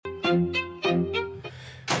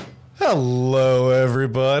Hello,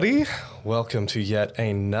 everybody. Welcome to yet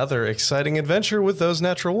another exciting adventure with Those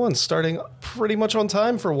Natural Ones, starting pretty much on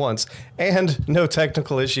time for once, and no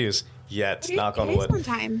technical issues yet, knock on wood. On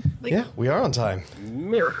time. Yeah, we are on time.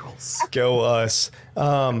 Miracles. Go us.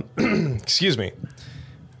 Excuse me.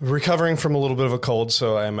 Recovering from a little bit of a cold,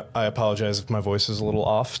 so I apologize if my voice is a little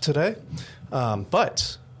off today.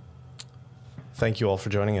 But thank you all for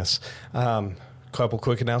joining us. Couple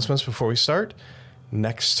quick announcements before we start.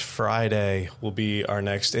 Next Friday will be our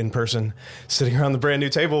next in-person sitting around the brand new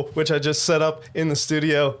table, which I just set up in the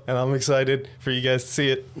studio, and I'm excited for you guys to see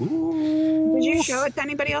it. Ooh. Did you show it to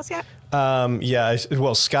anybody else yet? Yeah,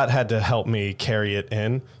 well, Scott had to help me carry it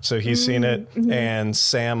in, so he's seen it, and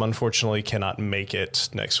Sam, unfortunately, cannot make it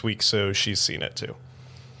next week, so she's seen it too.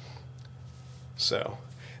 So,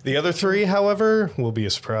 the other three, however, will be a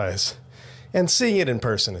surprise. And seeing it in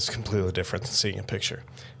person is completely different than seeing a picture.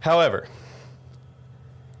 However,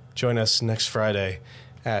 join us next Friday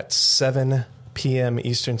at 7 p.m.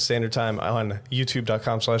 Eastern Standard Time on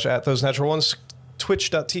youtube.com/@ThoseNaturalOnes,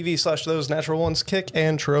 twitch.tv/ThoseNaturalOnes, Kick,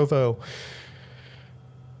 and Trovo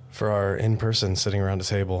for our in-person sitting around a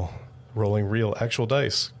table, rolling real, actual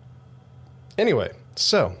dice. Anyway,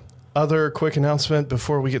 so, other quick announcement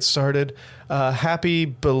before we get started. Happy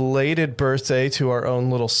belated birthday to our own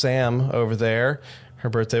little Sam over there. Her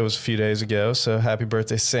birthday was a few days ago, so happy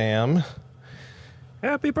birthday, Sam.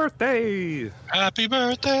 Happy birthday! Happy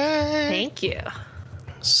birthday! Thank you.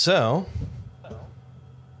 So,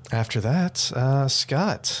 after that,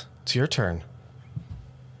 Scott, it's your turn.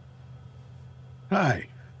 Hi,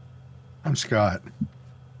 I'm Scott.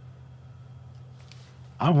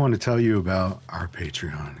 I want to tell you about our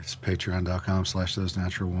Patreon. It's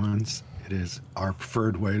patreon.com/ThoseNaturalOnes. It is our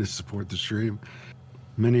preferred way to support the stream.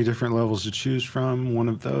 Many different levels to choose from. One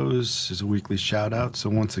of those is a weekly shout out. So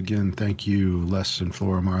once again, thank you, Les and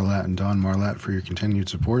Flora Marlatt and Don Marlatt, for your continued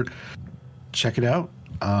support. Check it out.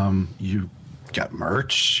 You got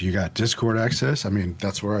merch, you got Discord access. I mean,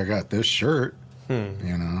 that's where I got this shirt, you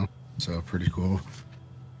know, so pretty cool.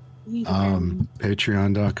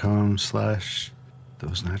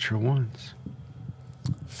 Patreon.com/ThoseNaturalOnes.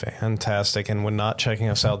 Fantastic. And when not checking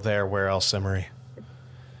us out there, where else, Emery?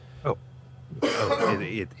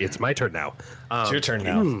 It's my turn now. It's your turn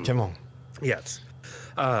now. Come on. Yes.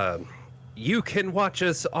 You can watch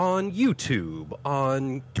us on YouTube,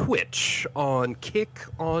 on Twitch, on Kick,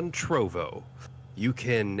 on Trovo. You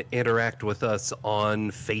can interact with us on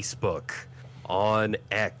Facebook, on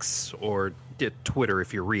X, or Twitter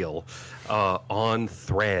if you're real, on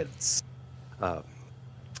Threads.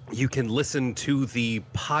 You can listen to the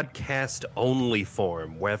podcast-only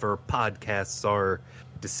form wherever podcasts are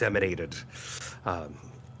disseminated.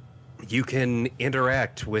 You can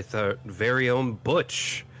interact with our very own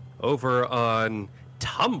Butch over on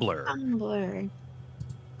Tumblr. Tumblr.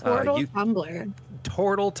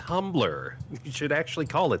 Tortle Tumblr. You should actually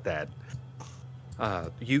call it that.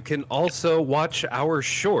 You can also watch our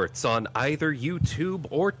shorts on either YouTube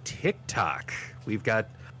or TikTok. We've got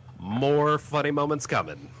more funny moments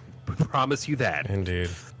coming. Promise you that.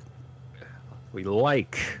 Indeed. We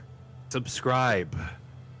like, subscribe,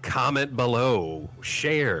 comment below,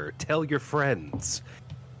 share, tell your friends.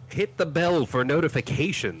 Hit the bell for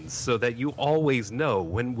notifications so that you always know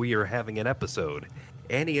when we are having an episode.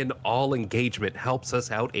 Any and all engagement helps us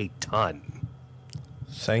out a ton.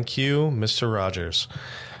 Thank you, Mr. Rogers.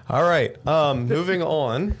 All right, moving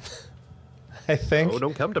on. I think... Oh,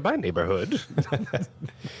 don't come to my neighborhood.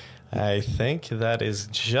 I think that is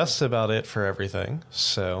just about it for everything.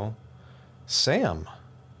 So, Sam,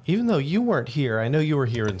 even though you weren't here, I know you were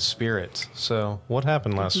here in spirit. So, what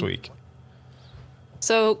happened last week?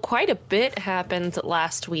 So quite a bit happened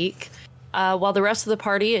last week. While the rest of the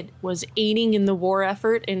party was aiding in the war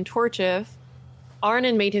effort in Torchiv,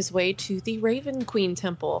 Arnon made his way to the Raven Queen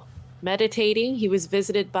Temple. Meditating, he was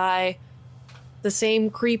visited by the same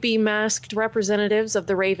creepy masked representatives of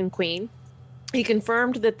the Raven Queen. He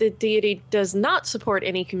confirmed that the deity does not support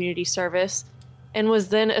any community service, and was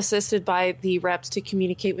then assisted by the reps to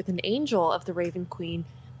communicate with an angel of the Raven Queen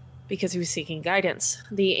because he was seeking guidance.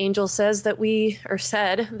 The angel said that we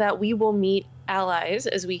will meet allies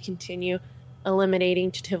as we continue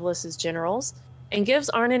eliminating Titivolus's generals, and gives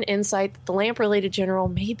Arnon insight that the lamp-related general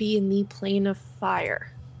may be in the plane of fire.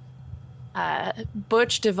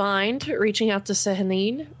 Butch divined, reaching out to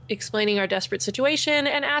Sehanine, explaining our desperate situation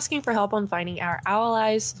and asking for help on finding our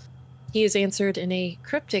allies. He is answered in a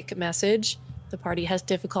cryptic message. The party has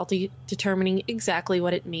difficulty determining exactly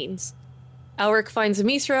what it means. Elric finds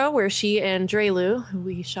Amisra, where she and Drelu, who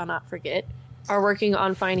we shall not forget, are working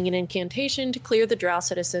on finding an incantation to clear the drow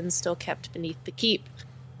citizens still kept beneath the keep.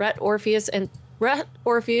 Rhett, Orpheus,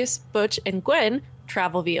 Butch, and Gwen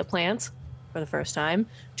travel via plants, for the first time,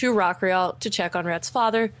 to Rockriel to check on Rhett's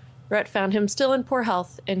father. Rhett found him still in poor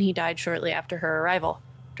health, and he died shortly after her arrival.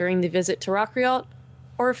 During the visit to Rockriel,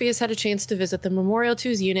 Orpheus had a chance to visit the memorial to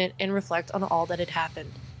his unit and reflect on all that had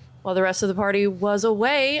happened. While the rest of the party was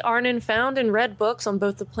away, Arnon found and read books on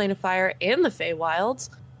both the Plane of Fire and the Feywilds.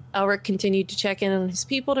 Elric continued to check in on his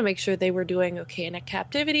people to make sure they were doing okay in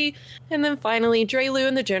captivity, and then finally, Drelu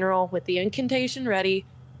and the General, with the incantation ready,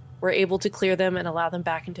 were able to clear them and allow them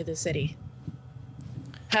back into the city.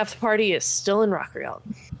 Half the party is still in Rockriel.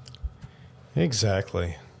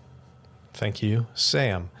 Exactly. Thank you,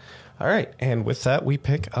 Sam. All right, and with that, we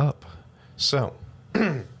pick up. So,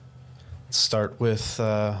 let's start with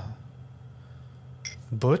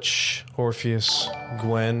Butch, Orpheus,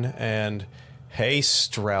 Gwen, and hey,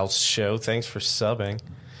 Strauss Show. Thanks for subbing.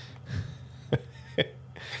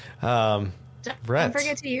 Don't Rhett.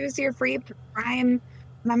 forget to use your free Prime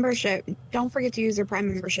membership. Don't forget to use your Prime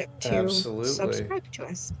membership to Absolutely. subscribe to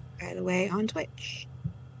us, by the way, on Twitch.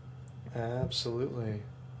 Absolutely.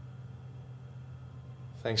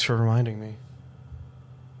 Thanks for reminding me.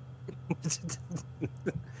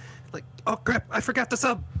 Like, oh crap, I forgot to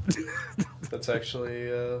sub. That's actually,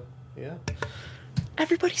 yeah.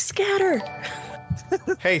 Everybody scatter!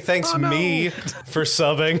 Hey, thanks Oh, no. me for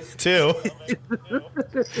subbing, too.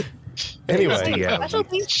 Anyway. Yeah. Special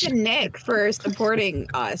thanks to Nick for supporting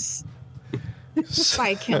us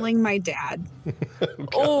by killing my dad.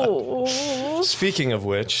 Oh! Speaking of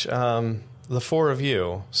which, the four of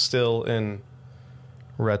you still in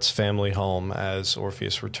Rhett's family home as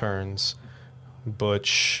Orpheus returns.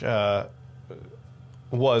 Butch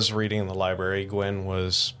was reading in the library. Gwen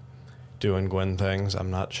was doing Gwen things.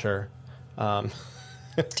 I'm not sure.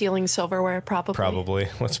 Stealing silverware, probably. Probably,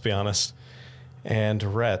 let's be honest. And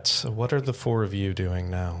Rhett, what are the four of you doing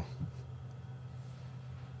now?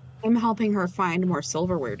 I'm helping her find more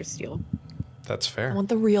silverware to steal. That's I fair. want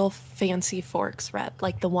the real fancy forks, Rhett.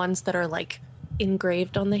 Like the ones that are like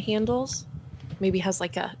engraved on the handles. Maybe has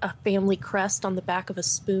like a family crest on the back of a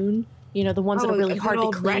spoon. You know, the ones that are really a hard good to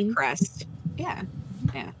old clean. red crest. Yeah.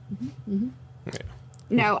 Yeah. Mm-hmm. Yeah.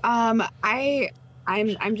 No,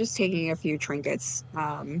 I'm just taking a few trinkets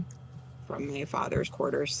from my father's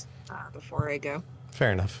quarters before I go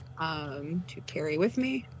Fair enough. to carry with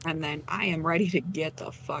me, and then I am ready to get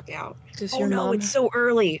the fuck out. Does Oh your no, mom... it's so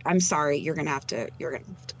early. I'm sorry. You're gonna have to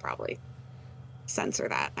probably censor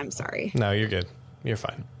that. I'm sorry. No, you're good. You're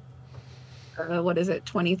fine. What is it?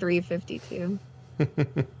 23:52.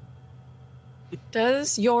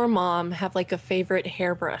 Does your mom have like a favorite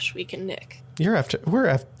hairbrush we can nick? We're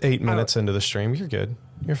at 8 minutes into the stream. You're good.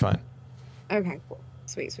 You're fine. Okay, cool.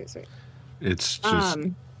 Sweet. It's just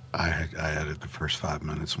I added the first 5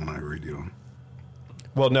 minutes when I redo them.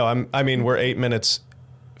 Well, no, I mean, we're 8 minutes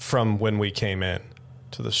from when we came in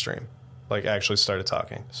to the stream. Like, actually started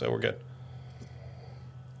talking. So we're good.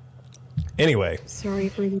 Anyway. Sorry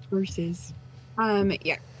for the curses.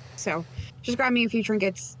 Yeah. So just grab me a few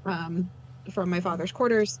trinkets from my father's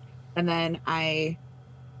quarters, and then I'll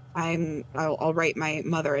write my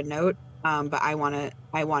mother a note. But I wanna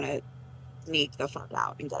sneak the fuck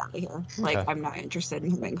out and get out of here. Like, Okay. I'm not interested in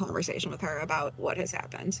having a conversation with her about what has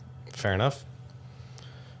happened. Fair enough.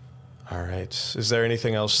 All right. Is there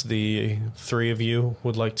anything else the three of you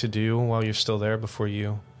would like to do while you're still there before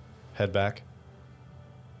you head back?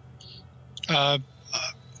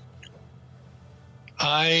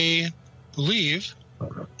 I believe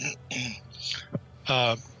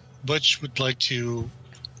Butch would like to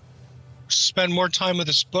spend more time with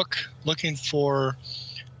this book looking for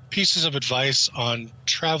pieces of advice on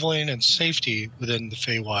traveling and safety within the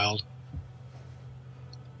Feywild.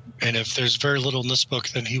 And if there's very little in this book,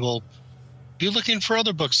 then he will be looking for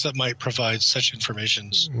other books that might provide such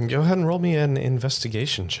information. Go ahead and roll me an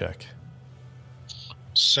investigation check.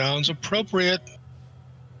 Sounds appropriate.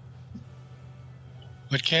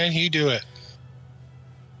 But can he do it?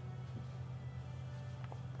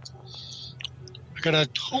 I got a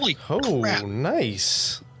holy Oh, crap.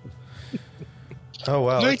 nice. Oh,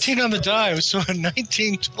 wow. 19 on the die, so a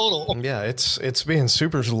 19 total. Yeah, it's being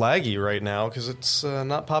super laggy right now because it's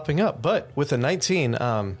not popping up. But with a 19,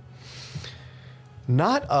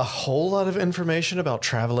 not a whole lot of information about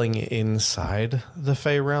traveling inside the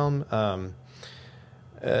Fey realm.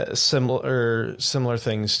 Similar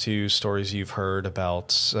things to stories you've heard about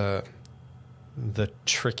the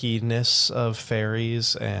trickiness of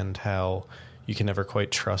fairies and how you can never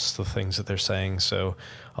quite trust the things that they're saying. So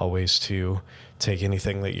always to take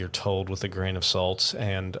anything that you're told with a grain of salt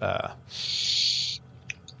and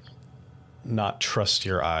not trust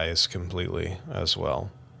your eyes completely as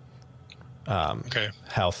well. Okay.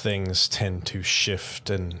 How things tend to shift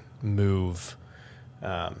and move.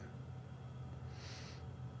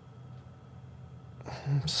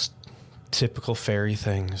 Typical fairy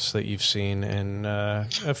things that you've seen in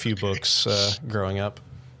a few books growing up.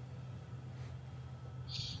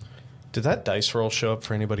 Did that dice roll show up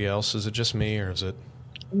for anybody else? Is it just me, or is it?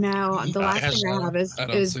 No, the last thing I have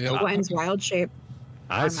is Gwen's wild shape.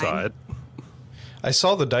 I saw it. I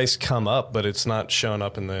saw the dice come up, but it's not showing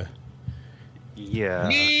up in the. Yeah.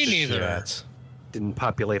 Me neither. chat. Didn't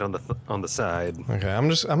populate on the side. Okay, I'm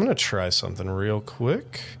gonna try something real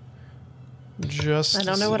quick. Just I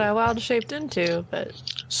don't know what I wild shaped into, but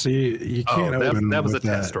See, you can't open that was a with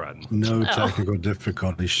test run. No technical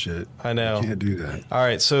difficulty shit. I know. You can't do that. All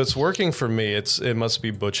right, so it's working for me. It must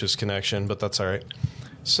be Butch's connection, but that's all right.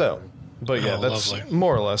 So, but yeah, that's lovely.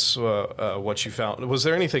 more or less what you found. Was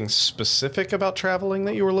there anything specific about traveling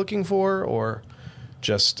that you were looking for, or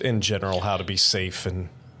just in general how to be safe and?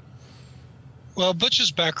 Well,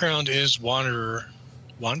 Butch's background is wanderer.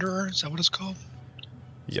 Wanderer, is that what it's called?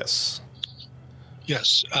 Yes.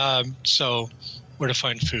 Yes. So where to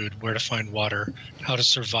find food, where to find water, how to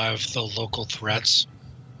survive the local threats.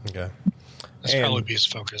 Okay. That's probably be his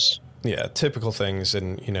focus. Yeah, typical things,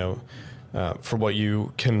 and from what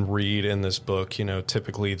you can read in this book,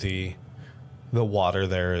 typically the water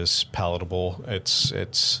there is palatable.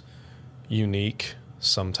 It's unique,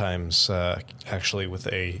 sometimes actually with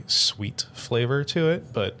a sweet flavor to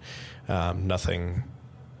it, but nothing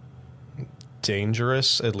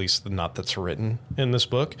dangerous, at least not that's written in this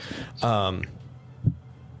book.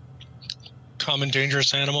 Common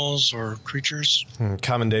dangerous animals or creatures?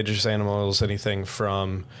 Common dangerous animals, anything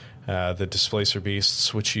from the displacer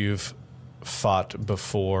beasts, which you've fought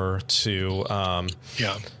before, to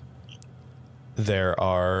Yeah. there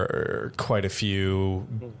are quite a few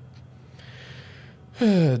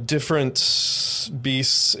different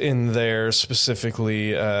beasts in there,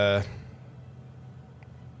 specifically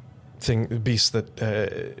beasts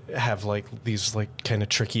that have like these like kind of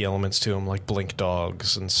tricky elements to them, like blink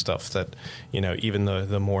dogs and stuff that, even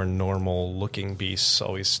the more normal looking beasts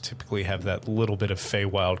always typically have that little bit of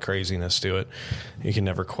Feywild craziness to it. You can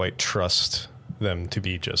never quite trust them to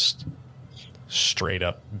be just straight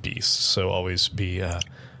up beasts, so always be a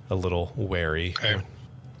little wary. Okay.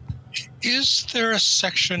 Is there a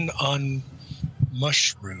section on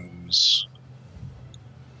mushrooms?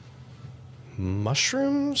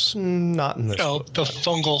 Mushrooms? Not in this book. The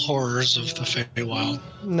fungal horrors of the Feywild.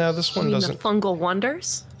 No, this one you mean doesn't. the fungal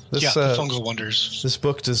wonders? This, the fungal wonders. This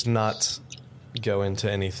book does not go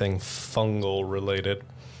into anything fungal related.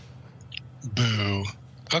 Boo.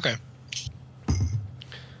 Okay.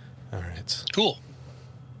 All right. Cool.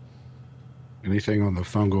 Anything on the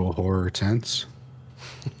fungal horror tents?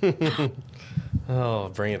 Oh,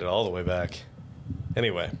 bringing it all the way back.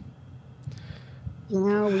 Anyway.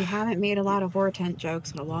 We haven't made a lot of horror tent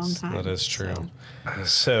jokes in a long time. That is true.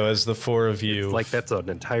 So as the four of you... It's like that's an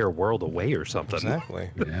entire world away or something. Exactly.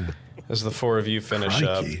 Yeah. As the four of you finish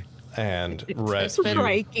Crikey. up, and Rhett,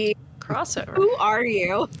 Crikey. Crossover. Who are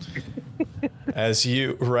you? as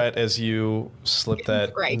you slip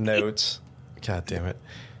that Crikey. note... God damn it.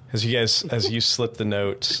 As you slip the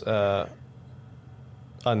note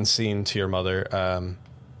unseen to your mother,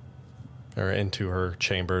 or into her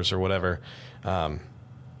chambers or whatever, and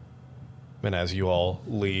as you all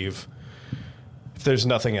leave, if there's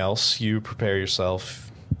nothing else, you prepare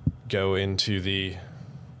yourself, go into the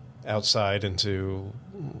outside, into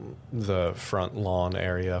the front lawn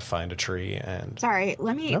area, find a tree, and... Sorry,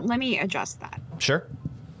 let me adjust that. Sure.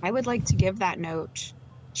 I would like to give that note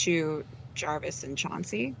to Jarvis and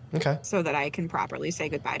Chauncey Okay. so that I can properly say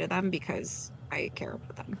goodbye to them because I care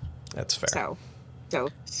about them. That's fair. So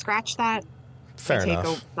scratch that. Fair take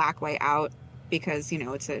enough. a back way out because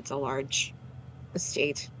it's a large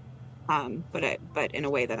estate, but in a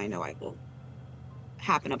way that I know I will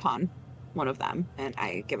happen upon one of them, and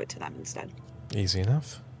I give it to them instead. Easy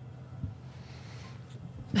enough.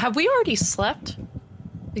 Have we already slept?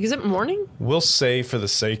 Like, is it morning? We'll say for the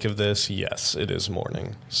sake of this, yes, it is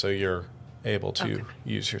morning. So you're able to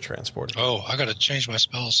use your transport. Oh, I gotta change my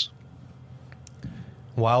spells.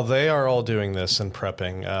 While they are all doing this and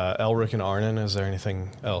prepping, Elric and Arnon, is there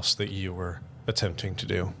anything else that you were attempting to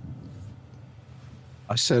do?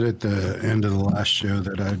 I said at the end of the last show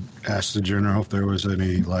that I'd asked the general if there was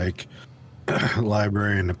any, like,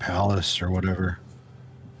 library in the palace or whatever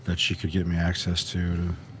that she could get me access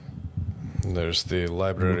to There's the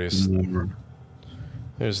libraries.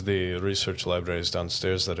 Here's the research libraries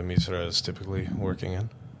downstairs that Amisra is typically working in.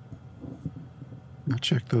 I'll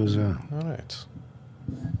check those out. All right.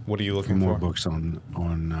 What are you For looking more for? books on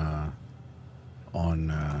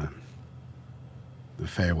the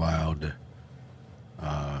Feywild,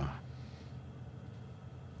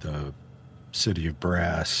 the City of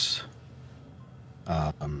Brass,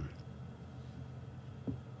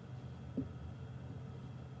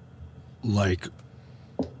 like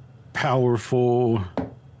powerful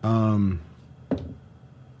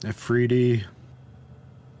Afridi,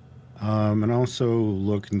 and also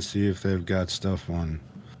look and see if they've got stuff on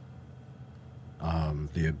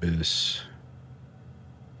the Abyss,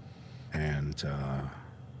 and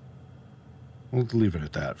we'll leave it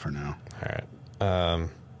at that for now. All right.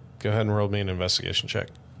 Go ahead and roll me an investigation check.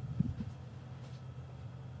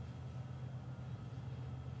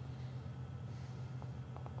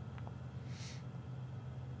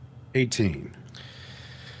 $18.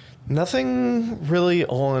 Nothing really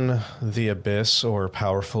on the Abyss or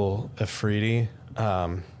powerful Afridi.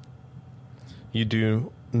 You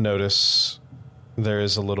do notice there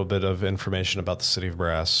is a little bit of information about the City of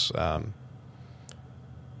Brass.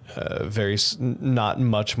 Not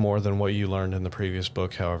much more than what you learned in the previous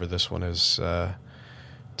book. However, this one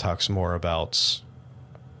talks more about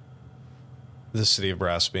the City of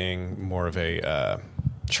Brass being more of a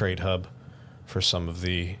trade hub for some of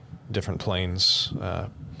the different planes.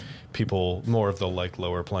 People, more of the like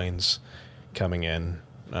lower planes coming in.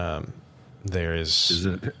 There is.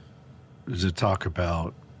 Does it talk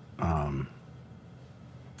about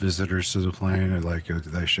visitors to the plane, or like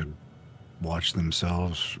they should watch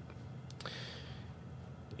themselves?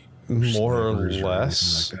 More or Slavers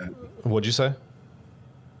less. anything like What'd you say?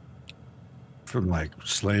 From like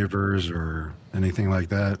slavers or anything like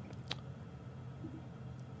that?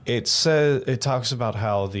 It talks about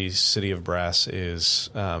how the City of Brass is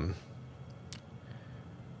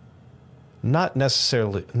not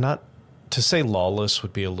necessarily, not to say lawless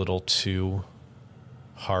would be a little too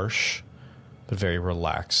harsh, but very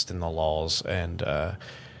relaxed in the laws, and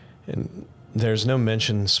there's no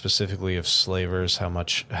mention specifically of slavers.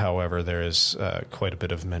 However, there is quite a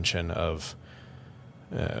bit of mention of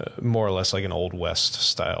more or less like an Old West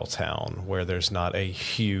style town where there's not a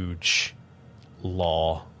huge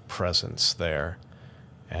law presence there,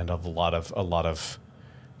 and of a lot of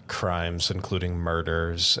crimes, including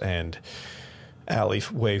murders and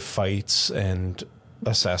alleyway fights and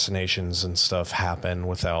assassinations and stuff, happen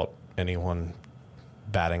without anyone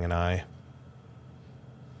batting an eye.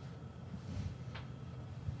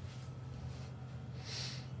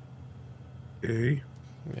 Okay.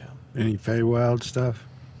 Yeah. Any Feywild stuff?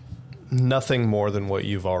 Nothing more than what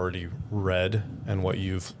you've already read and what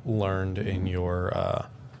you've learned in your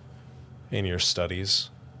studies.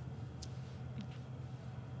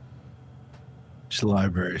 These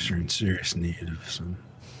libraries are in serious need of some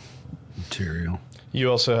material.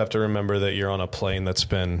 You also have to remember that you're on a plane that's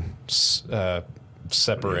been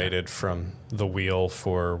separated from the wheel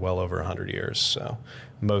for well over 100 years. So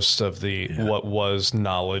most of what was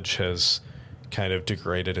knowledge has kind of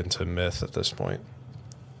degraded into myth at this point.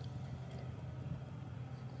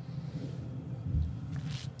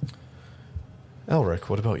 Elric,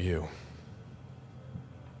 what about you?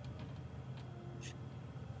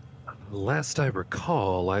 Last I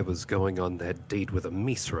recall, I was going on that date with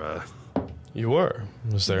Amisra. You were.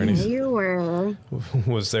 Was there anything? You were.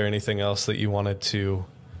 Was there anything else that you wanted to?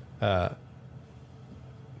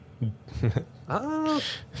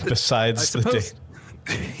 Besides the date.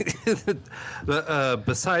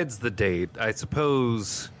 Besides the date, I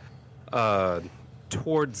suppose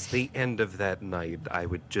towards the end of that night, I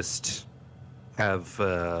would just have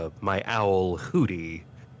my owl Hootie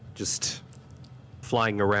just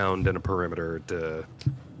flying around in a perimeter to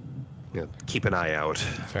keep an eye out.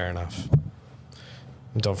 Fair enough.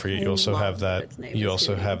 And don't forget, I you also love have that that. its name You is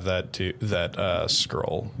also Hootie. have that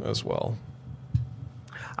scroll as well.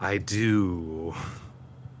 I do.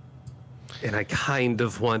 And I kind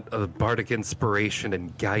of want a bardic inspiration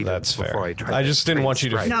and guidance That's fair. before I try. I just didn't want you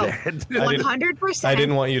to- transcribe No. that. 100%. I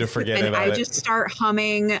didn't want you to forget and about I it. just start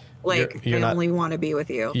humming like You're I not- only want to be with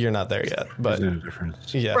you. You're not there yet, but There's no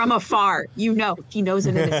difference. yeah. From afar, he knows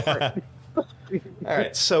it in his heart. All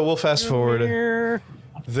right, so we'll fast forward.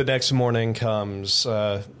 The next morning comes.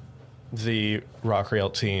 The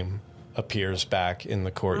Rockriel team appears back in the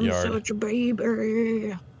I'm courtyard. such a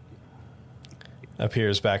baby.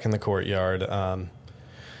 Appears back in the courtyard.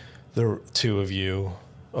 The two of you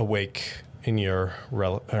awake in your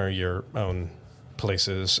own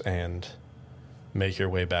places and make your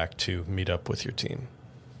way back to meet up with your team.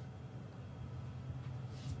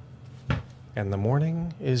 and the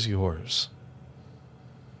morning is yours.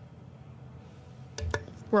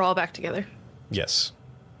 We're all back together. Yes.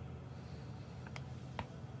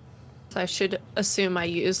 So I should assume I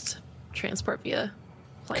used transport via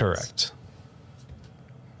planes. Correct.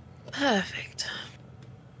 Perfect.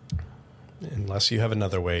 Unless you have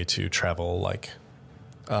another way to travel like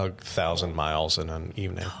 1,000 miles in an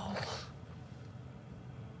evening. Oh.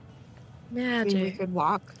 I mean, Magic. we could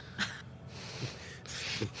walk.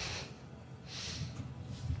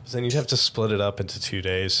 Then you'd have to split it up into 2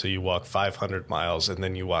 days, so you walk 500 miles and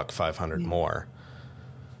then you walk 500 more.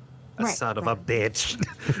 A Right, son of a bitch.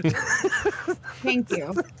 Thank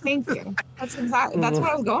you. Thank you. That's what I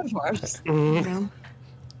was going for. Just, you know.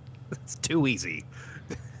 It's too easy.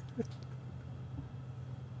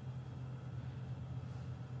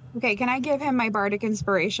 Okay, can I give him my bardic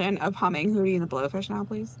inspiration of humming Hootie and the Blowfish now,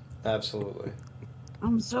 please? Absolutely.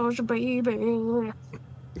 I'm such a baby.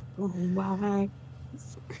 Oh, why?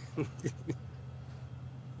 Because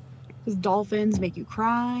dolphins make you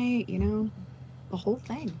cry, you know? The whole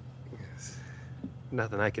thing.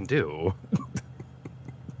 Nothing I can do.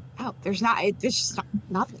 Oh, there's just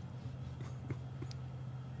nothing.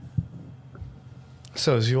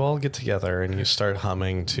 So as you all get together and you start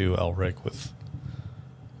humming to Elric with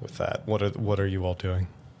that, what are you all doing?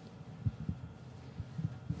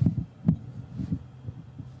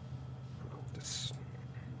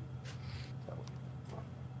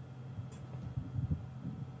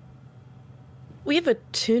 We have a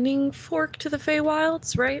tuning fork to the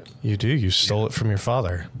Feywilds, right? You do. You stole it from your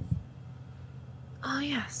father. Oh,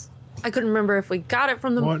 yes. I couldn't remember if we got it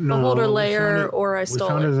from the What? No, Beholder we found layer it- or I We stole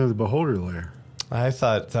found it it. in the Beholder layer. I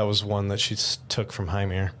thought that was one that she took from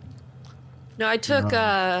Hymir. No, I took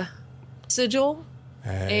Sigil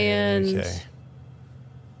and Okay.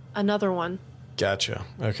 another one. Gotcha.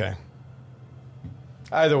 Okay.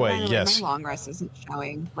 Either way, By the way, yes. My long rest isn't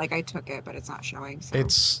showing. Like, I took it, but it's not showing. So.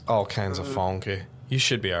 It's all kinds of funky. You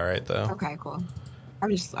should be all right, though. Okay, cool. I'm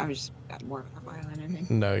just got more of a violin in me.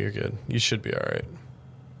 No, you're good. You should be all right.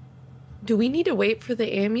 Do we need to wait for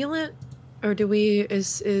the amulet? Or do we...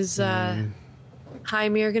 Is Hymir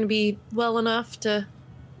going to be well enough to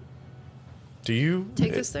Do you...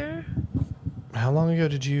 take us there? How long ago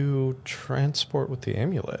did you transport with the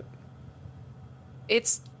amulet?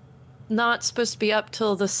 It's not supposed to be up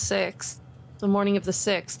till the 6th. The morning of the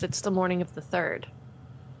 6th. It's the morning of the 3rd.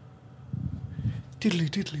 Diddly,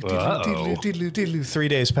 diddly, Whoa. diddly, diddly, diddly, diddly. 3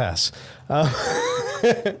 days pass.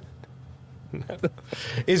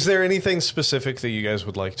 Is there anything specific that you guys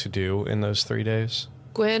would like to do in those 3 days?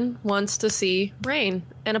 Gwen wants to see Rain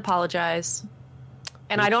and apologize.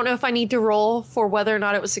 And I don't know if I need to roll for whether or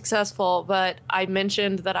not it was successful, but I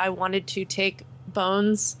mentioned that I wanted to take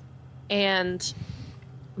bones and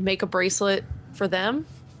make a bracelet for them.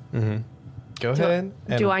 Mm-hmm. Go ahead.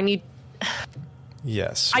 Do I need...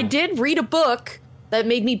 Yes. I did read a book that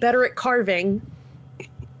made me better at carving.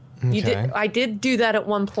 Okay. I did do that at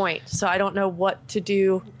one point, so I don't know what to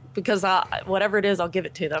do because whatever it is, I'll give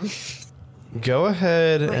it to them. Go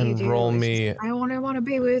ahead What you and do roll is me... just, I want to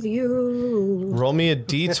be with you. Roll me a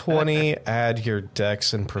d20, add your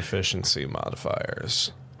dex and proficiency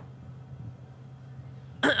modifiers.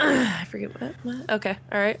 I forget what. Okay.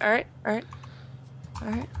 All right.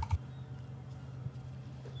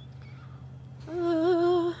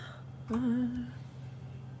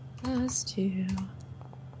 Plus 2.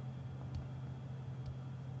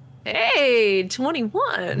 Hey,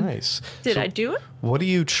 21. Nice. Did So I do it? What are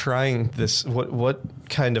you trying this... What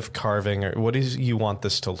kind of carving, or what is you want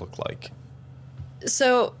this to look like?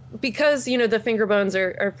 So, because, the finger bones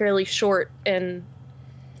are fairly short and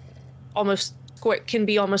almost can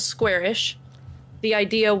be almost squarish, the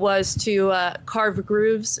idea was to carve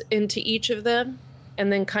grooves into each of them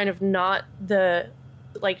and then kind of knot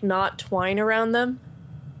twine around them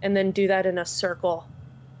and then do that in a circle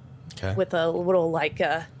Okay. with a little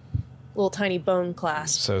tiny bone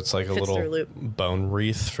clasp. So it's like a Fits through little loop. bone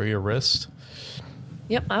wreath for your wrist?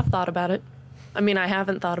 Yep, I've thought about it. I mean, I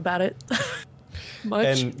haven't thought about it much.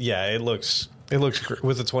 And yeah, it looks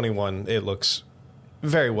with the 21, it looks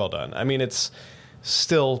very well done. I mean, it's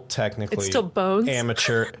still technically It's still bones?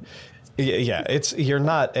 amateur. Yeah, you're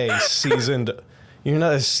not a seasoned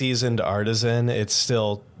artisan. It's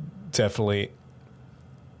still definitely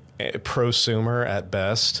a prosumer at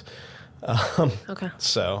best. Okay.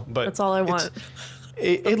 So, but That's all I it's- want.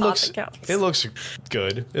 It The looks thought that counts. it looks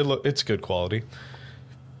good. It's good quality,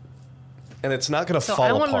 and it's not going to So fall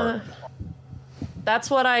I wanna- apart.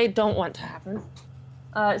 That's what I don't want to happen.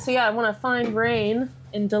 So yeah, I want to find Rain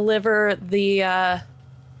and deliver the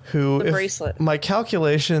who, The if bracelet. my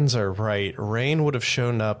calculations are right, Rain would have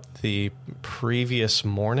shown up the previous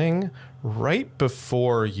morning, right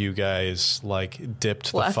before you guys like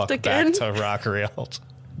dipped the Left fuck again? back to Rockrield.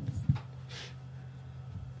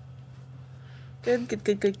 Good.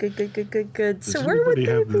 Does So where would anybody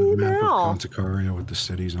they have the be map now? of Contacaria with the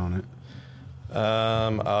cities on it?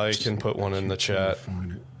 I can put one in the chat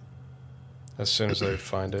Find it. as soon as I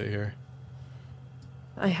find it here.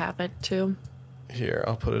 I have it too. Here,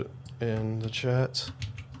 I'll put it in the chat.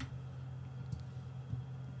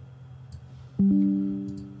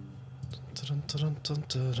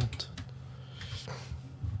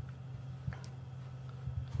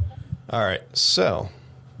 All right, so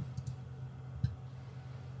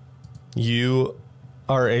you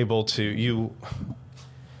are able to you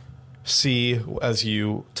see as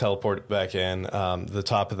you teleport back in the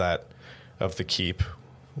top of the keep,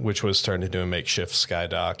 which was turned into a makeshift sky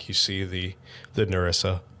dock. You see the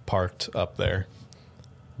Narissa parked up there,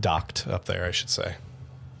 docked up there, I should say.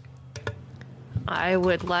 I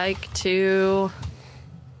would like to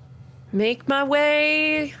make my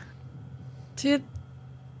way to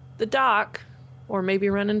the dock, or maybe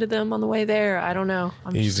run into them on the way there. I don't know.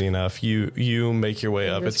 Easy enough. You make your way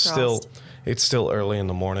up. Fingers It's still early in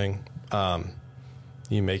the morning.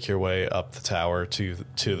 You make your way up the tower to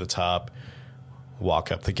the top,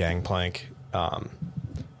 walk up the gangplank,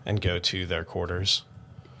 and go to their quarters.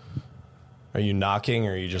 Are you knocking,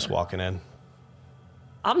 or are you just walking in?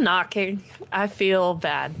 I'm knocking. I feel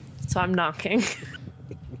bad, so I'm knocking.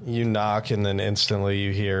 You knock, and then instantly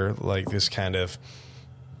you hear like this kind of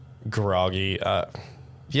groggy,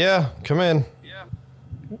 yeah, come in.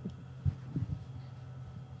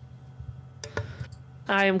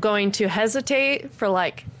 I am going to hesitate for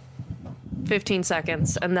like 15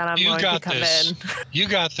 seconds, and then I'm You going to got come this. in. You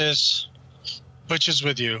got this. Butch is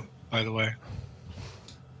with you, by the way.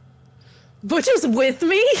 Butch is with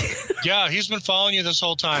me? Yeah, he's been following you this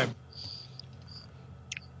whole time.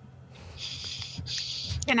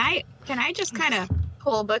 Can I just kind of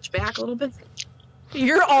pull Butch back a little bit?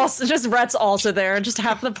 You're also, just Rhett's also there, and just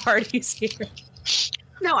half the party's here.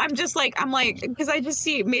 No, I'm like, because I just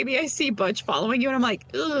maybe I see Butch following you, and I'm like,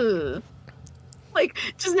 ugh. Like,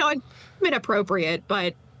 just know it's inappropriate,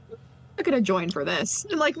 but I'm gonna join for this.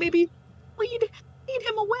 And like, maybe lead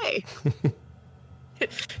him away. You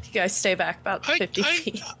guys stay back about 50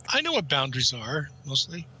 feet. I know what boundaries are,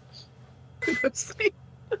 mostly.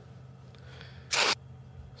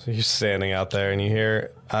 So you're standing out there, and you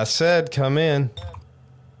hear, "I said, come in."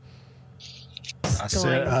 I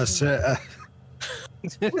said. I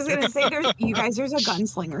was gonna say, there's a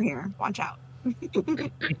gunslinger here. Watch out.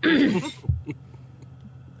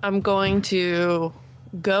 I'm going to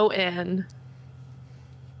go in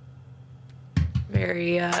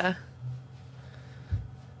very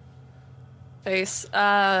face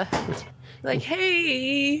like,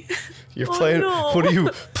 hey. You're Oh, playing. no. What are you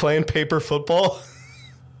playing? Paper football?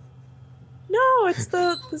 No, it's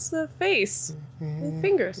the face. The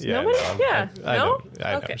fingers. Yeah, Nobody? no, Yeah. I no? know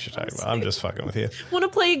Okay. what you're talking about. I'm just fucking with you. Want to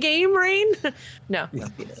play a game, Rain? No,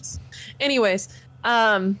 he does. Anyways,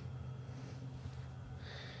 I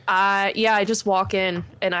just walk in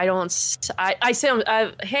and I don't. I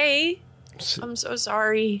say, hey, I'm so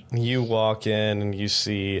sorry. You walk in and you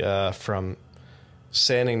see from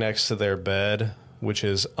standing next to their bed, which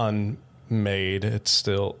is unmade. It's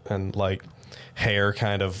still and like hair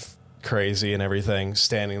kind of crazy and everything,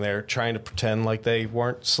 standing there trying to pretend like they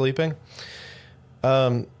weren't sleeping.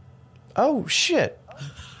 Oh shit.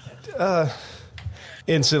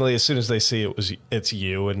 Instantly, as soon as they see it's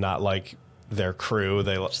you and not like their crew,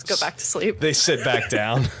 they Just go back to sleep. They sit back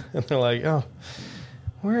down and they're like, "Oh,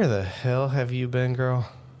 where the hell have you been, girl?"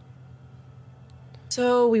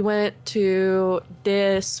 So we went to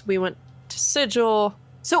this. We went to Sigil.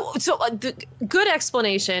 So the good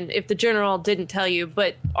explanation if the general didn't tell you,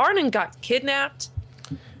 but Arnon got kidnapped.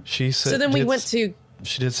 She said. So then we went to.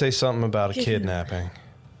 She did say something about a kidnapping.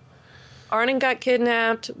 Arnon got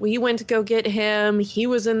kidnapped. We went to go get him. He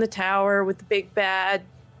was in the tower with the big bad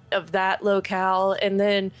of that locale, and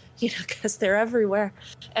then because they're everywhere,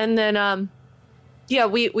 and then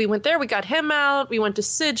we went there. We got him out. We went to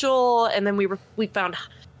Sigil, and then we found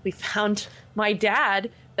my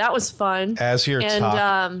dad. That was fun. As you're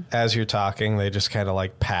talking, they just kind of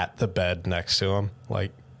like pat the bed next to him,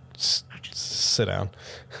 like sit down.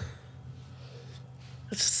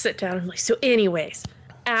 Let's just sit down and like. So, anyways,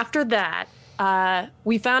 after that,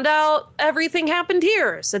 we found out everything happened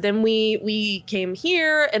here. So then we came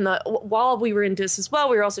here, and while we were in this as well,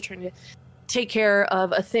 we were also trying take care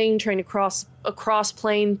of a thing trying to cross a cross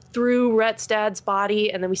plane through Rhett's dad's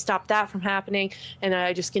body, and then we stop that from happening, and then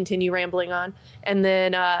I just continue rambling on. And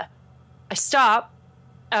then I stop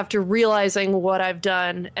after realizing what I've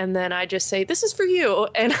done, and then I just say, "This is for you,"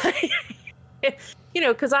 and I,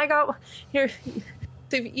 because I got here.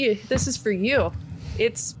 This is for you.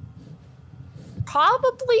 It's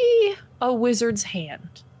probably a wizard's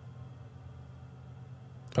hand.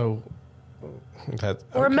 Oh.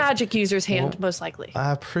 Or a magic user's hand, most likely.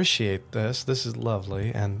 I appreciate this. This is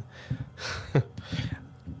lovely. And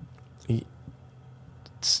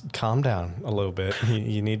calm down a little bit.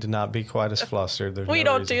 You need to not be quite as flustered. There's we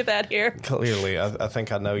don't do that here. Clearly, I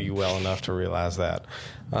think I know you well enough to realize that.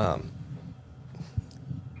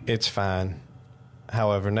 It's fine.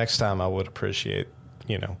 However, next time I would appreciate,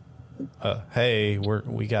 hey,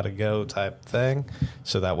 we got to go type thing.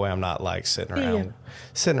 So that way I'm not like sitting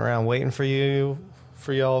around waiting for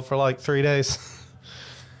y'all for like 3 days.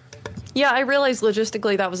 Yeah, I realized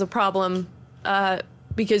logistically that was a problem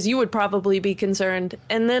because you would probably be concerned.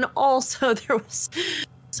 And then also there was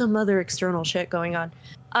some other external shit going on.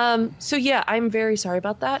 So yeah, I'm very sorry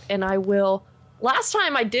about that. And I will. Last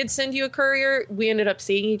time I did send you a courier, we ended up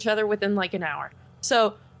seeing each other within like an hour.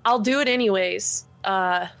 So I'll do it anyways.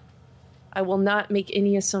 I will not make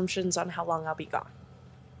any assumptions on how long I'll be gone.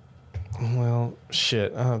 Well,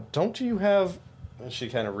 shit. Don't you have... She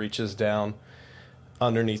kind of reaches down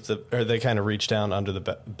underneath they kind of reach down under the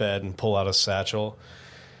bed and pull out a satchel.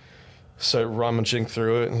 So rummaging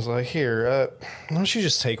through it and is like, here, why don't you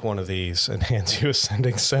just take one of these, and hands you a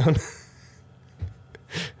sending stone.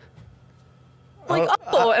 Like,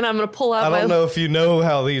 and I'm going to pull out I don't know if you know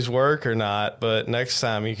how these work or not, but next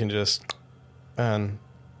time you can just and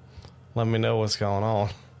let me know what's going on.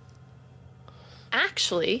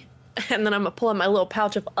 Actually, and then I'm going to pull out my little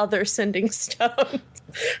pouch of other sending stones.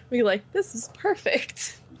 Be like, this is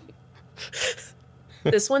perfect.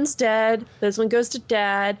 This one's dead. This one goes to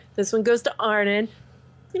Dad. This one goes to Arnon.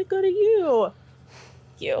 It's going to go to you.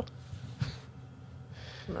 You.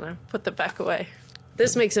 I'm going to put them back away.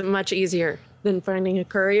 This makes it much easier than finding a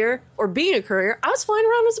courier or being a courier. I was flying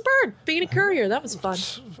around as a bird, being a courier. That was fun.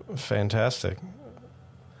 Fantastic.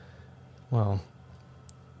 Well,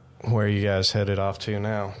 where are you guys headed off to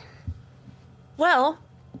now? Well,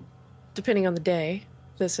 depending on the day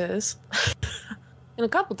this is, in a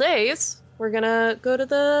couple days, we're going to go to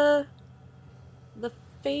the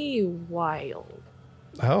Feywild.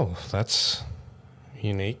 Oh, that's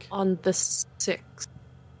unique. On the 6th.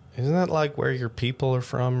 Isn't that like where your people are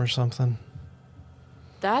from or something?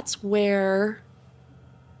 That's where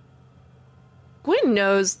Gwen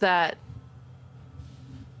knows that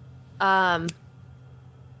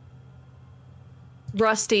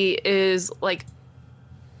Rusty is like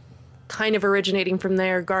kind of originating from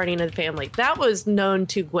there, guardian of the family. That was known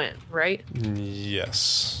to Gwen, right?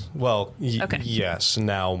 Yes. Well, okay. Yes,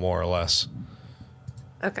 now more or less.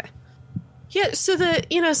 Okay. Yeah, so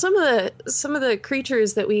some of the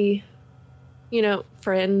creatures that we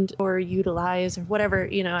friend or utilize or whatever,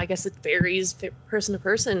 I guess it varies person to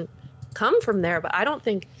person, come from there, but I don't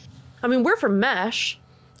think, we're from Mesh,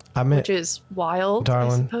 which is wild,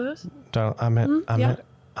 darling, I suppose. Darling,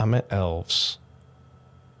 I meant elves.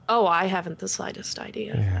 Oh, I haven't the slightest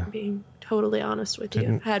idea, if I'm being totally honest with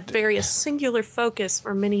you. I've had very singular focus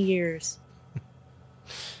for many years.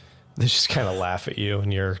 They just kind of laugh at you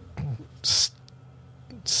and you're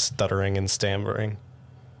stuttering and stammering.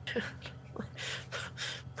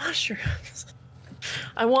 Mushrooms.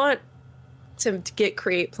 I want to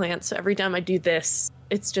create plants, so every time I do this,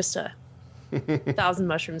 it's just 1,000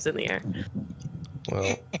 mushrooms in the air.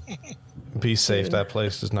 Well, be safe. That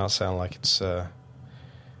place does not sound like it's the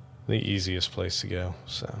easiest place to go,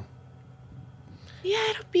 so. Yeah,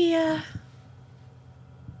 it'll be I'm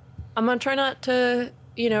gonna try not to,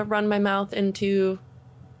 run my mouth into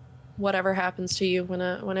whatever happens to you when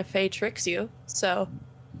a fae tricks you. So,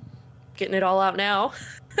 getting it all out now.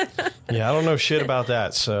 Yeah, I don't know shit about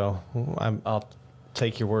that, so I'll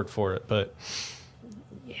take your word for it. But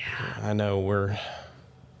yeah, I know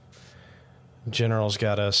General's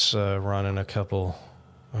got us running a couple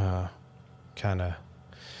kind of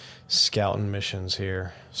scouting missions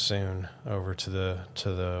here soon over to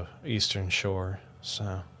the eastern shore.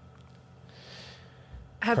 So,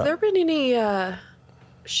 have there been any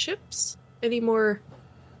ships? Any more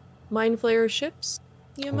Mind Flayer ships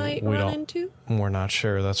you might run into? We're not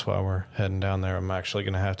sure. That's why we're heading down there. I'm actually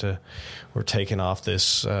going to have to. We're taking off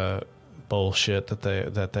this bullshit that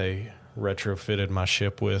they retrofitted my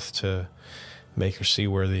ship with to make her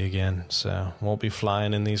seaworthy again. So won't be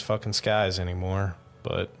flying in these fucking skies anymore.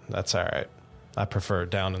 But that's all right. I prefer it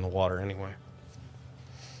down in the water anyway.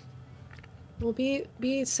 Well,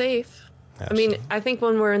 be safe. Absolutely. I mean, I think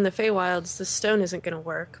when we're in the Feywilds, the stone isn't going to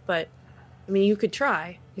work, but I mean, you could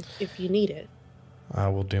try if you need it. I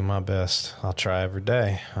will do my best. I'll try every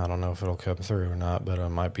day. I don't know if it'll come through or not, but I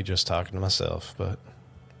might be just talking to myself, but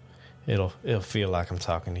it'll feel like I'm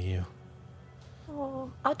talking to you. Oh,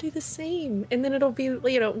 I'll do the same. And then it'll be,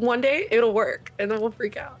 one day it'll work and then we'll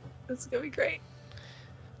freak out. It's going to be great.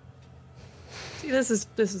 See, this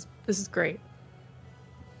is great.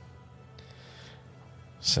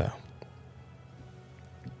 So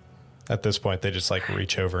at this point, they just like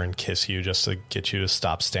reach over and kiss you just to get you to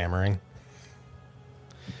stop stammering.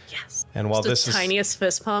 Yes. And while Just this the is tiniest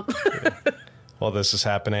fist pump. while this is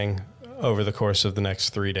happening over the course of the next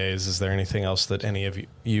 3 days, is there anything else that any of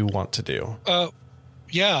you want to do?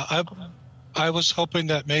 Yeah, I was hoping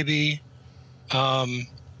that maybe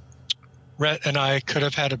Rhett and I could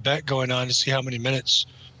have had a bet going on to see how many minutes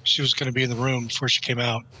she was going to be in the room before she came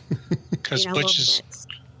out. Because Butch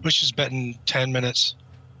is betting 10 minutes.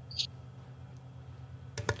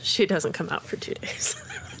 She doesn't come out for 2 days.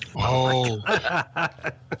 Oh.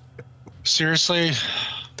 Seriously?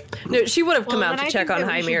 No, she would have come out then to I check think on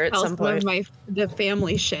that we should Hymir at tell some point. of the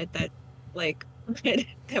family shit that, like,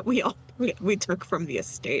 that we took from the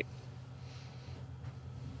estate.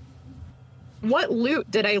 What loot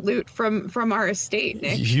did I loot from our estate,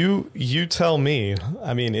 Nick? You tell me.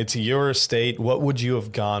 I mean, it's your estate. What would you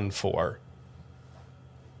have gone for?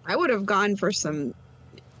 I would have gone for some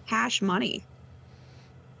cash money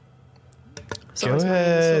So Go it's money in the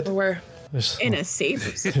ahead. silverware. in a safe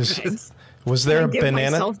of some kinds. Was there a Give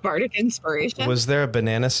banana? myself bardic inspiration. Was there a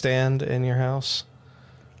banana stand in your house?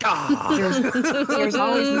 There's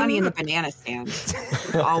always money in the banana stand.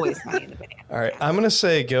 There's always money in the banana. All right, I'm gonna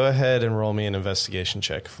say go ahead and roll me an investigation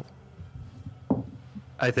check.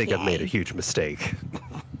 I think I've made a huge mistake.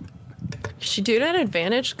 Should she do it at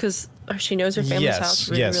advantage? Because she knows her family's house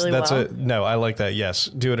really, yes, really that's well. no. I like that. Yes,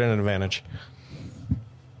 do it at an advantage.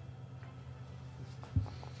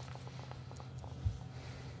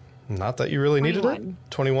 Not that you really needed it.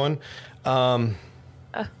 21. I'm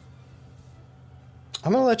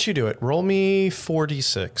gonna let you do it. Roll me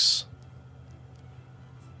 46.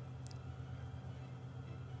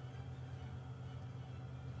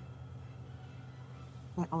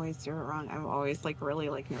 I always do it wrong. I'm always like really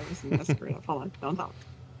like nervous and screw up. Hold on, don't talk.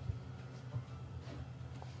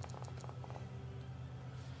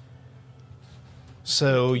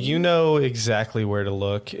 So you know exactly where to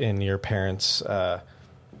look in your parents'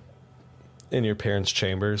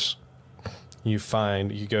 chambers. You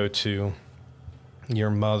go to your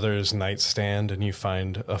mother's nightstand and you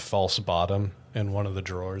find a false bottom in one of the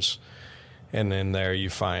drawers, and in there you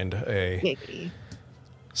find a Giggity.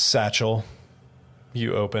 satchel.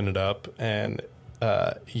 You open it up and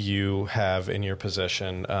you have in your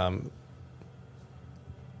possession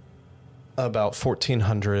about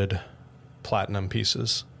 1,400 platinum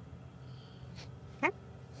pieces. Okay.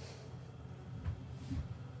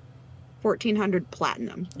 1,400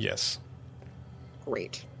 platinum. Yes.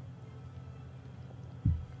 Great.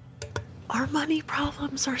 Our money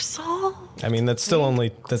problems are solved. I mean, that's still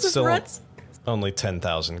only Reds? only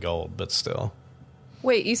 10,000 gold, but still.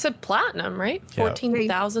 Wait, you said platinum, right? Yeah.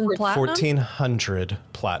 14,000 platinum? 1,400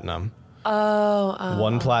 platinum. Oh.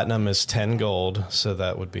 One platinum is 10 gold, so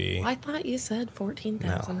that would be I thought you said 14,000.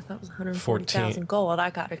 No. I thought it was 140,000 gold. I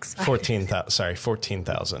got excited.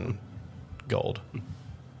 14,000 gold.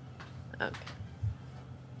 Okay.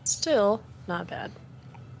 Still not bad.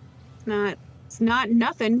 It's not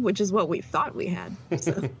nothing, which is what we thought we had.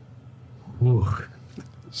 So.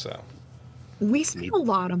 So We spent a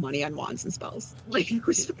lot of money on wands and spells. Like,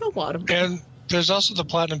 we spent a lot of money. And there's also the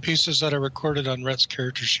platinum pieces that are recorded on Rhett's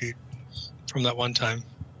character sheet from that one time.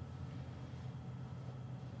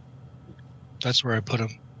 That's where I put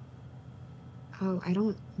them. Oh, I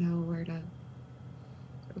don't know where to.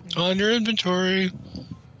 On your inventory.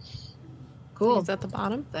 Cool. Is that the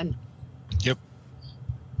bottom? Then. Yep.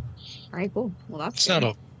 All right, cool. Well, that's It's not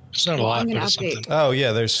a Well, lot, I'm but gonna it's update. something. oh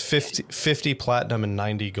yeah, there's 50 platinum and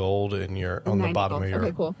 90 gold in your on the 90 bottom gold. of your.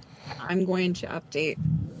 Okay, cool. I'm going to update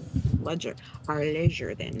our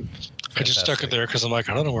ledger then. I just stuck it there because I'm like,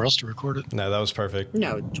 I don't know where else to record it. No, that was perfect,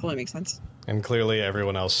 No, it totally makes sense. and clearly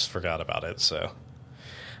everyone else forgot about it. So,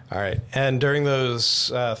 all right. And during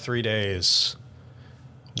those 3 days,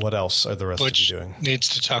 what else are the rest Butch of you doing? needs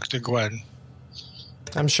to talk to Gwen.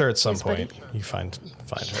 I'm sure at some Yes, buddy. point you find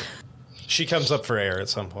her. She comes up for air at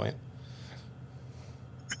some point.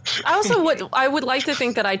 I also I would like to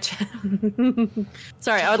think that I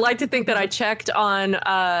would like to think that I checked on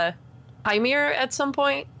Hymir at some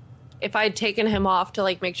point. If I had taken him off to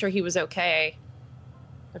like make sure he was okay.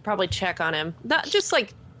 I'd probably check on him. Not just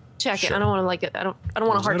like check it. Sure. I don't want to like it. I don't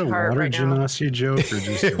want to heart to heart right now. water genasi joke or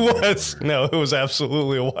just It was. No, it was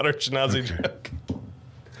absolutely a water Shinazi Okay. joke.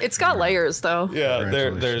 It's got layers though. Yeah, there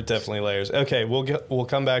are Congratulations. definitely layers. Okay, we'll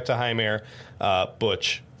come back to Hymir.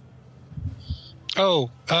 Butch. Oh,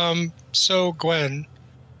 so Gwen,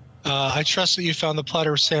 I trust that you found the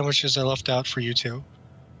platter of sandwiches I left out for you two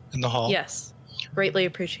in the hall. Yes, greatly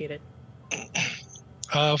appreciated.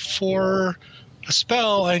 For a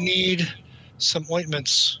spell, I need some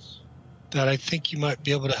ointments that I think you might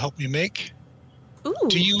be able to help me make. Ooh,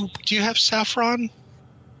 Do you have saffron?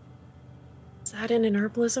 is that in an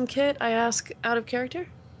herbalism kit? I ask out of character.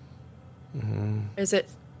 Is it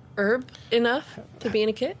herb enough to be in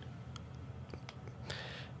a kit?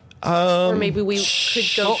 Or maybe we could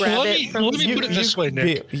go grab let it me, from. let me put it this way,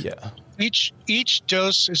 Nick. Yeah. Each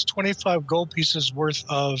dose is 25 gold pieces worth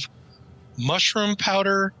of mushroom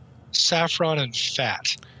powder, saffron, and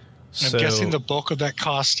fat. I'm guessing the bulk of that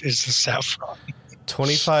cost is the saffron.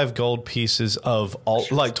 25 gold pieces of all,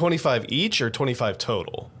 like 25 each or 25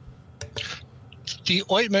 total? The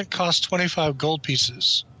ointment costs 25 gold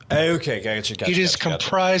pieces. Okay, gotcha. It is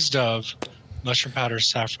comprised of mushroom powder,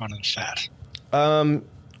 saffron, and fat.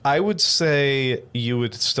 I would say you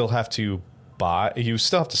would still have to buy. You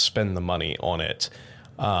still have to spend the money on it.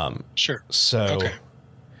 Sure. So, Okay.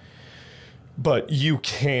 but you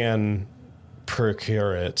can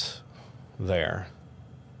procure it there.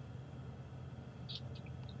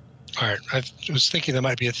 All right. I was thinking that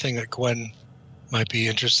might be a thing that Gwen might be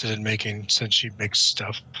interested in making since she makes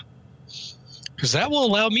stuff. Because that will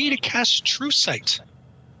allow me to cast True Sight,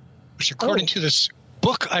 which, according to this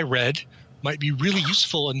book I read, might be really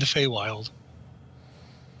useful in the Feywild.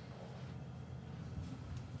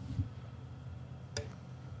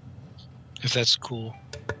 If that's cool.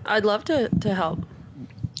 I'd love to help.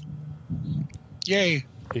 Yay.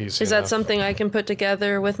 Easy Is that enough. something I can put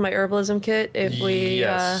together with my herbalism kit? If we,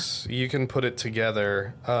 Yes, you can put it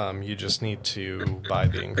together. You just need to buy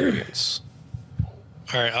the ingredients.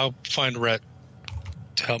 All right, I'll find Rhett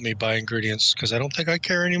to help me buy ingredients because I don't think I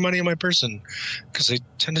carry any money in my person because I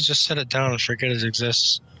tend to just set it down and forget it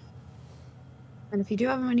exists. And if you do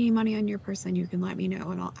have any money on your person, you can let me know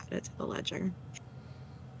and I'll add it to the ledger.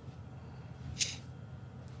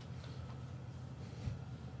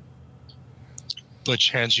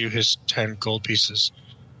 Butch hands you his 10 gold pieces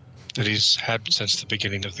that he's had since the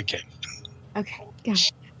beginning of the game. Okay, got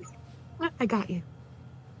it. I got you.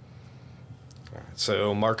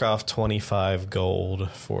 So mark off 25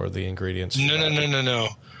 gold for the ingredients. No.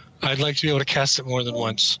 I'd like to be able to cast it more than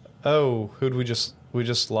once. Oh, who'd we just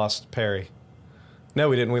lost Perry. No,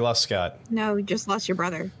 we didn't. We lost Scott. No, you just lost your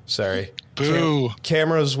brother. Sorry. Boo.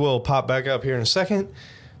 Cameras will pop back up here in a second.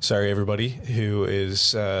 Sorry, everybody who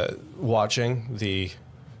is watching.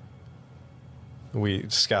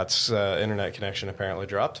 Scott's internet connection apparently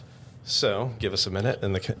dropped. So give us a minute,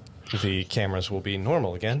 and the cameras will be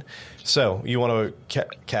normal again. So you want to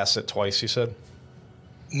cast it twice? You said.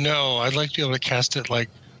 No, I'd like to be able to cast it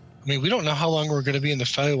we don't know how long we're going to be in the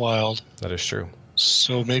Feywild. That is true.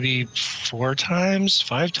 So maybe 4 times,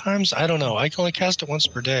 5 times? I don't know. I can only cast it once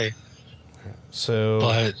per day. So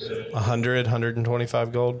But 100,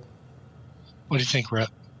 125 gold. what do you think, Rhett?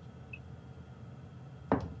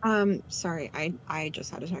 Sorry, I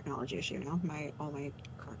just had a technology issue now. All my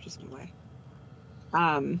cards just went away.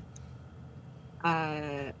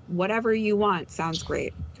 Whatever you want sounds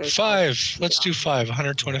great. 5. Let's do 5.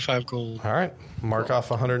 125 gold. All right. Mark off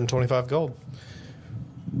 125 gold.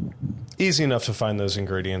 Easy enough to find those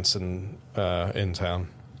ingredients in town.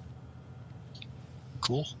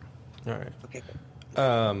 Cool. All right. Okay.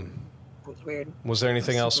 That was weird. Was there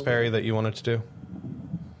anything That's else, super Perry, weird. that you wanted to do?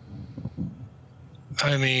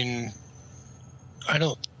 I mean, I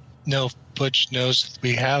don't know if Butch knows that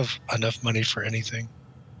we have enough money for anything.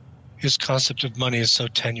 His concept of money is so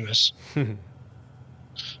tenuous. I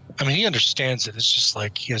mean, he understands it. It's just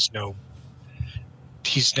like he's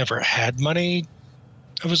never had money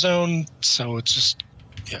of his own. So it's just,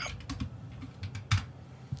 yeah,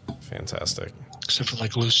 Fantastic. except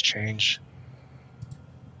for loose change.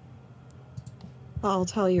 I'll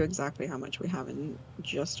tell you exactly how much we have in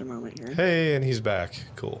just a moment here. Hey, and he's back.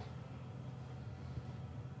 Cool.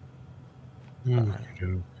 The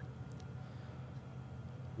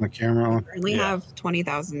camera on. We currently Yeah. have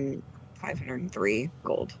 20,503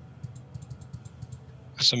 gold.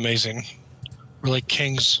 That's amazing. We're like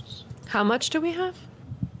kings. How much do we have?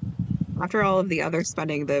 After all of the other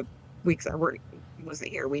spending the weeks that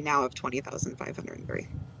wasn't here, we now have 20,503.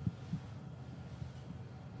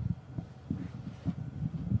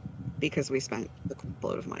 Because we spent a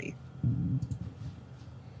load of money.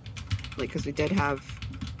 like, because we did have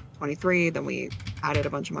 23, then we added a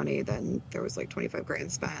bunch of money, then there was like 25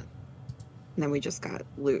 grand spent. And then we just got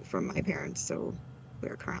loot from my parents, so we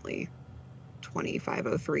are currently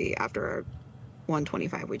 2503 after our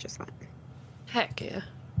 125 we just spent. Heck yeah.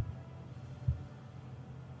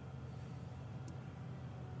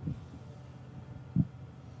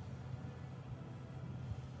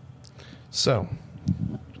 So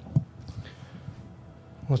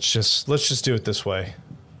let's just do it this way.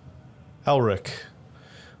 Elric,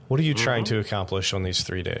 what are you trying to accomplish on these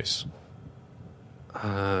 3 days?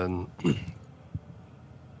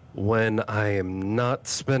 When I am not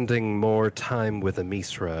spending more time with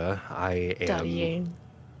Amisra, I am. Studying.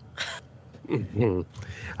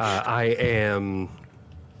 I am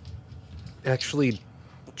actually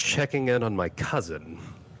checking in on my cousin.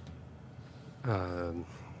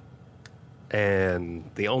 And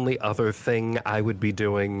the only other thing I would be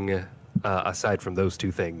doing, aside from those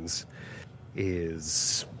two things,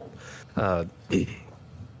 is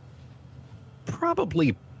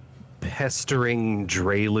probably pestering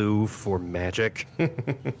Drelu for magic.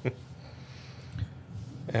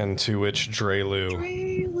 And to which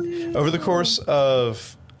Drelu, over the course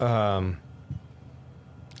of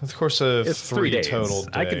It's 3 days. total days,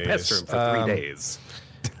 I can pester him for 3 days.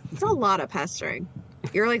 It's a lot of pestering.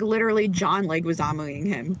 You're like literally John Leguizamoing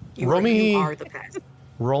him. Roll me- You are the pest.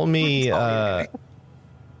 Roll me.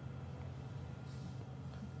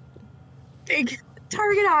 Big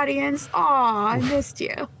target audience. Aw, I missed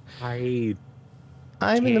you.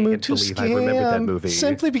 I'm in the mood to Can't believe I remembered that scam movie.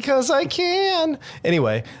 simply because I can.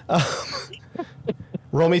 Anyway,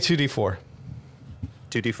 roll me 2d4.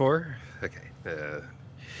 2d4? Okay.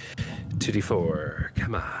 2d4.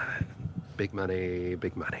 Come on. Big money,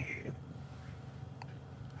 big money.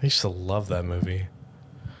 I used to love that movie.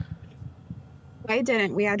 I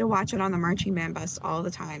didn't. We had to watch it on the marching band bus all the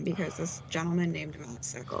time because this gentleman named Matt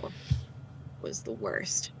Sickle was the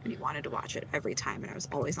worst. And he wanted to watch it every time, and I was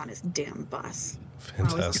always on his damn bus.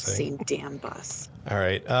 Always on the Fantastic. same damn bus. All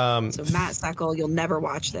right. So Matt Sickle, you'll never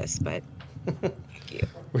watch this, but thank you.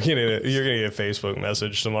 You're gonna get a Facebook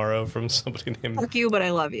message tomorrow from somebody named. Fuck you, but I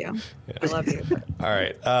love you. Yeah. I love you. All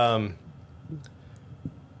right.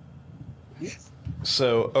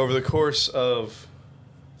 So over the course of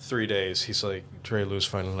 3 days, he's like, Drelu's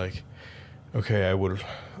finally like, okay,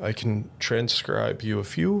 I can transcribe you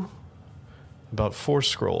about 4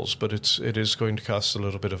 scrolls, but it is going to cost a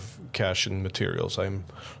little bit of cash and materials. I'm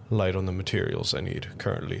light on the materials I need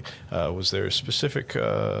currently. Was there a specific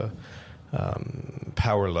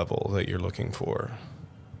power level that you're looking for?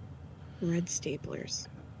 Red staplers.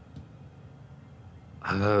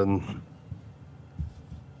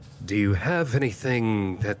 Do you have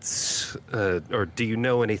anything that's, or do you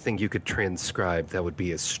know anything you could transcribe that would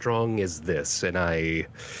be as strong as this? And I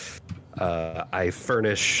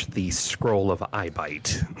furnish the scroll of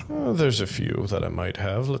Eyebite. There's a few that I might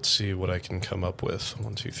have. Let's see what I can come up with.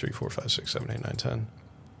 1, 2, 3, 4, 5, 6, 7, 8, 9, 10.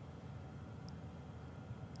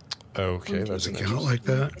 Okay, that's Does it an count like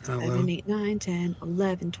that? out 7, loud? 8, 9, 10,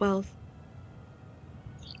 11, 12.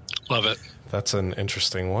 Love it. That's an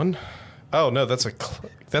interesting one. Oh no, that's a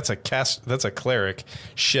cleric.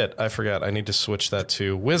 Shit, I forgot. I need to switch that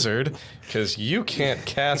to wizard because you can't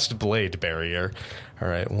cast blade barrier. All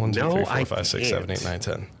right, 1, 2, 3, 4, I 5, 6, 7, 8, can't. 9,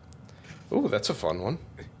 10. Ooh, that's a fun one.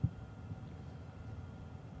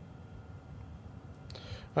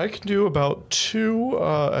 I can do about 2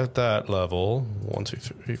 at that level. 1, 2,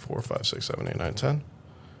 3, 4, 5, 6, 7, 8, 9, 10.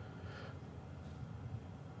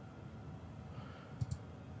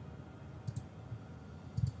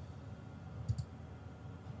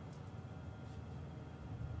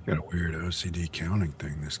 Got a weird OCD counting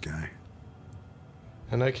thing, this guy.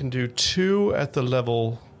 And I can do 2 at the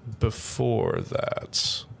level before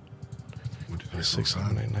that. 1, 2, 3, 6, 4,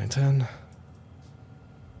 7, 5. 8, 9, 10.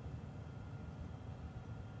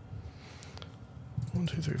 1,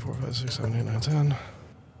 2, 3, 4, 5, 6, 7, 8, 9, 10.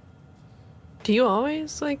 Do you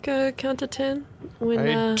always like count to 10 when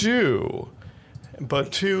I do.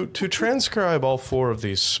 But to transcribe all 4 of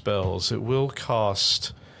these spells, it will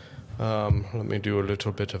cost. Let me do a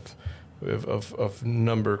little bit of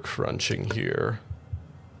number crunching here.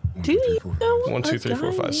 1, Do 2, 3, you 4, 5, know 1, 2, a 3,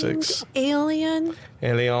 4, guy 5, 6. named Alien?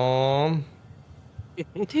 Elion.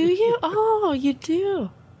 Do you? Oh, you do.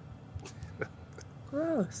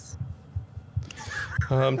 Gross.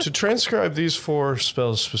 To transcribe these 4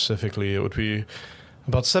 spells specifically, it would be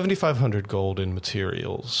about 7,500 gold in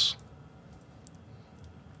materials.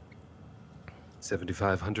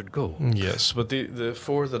 7,500 gold. Yes, but the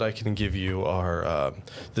 4 that I can give you are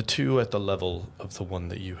the 2 at the level of the one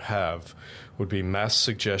that you have would be Mass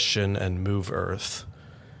Suggestion and Move Earth.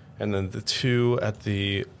 and then the 2 at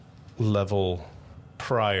the level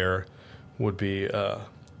prior would be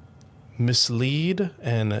mislead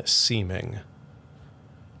and seeming.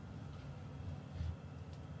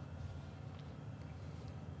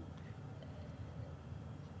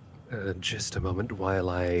 Just a moment while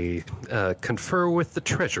I confer with the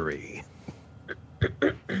treasury.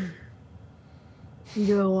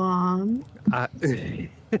 Go on.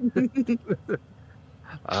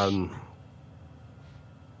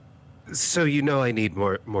 So you know I need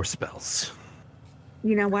more spells.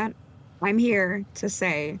 You know what? I'm here to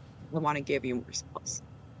say I want to give you more spells.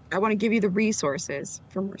 I want to give you the resources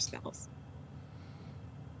for more spells.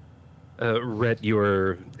 Rhett,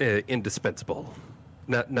 you're indispensable.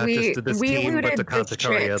 Not just to this we team, but looted to the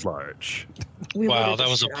Contatori shit. at large. Wow, looted that the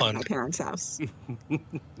was a shit out of pun. My parents' house.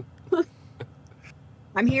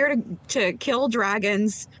 I'm here to kill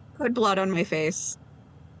dragons, put blood on my face,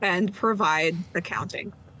 and provide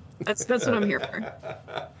accounting. That's what I'm here for.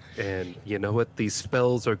 And you know what? These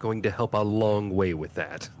spells are going to help a long way with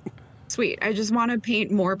that. Sweet. I just want to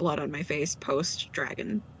paint more blood on my face post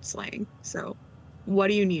dragon slaying. So, what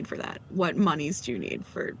do you need for that? What monies do you need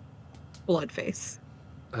for blood face?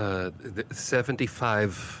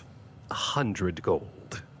 7,500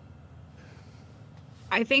 gold.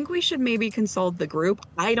 I think we should maybe consult the group.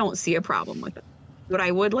 I don't see a problem with it, but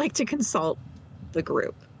I would like to consult the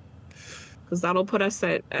group because that'll put us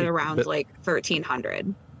at around But- like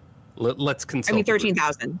 1,300. Let's consult. I mean, the group.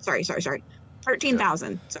 13,000. Sorry.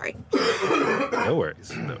 13,000. Sorry. No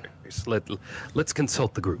worries. Let's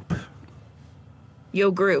consult the group. Yo,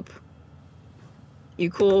 group. You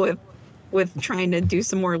cool with trying to do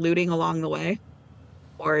some more looting along the way?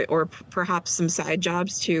 Or perhaps some side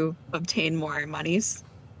jobs to obtain more monies?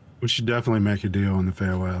 We should definitely make a deal on the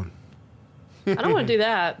Feywild. I don't want to do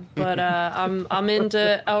that, but I'm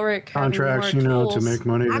into Elric having Contracts, more to tools. make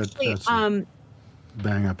money. Actually, that's a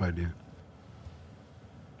bang up idea.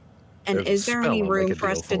 and There's a is there spell any I'll room make a for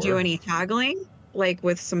us deal to do for. any taggling? Like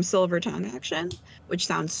with some silver tongue action, which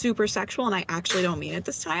sounds super sexual, and I actually don't mean it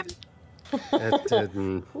this time.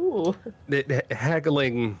 Ooh.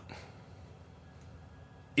 Haggling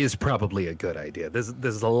is probably a good idea.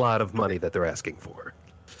 There's a lot of money that they're asking for.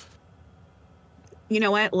 You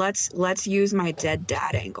know what? Let's use my dead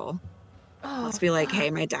dad angle. Let's be like, hey,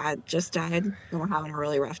 my dad just died, and we're having a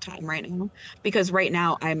really rough time right now. Because right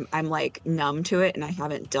now I'm like numb to it, and I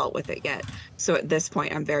haven't dealt with it yet. So at this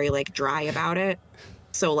point, I'm very like dry about it.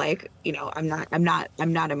 So like, I'm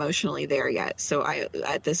not emotionally there yet. So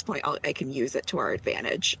at this point, I can use it to our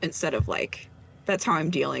advantage instead of like, that's how I'm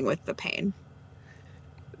dealing with the pain.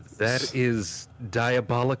 That is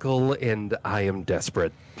diabolical, and I am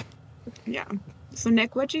desperate. Yeah. So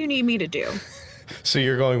Nick, what do you need me to do? So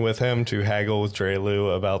you're going with him to haggle with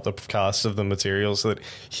Drelu about the cost of the materials that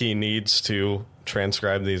he needs to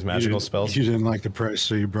transcribe these magical spells? You didn't like the price,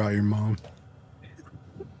 so you brought your mom.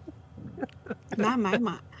 Not my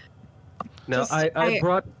mom. Now, Just- I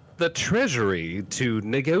brought the treasury to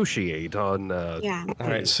negotiate on Yeah. All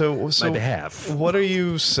right, so my behalf. what are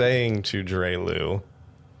you saying to Drelu?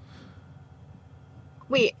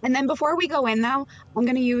 Wait, and then before we go in though, I'm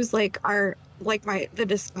gonna use like the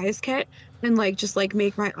disguise kit and like just like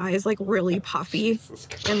make my eyes like really puffy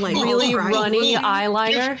and like Really cry runny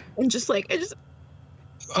eyeliner. and just like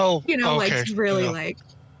Oh, like okay. just really Yeah. like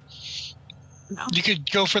no. You could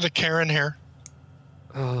go for the Karen hair.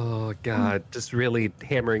 Oh God, just really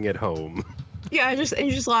hammering it home. Yeah, just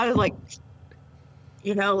a lot of like just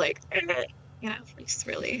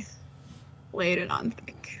really laid it on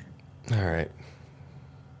thick. All right.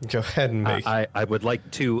 Go ahead and make I would like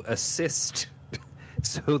to assist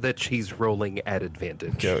so that she's rolling at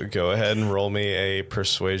advantage. go ahead and roll me a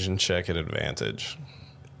persuasion check at advantage.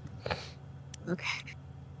 Okay.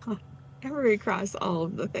 Huh. Every across all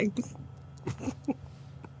of the things.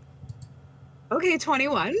 Okay,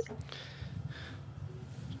 21.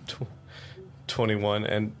 21,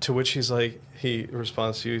 and to which he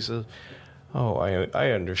responds to you, he says, "Oh,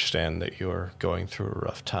 I understand that you're going through a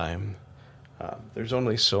rough time. There's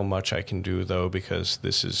only so much I can do, though, because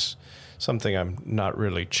this is something I'm not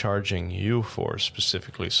really charging you for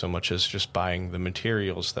specifically so much as just buying the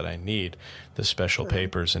materials that I need, the special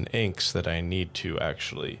papers and inks that I need to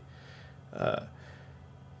actually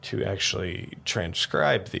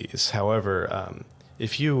transcribe these. However,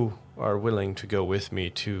 if you are willing to go with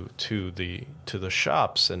me to the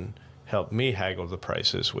shops and help me haggle the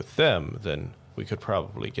prices with them, then we could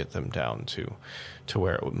probably get them down to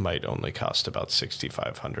where it might only cost about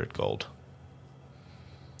 6,500 gold."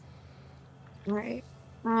 Right.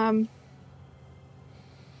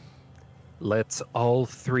 let's all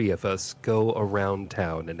three of us go around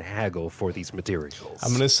town and haggle for these materials.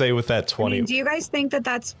 I'm gonna say with that 20. I mean, do you guys think that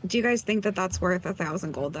that's worth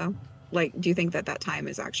 1,000 gold though? Like, do you think that time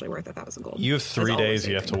is actually worth 1,000 gold? You have That's 3 all we're days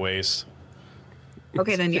you have to saving. waste.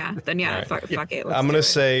 Okay, then yeah, Right. fuck it. I'm do gonna it.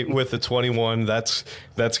 say with the 21, that's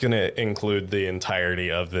gonna include the entirety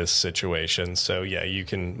of this situation. So yeah, you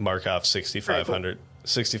can mark off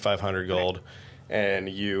 6,500 gold, and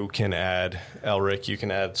you can add Elric. You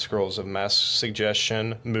can add scrolls of mass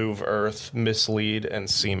suggestion, move earth, mislead, and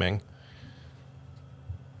seeming.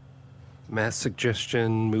 Mass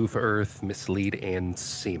suggestion, move earth, mislead, and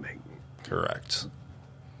seeming. Correct.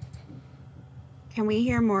 Can we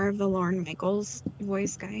hear more of the Lorne Michaels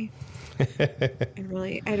voice guy? I'd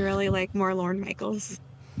really like more Lorne Michaels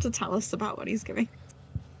to tell us about what he's giving.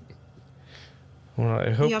 Well, I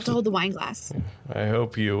hope You have to hold the wine glass. I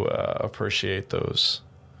hope you appreciate those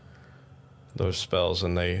spells,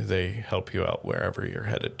 and they help you out wherever you're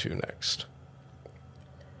headed to next.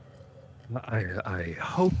 I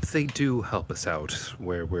hope they do help us out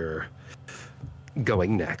where we're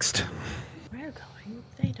going next. We're going.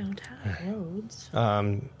 They don't have roads.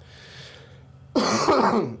 All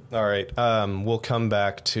right. We'll come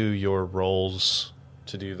back to your roles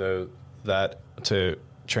to do to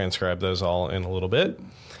transcribe those all in a little bit.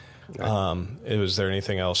 Was there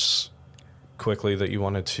anything else quickly that you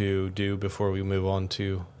wanted to do before we move on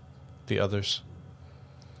to the others?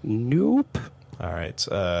 Nope. All right.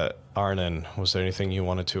 Arnon, was there anything you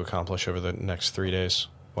wanted to accomplish over the next 3 days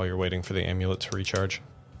while you're waiting for the amulet to recharge?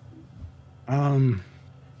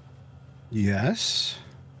 Yes.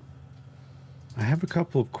 I have a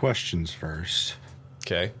couple of questions first.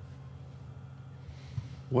 Okay.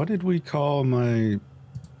 What did we call my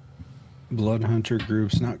blood hunter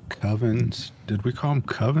groups? Not covens. Did we call them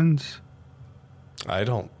covens? I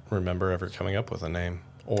don't remember ever coming up with a name.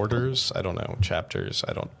 Orders? I don't know. Chapters?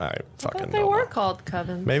 I fucking I thought don't they were know. called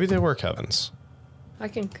covens. Maybe they were covens. I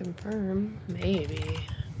can confirm. Maybe.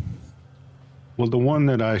 Well, the one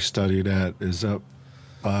that I studied at is up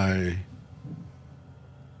by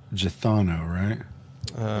Jethano, right?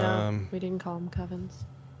 No, we didn't call them covens.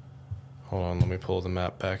 Hold on, let me pull the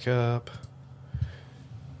map back up.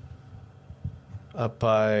 Up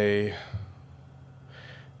by...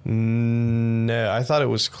 No, I thought it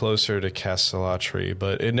was closer to Castellatri,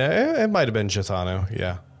 but it might have been Gitano,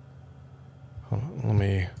 yeah. Hold on, let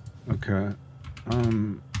me... Okay.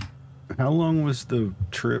 How long was the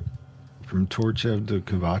trip from Torchev to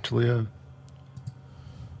Kavatliev?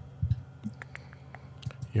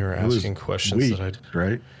 You're It was asking questions weeks, that I...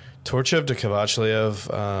 right? Torchev to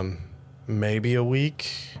Kavachliev, maybe a week.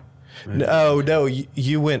 No,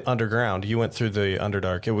 you went underground. You went through the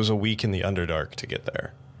Underdark. It was a week in the Underdark to get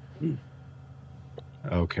there.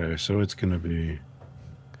 Okay, so it's gonna be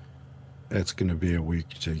a week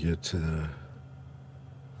to get to the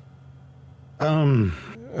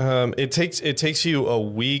It takes you a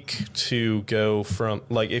week to go from,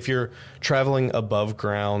 like, if you're traveling above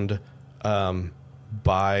ground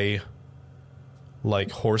by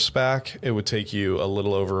like horseback, it would take you a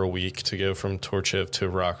little over a week to go from Torchiv to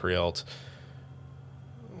Rockrielt.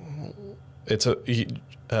 It's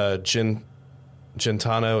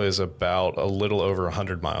Gentano is about a little over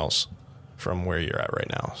 100 miles from where you're at right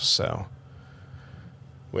now. So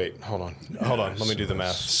wait, hold on. Let me do the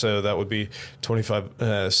math. So that would be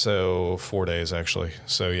 25. So 4 days actually.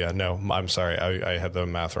 So yeah, no, I'm sorry. I had the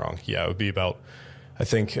math wrong. Yeah, it would be about, I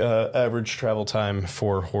think average travel time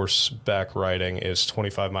for horseback riding is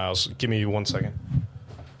 25 miles. Give me 1 second.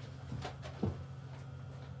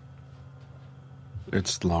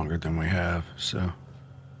 It's longer than we have, so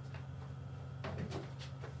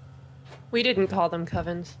We didn't call them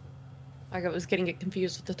covens. I was getting it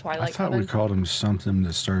confused with the I Twilight thought Coven. we called them something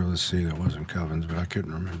that started with C that wasn't Covens, but I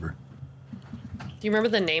couldn't remember. Do you remember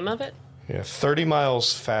the name of it? Yeah, 30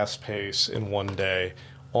 miles fast pace in 1 day.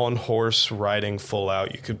 On horse, riding full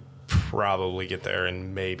out, you could probably get there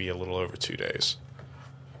in maybe a little over 2 days.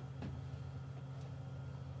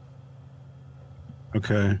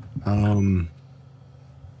 Okay.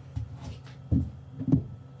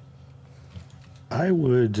 I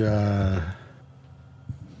would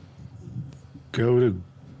go to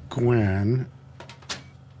Gwen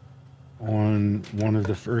on one of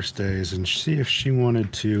the first days and see if she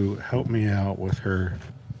wanted to help me out with her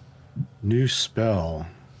new spell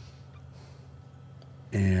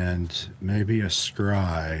and maybe a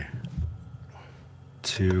scry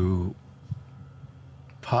to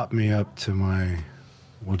pop me up to my,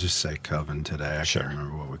 we'll just say coven today. I Sure. can't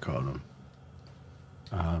remember what we called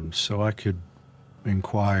them. So I could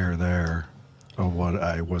inquire there of what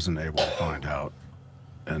I wasn't able to find out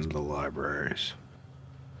and the libraries.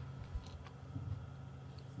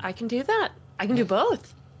 I can do that. I can do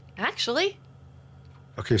both, actually.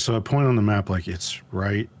 Okay, so I point on the map like it's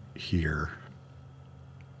right here.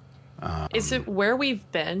 Is it where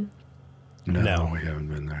we've been? No, we haven't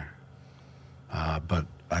been there. But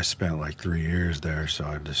I spent like 3 years there, so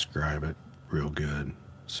I describe it real good.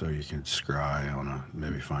 So you can scry on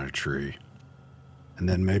maybe find a tree. And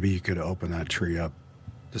then maybe you could open that tree up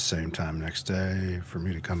the same time next day for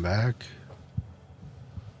me to come back.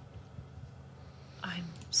 I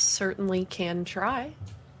certainly can try.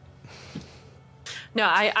 No,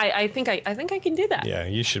 I think I can do that. Yeah,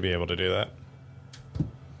 you should be able to do that.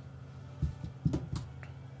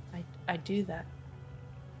 I do that.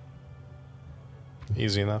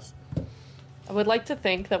 Easy enough. I would like to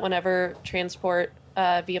think that whenever transport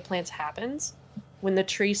via plants happens, when the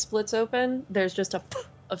tree splits open, there's just a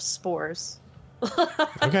of spores.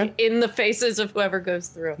 Okay. In the faces of whoever goes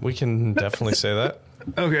through. We can definitely say that.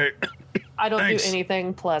 Okay. I don't Thanks. do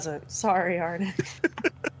anything pleasant. Sorry, Arden.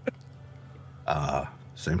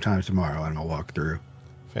 Same time tomorrow, and I'll walk through.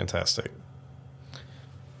 Fantastic.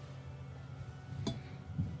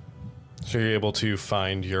 So you're able to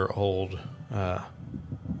find your old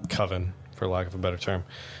coven, for lack of a better term,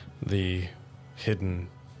 the hidden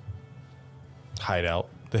hideout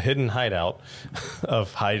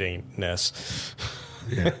of hidingness.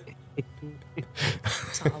 Yeah.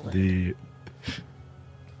 Solid. The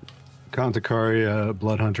Kantakaria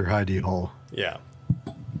Bloodhunter hidey hole. Yeah.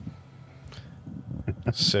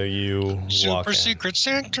 So you walk Super in. secret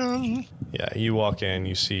sanctum. Yeah, you walk in,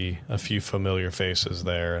 you see a few familiar faces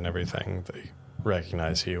there and everything. They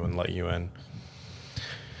recognize you and let you in.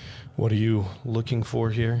 What are you looking for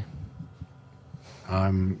here?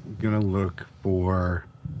 I'm going to look for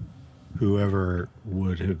whoever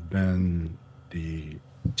would have been the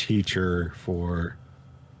teacher for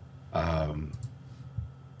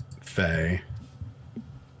Faye,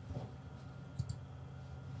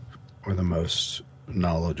 or the most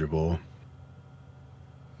knowledgeable,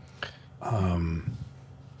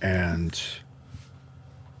 and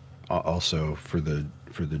also for the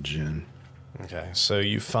djinn. Okay, so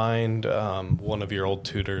you find one of your old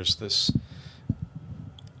tutors, this I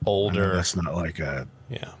older... know that's not like a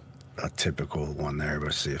Yeah. typical one there,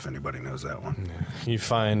 but see if anybody knows that one. You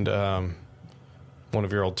find one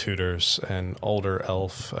of your old tutors, an older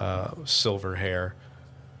elf, silver hair,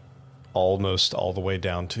 almost all the way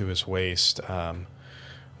down to his waist,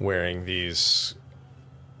 wearing these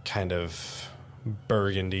kind of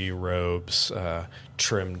burgundy robes,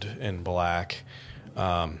 trimmed in black.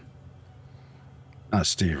 Not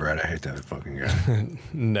Steve, right? I hate that fucking guy.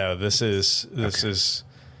 No, this is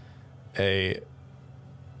a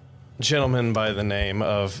gentleman by the name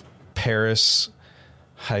of Paris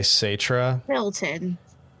Hysatra. Hilton.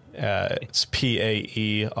 It's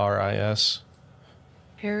Paeris.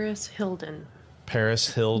 Paris Hilden.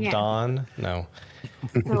 Paris Hildon. No.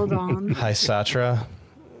 Hold on. Hysatra.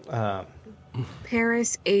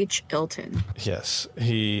 Paris H. Hilton. Yes,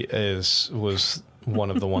 he was one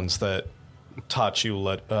of the ones that taught you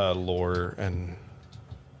lore and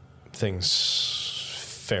things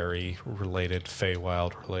fairy related,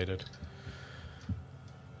 Feywild related.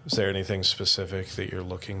 Is there anything specific that you're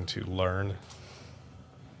looking to learn?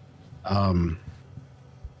 I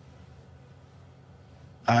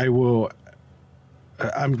will.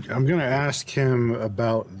 I'm going to ask him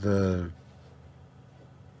about the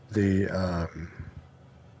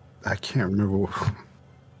I can't remember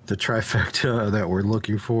the trifecta that we're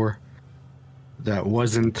looking for. That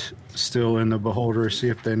wasn't still in the beholder. See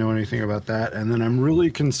if they know anything about that. And then I'm really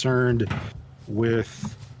concerned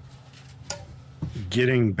with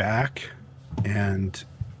getting back and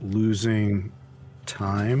losing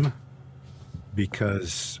time,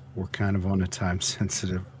 because we're kind of on a time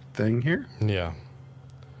sensitive thing here. Yeah.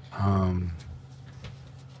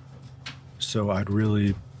 So I'd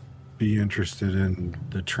really be interested in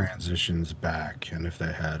the transitions back, and if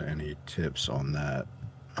they had any tips on that.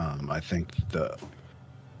 I think the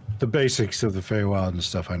basics of the Feywild and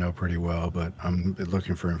stuff I know pretty well, but I'm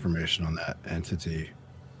looking for information on that entity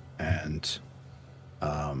and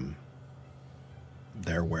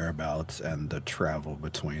their whereabouts and the travel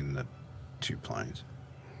between the two planes.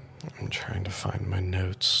 I'm trying to find my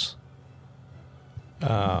notes.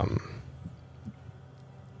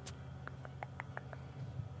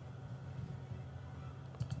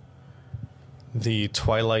 The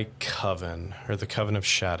Twilight Coven, or the Coven of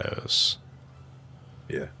Shadows.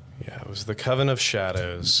 Yeah. Yeah, it was the Coven of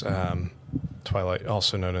Shadows, Twilight,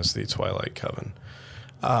 also known as the Twilight Coven.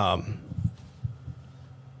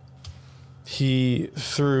 He,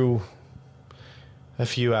 through a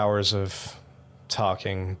few hours of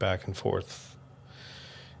talking back and forth,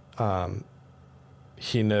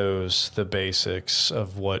 he knows the basics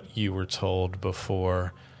of what you were told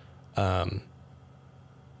before,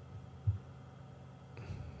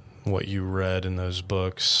 what you read in those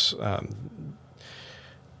books.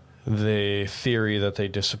 The theory that they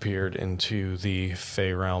disappeared into the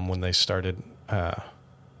Fey realm when they started,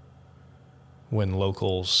 when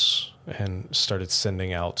locals and started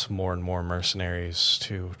sending out more and more mercenaries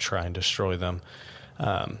to try and destroy them.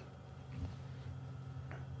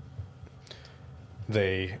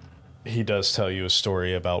 He does tell you a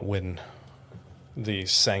story about when the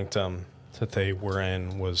sanctum that they were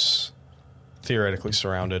in was theoretically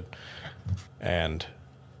surrounded, and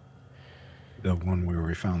The one where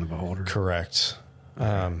we found the beholder? correct.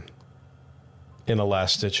 In a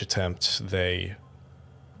last-ditch attempt, they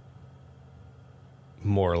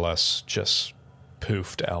more or less just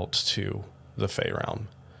poofed out to the Fey realm.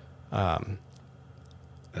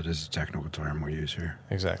 That is a technical term we use here.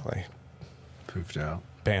 Exactly. Poofed out.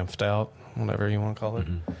 Bamfed out, whatever you want to call it.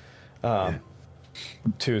 Yeah.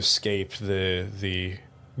 To escape the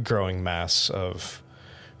growing mass of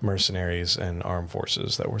mercenaries and armed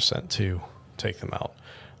forces that were sent to take them out.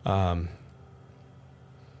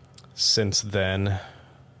 Since then,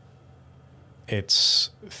 it's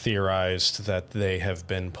theorized that they have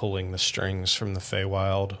been pulling the strings from the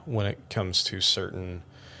Feywild when it comes to certain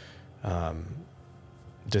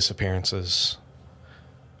disappearances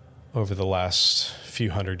over the last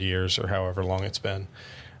few hundred years or however long it's been.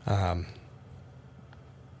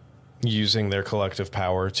 Using their collective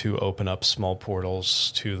power to open up small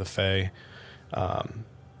portals to the Fey,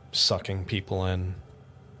 sucking people in,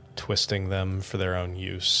 twisting them for their own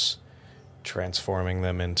use, transforming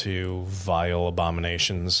them into vile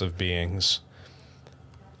abominations of beings.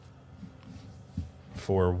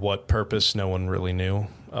 For what purpose, no one really knew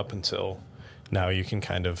up until now. You can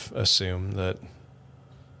kind of assume that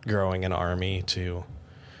growing an army to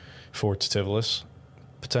Fort Tivlis,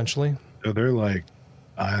 potentially. So they're like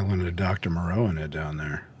Island of Dr. Moreau in it down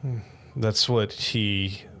there. That's what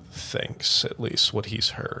he thinks, at least what he's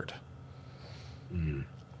heard.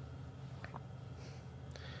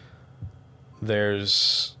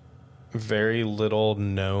 There's very little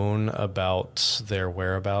known about their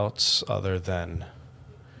whereabouts other than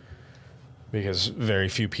because very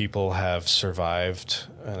few people have survived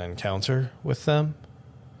an encounter with them.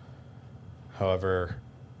 However,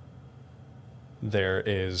 there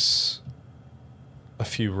is a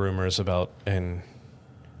few rumors about an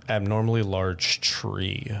abnormally large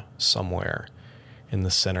tree somewhere in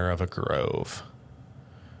the center of a grove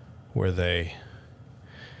where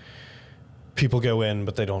people go in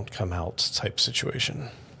but they don't come out type situation.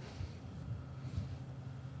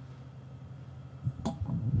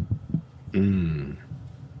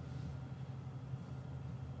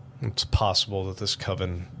 It's possible that this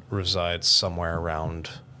coven resides somewhere around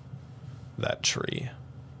that tree.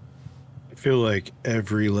 I feel like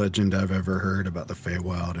every legend I've ever heard about the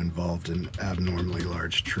Feywild involved an abnormally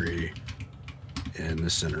large tree in the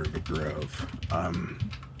center of a grove.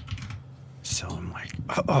 So I'm like,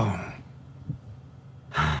 oh.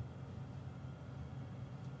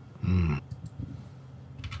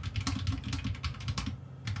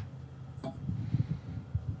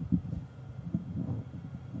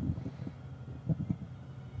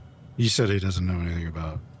 You said he doesn't know anything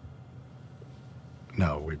about.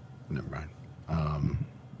 No, never mind.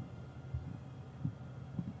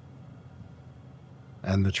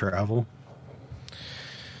 And the travel?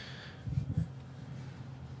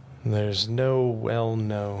 There's no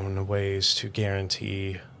well-known ways to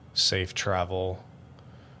guarantee safe travel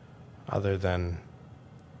other than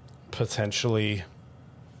potentially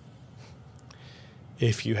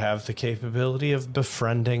if you have the capability of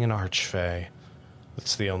befriending an archfey.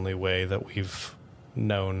 That's the only way that we've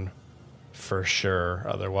known for sure.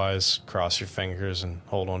 Otherwise, cross your fingers and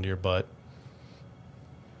hold on to your butt.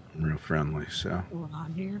 I'm real friendly, so Hold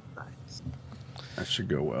on to your butts. that should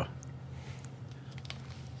go well.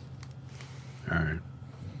 All right.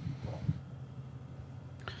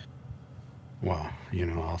 Well,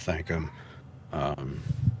 I'll thank him.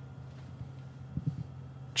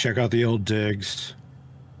 Check out the old digs.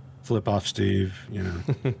 Flip off Steve,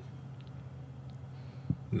 and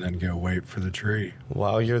then go wait for the tree.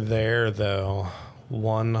 While you're there, though,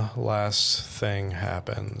 one last thing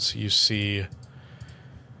happens. You see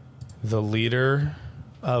the leader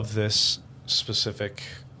of this specific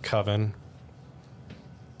coven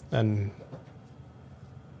and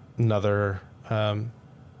another,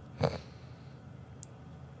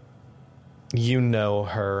 you know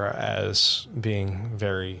her as being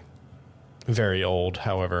very, very old.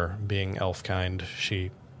 However, being elf kind,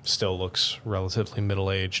 she still looks relatively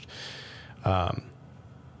middle-aged.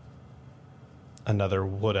 Another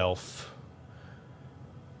wood elf,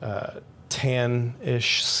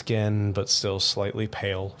 tan-ish skin, but still slightly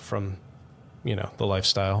pale from, the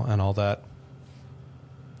lifestyle and all that.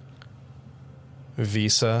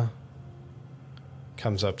 Visa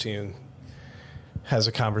comes up to you and has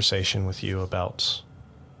a conversation with you about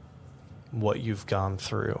what you've gone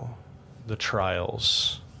through, the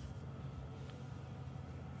trials,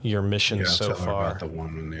 your mission so tell her far. about the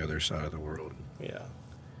one on the other side of the world. Yeah.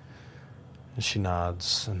 And she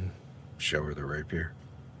nods and Show her the rapier.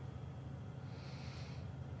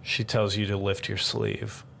 she tells you to lift your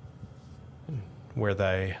sleeve where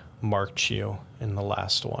they marked you in the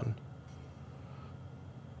last one.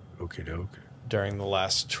 Okie doke. During the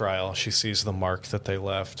last trial, she sees the mark that they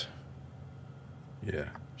left. Yeah.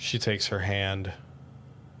 She takes her hand,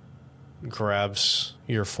 grabs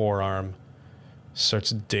your forearm, starts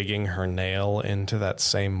digging her nail into that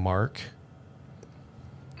same mark.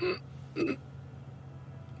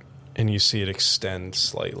 And you see it extend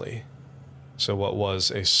slightly. So what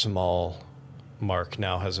was a small mark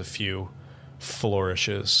now has a few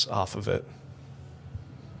flourishes off of it.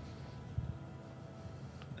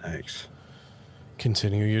 Thanks.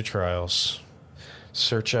 Continue your trials.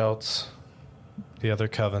 Search out the other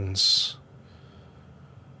covens.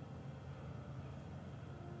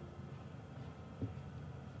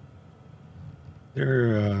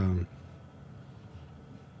 There,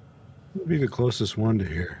 would be the closest one to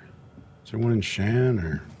here? Is there one in Shan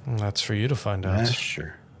or That's for you to find out. Nash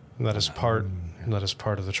or? That is part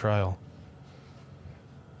of the trial.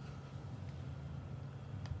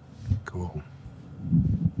 Cool.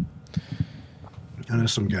 I know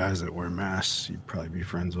some guys that wear masks you'd probably be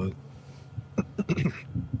friends with.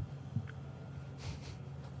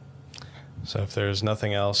 So if there's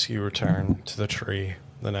nothing else, you return to the tree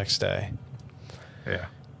the next day. Yeah.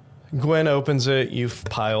 Gwen opens it. You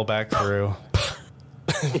pile back through.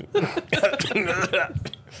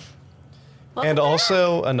 And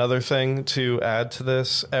also, another thing to add to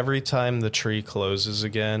this, every time the tree closes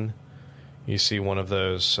again, you see one of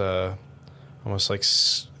those almost like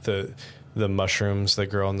the mushrooms that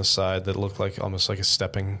grow on the side that look like almost like a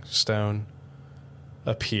stepping stone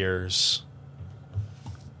appears.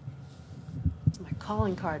 It's my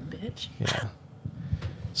calling card, bitch. Yeah.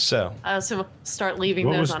 So, I also start leaving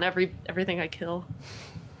What those was- on everything I kill.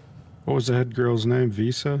 What was the head girl's name?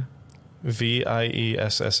 Visa?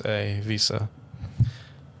 Viessa, Visa.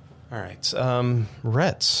 All right.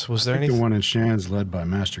 Rhett, was there I think the anything? one in Shan's led by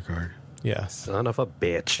MasterCard. Yeah. Son of a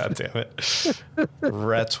bitch. God damn it.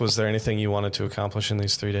 Rhett, was there anything you wanted to accomplish in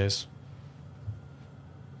these 3 days?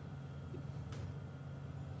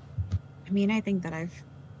 I mean, I think that I've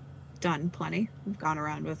done plenty. I've gone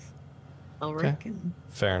around with Elric Okay. and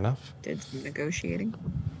Fair enough. did some negotiating.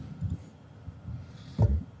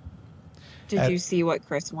 Did At- you see what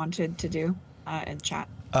Chris wanted to do in chat?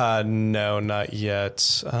 No, not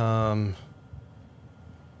yet.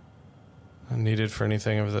 Needed for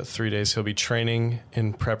anything over the 3 days. He'll be training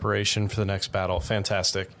in preparation for the next battle.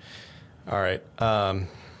 Fantastic. All right.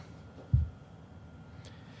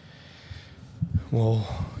 We'll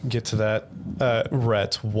get to that.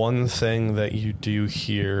 Rhett, one thing that you do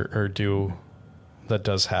hear or do that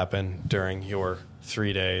does happen during your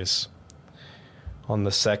 3 days. On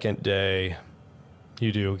the second day,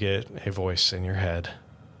 you do get a voice in your head.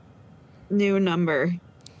 New number.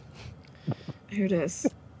 Who dis?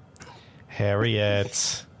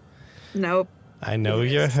 Harriet, Nope. I know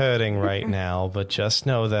you're hurting right now, but just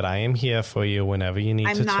know that I am here for you whenever you need to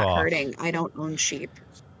I'm not talk. hurting. I don't own sheep.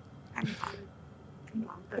 I'm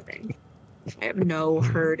not hurting. I have no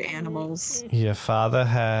herd animals. Your father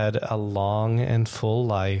had a long and full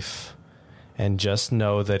life, and just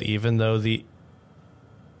know that even though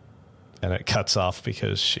and it cuts off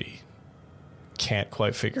because she can't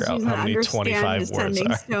quite figure out She how doesn't many understand 25 words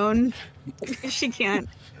descending are. stone. She can't.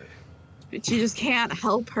 She just can't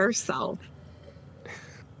help herself.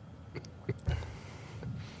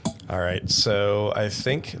 All right, so I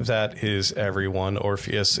think that is everyone.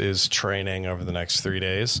 Orpheus is training over the next 3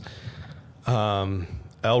 days.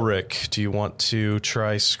 Elric, do you want to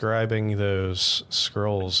try scribing those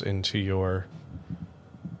scrolls into your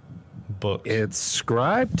book? It's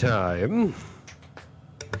scribe time.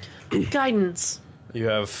 Guidance. You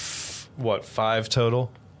have, 5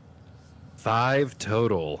 total? 5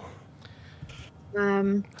 total. 3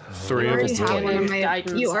 You of already them. have one of my.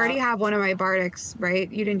 Guidance You already out. have one of my bardics,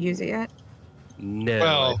 right? You didn't use it yet. No,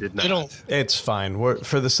 Well, I did not. they don't. It's fine.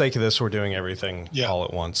 For the sake of this, we're doing everything Yeah. all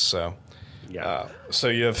at once, so. Yeah. So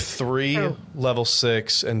you have 3 level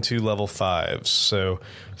 6 and 2 level 5s. So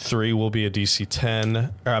 3 will be a DC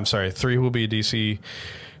 10. Or I'm sorry, 3 will be a DC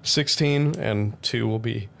 16, and 2 will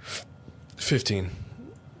be 15.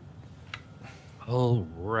 All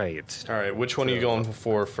right. All right, which one are you going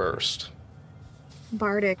for first?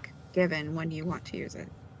 Bardic given when you want to use it.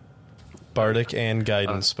 Bardic and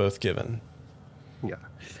Guidance both given. Yeah.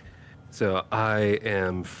 So I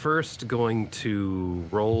am first going to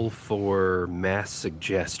roll for Mass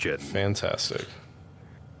Suggestion. Fantastic.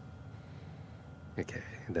 Okay,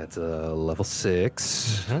 that's a level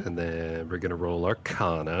 6. And then we're going to roll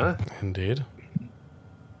Arcana. Indeed.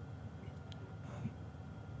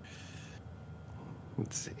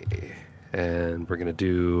 Let's see. And we're going to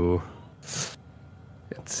do...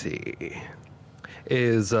 Let's see.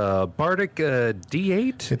 Is Bardic a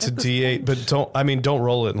D8? It's a D8, but don't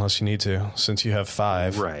roll it unless you need to, since you have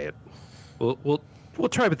 5. Right. We'll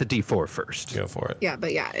try with the D4 first. Go for it. Yeah,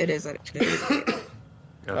 but yeah, it is.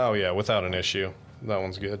 Oh yeah, without an issue. That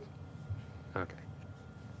one's good. Okay.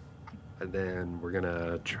 And then we're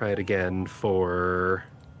gonna try it again for.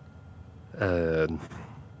 We're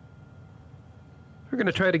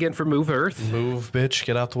gonna try it again for Move Earth. Move, bitch,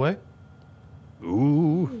 get out the way.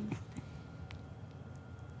 Ooh.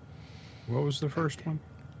 What was the first one?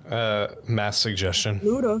 Mass Suggestion.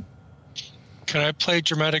 Luda. Can I play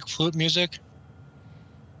dramatic flute music?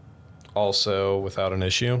 Also, without an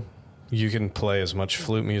issue, you can play as much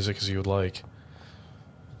flute music as you would like.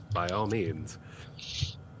 By all means.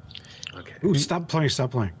 Okay. Ooh, stop playing.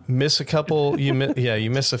 Miss a couple. You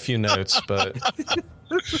miss a few notes, but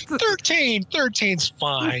 13's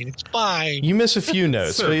fine. It's fine. you miss a few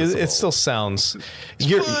notes, but it still sounds.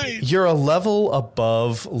 You're a level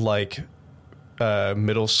above like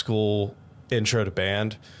middle school intro to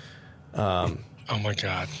band. Oh my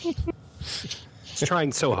god. It's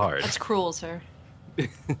trying so hard. That's cruel, sir.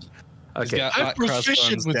 Okay. I'm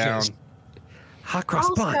proficient with this. Hot cross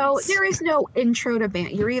Also, buns. there is no intro to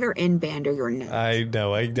band. You're either in band or you're not. I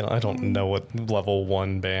know. I don't know what level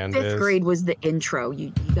 1 band Fifth is. grade was the intro. You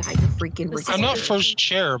got to freaking. This is I'm not recite. first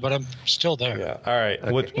chair, but I'm still there. Yeah. All right.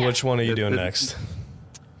 Okay. Which one are you doing The- next?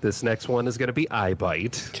 This next one is going to be Eye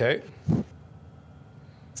Bite. Okay.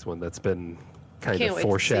 This one that's been kind Can't of wait to see that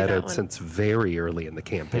foreshadowed one. since very early in the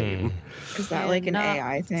campaign. Is that like an Cannot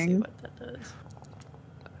AI see thing? what that does.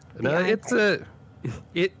 No,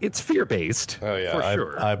 Yeah, it's fear based. Oh yeah. for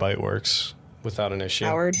sure. Eye bite works without an issue.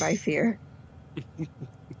 Powered by fear.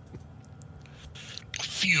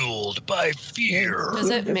 Fueled by fear. Does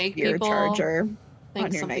it The make fear people charger think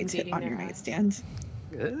on your something's eating on your their eye? nightstand?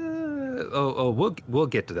 We'll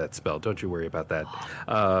get to that spell. Don't you worry about that. It's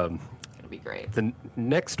gonna be great. The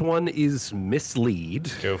next one is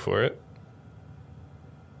Mislead. Go for it.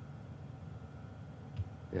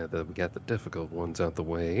 Yeah, we got the difficult ones out the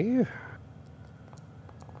way.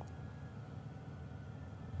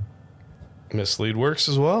 Mislead works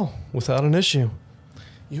as well without an issue.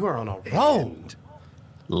 You are on a roll. And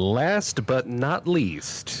last but not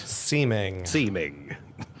least, Seeming. Seeming.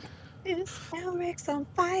 This Elric's on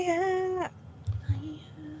fire.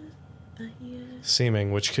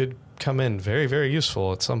 Seeming, which could come in very, very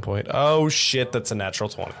useful at some point. Oh shit, that's a natural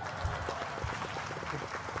 20.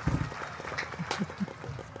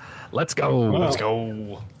 Let's go. Let's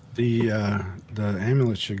go. The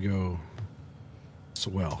amulet should go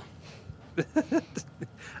swell.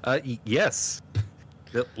 Yes.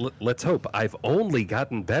 Let's hope. I've only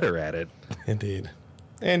gotten better at it. Indeed.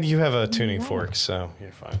 And you have a tuning fork, so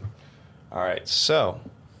you're fine. All right, so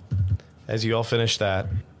as you all finish that,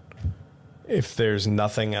 if there's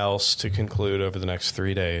nothing else to conclude over the next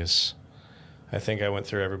 3 days, I think I went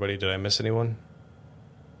through everybody. Did I miss anyone?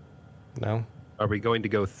 No? Are we going to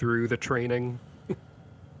go through the training?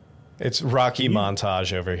 It's Rocky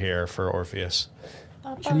montage over here for Orpheus.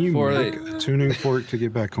 Can you For make a tuning fork to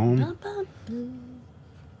get back home?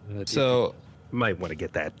 So Might want to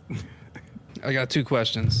get that. I got 2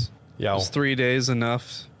 questions. Yeah. Was 3 days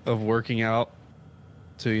enough of working out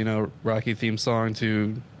to, Rocky theme song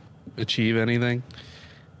to achieve anything?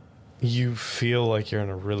 You feel like you're in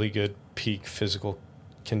a really good peak physical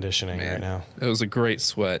conditioning right now. It was a great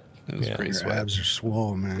sweat. It was Yeah. a great Your sweat. abs are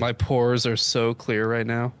swollen, man. My pores are so clear right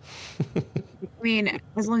now. I mean,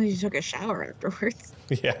 as long as you took a shower afterwards.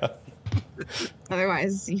 Yeah.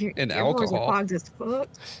 Otherwise, And your pores are alcohol. clogged as fuck.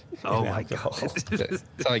 Oh Yeah, my alcohol. god. That's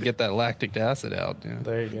how I get that lactic acid out. Yeah.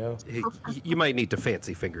 There you go. You might need to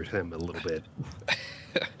fancy finger him a little bit.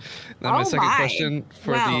 Then my Oh second my. question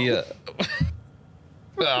for Wow. the.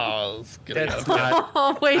 Oh, it's gonna That's go. not.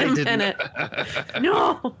 Oh, wait I a didn't- minute.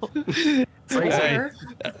 No. Phrase Hey,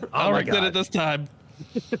 Oh I'll my get it god. this time.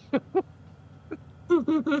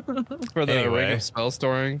 For the Anyway. ring of spell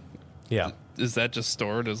storing, Yeah. is that just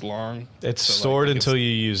stored as long? It's So, like, stored I until guess- you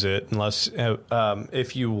use it, unless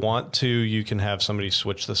if you want to, you can have somebody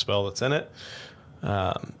switch the spell that's in it,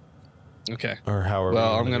 Okay. or however.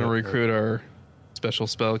 Well, you I'm wanna going to do it. recruit our special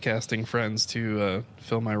spell casting friends to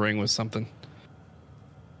fill my ring with something.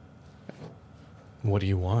 What do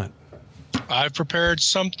you want? I've prepared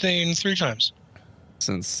something 3 times.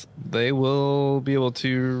 Since they will be able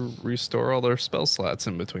to restore all their spell slots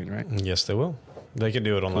in between, right? Yes, they will. They can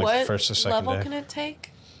do it on like what first or second level day. can it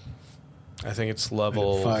take? I think it's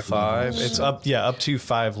level 5 5. levels. It's up to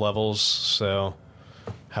 5 levels. So,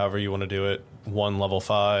 however you want to do it, 1 level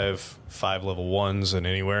 5, 5 level 1s, and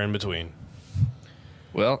anywhere in between.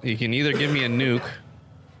 Well, you can either give me a nuke,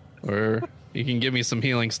 or you can give me some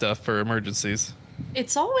healing stuff for emergencies.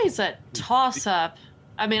 It's always a toss up.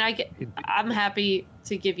 I mean, I'm happy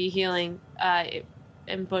to give you healing,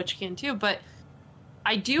 and Butch can too. But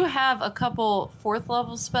I do have a couple 4th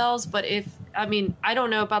level spells. But I don't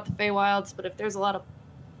know about the Feywilds, but if there's a lot of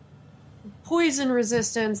poison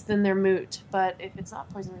resistance, then they're moot. But if it's not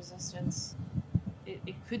poison resistance,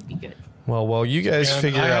 it could be good. Well, while you guys And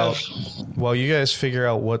figure I out have-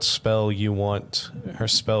 what spell you want or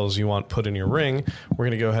spells you want put in your ring, we're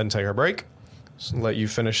going to go ahead and take our break. So let you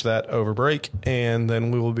finish that over break, and then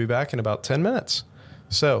we will be back in about 10 minutes.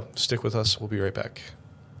 So stick with us. We'll be right back.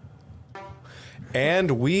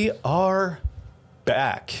 And we are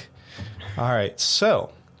back. All right.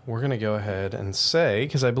 So we're going to go ahead and say,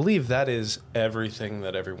 because I believe that is everything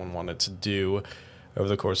that everyone wanted to do over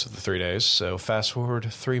the course of the 3 days. So fast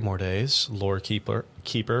forward 3 more days. Lore Keeper,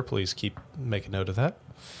 please make a note of that.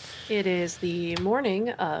 It is the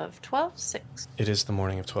morning of 12/6. It is the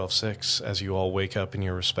morning of 12/6 as you all wake up in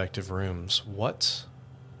your respective rooms. What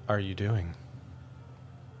are you doing?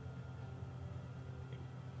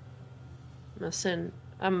 Listen,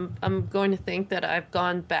 I'm going to think that I've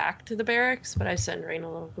gone back to the barracks, but I send Rain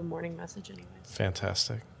a little good morning message anyways.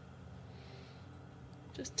 Fantastic.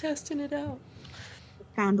 Just testing it out.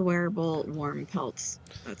 Found wearable warm pelts.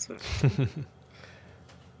 That's what.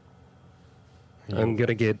 I'm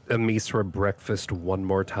gonna get a Misra breakfast one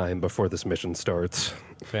more time before this mission starts.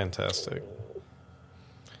 Fantastic.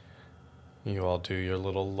 You all do your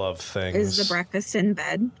little love things. Is the breakfast in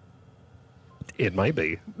bed? It might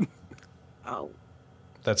be. Oh,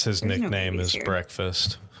 That's his There's no nickname babies is here.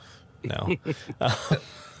 Breakfast. No.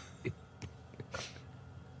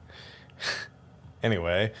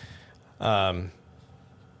 Anyway, and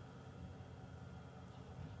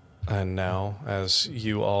now as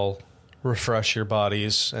you all refresh your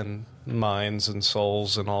bodies and minds and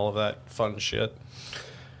souls and all of that fun shit,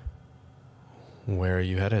 where are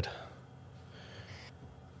you headed?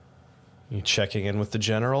 You checking in with the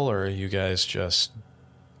general, or are you guys just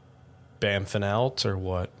bamfing out, or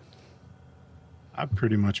what? I've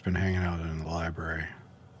pretty much been hanging out in the library.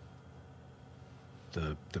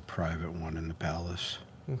 The private one in the palace.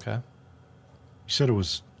 Okay. You said it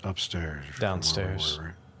was upstairs. from where we Downstairs. were,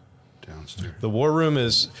 right? Downstairs. The war room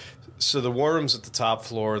is the war room's at the top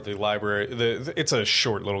floor. The library, it's a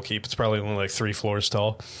short little keep. It's probably only like 3 floors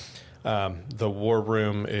tall. The war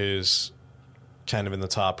room is kind of in the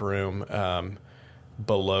top room.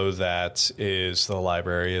 Below that is the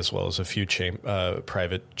library, as well as a few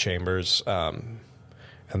private chambers. And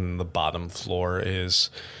the bottom floor is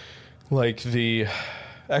like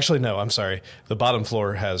actually, no, I'm sorry. The bottom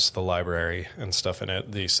floor has the library and stuff in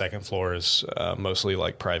it. The second floor is mostly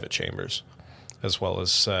like private chambers, as well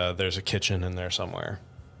as there's a kitchen in there somewhere.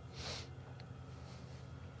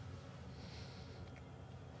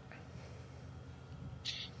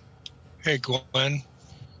 Hey, Gwen.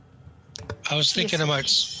 I was thinking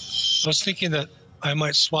Yes. I was thinking that I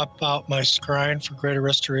might swap out my scrying for greater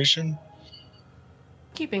restoration.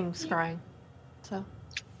 Keeping scrying. So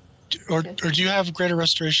Or do you have greater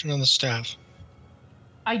restoration on the staff?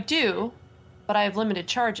 I do, but I have limited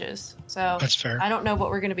charges. So That's fair. I don't know what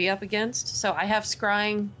we're going to be up against. So I have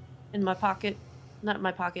scrying in my pocket, not in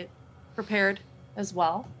my pocket, prepared as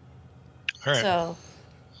well. All right. So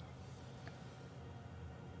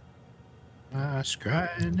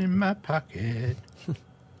Scrying in my pocket.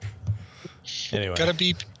 Anyway, Gotta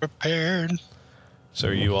be prepared. so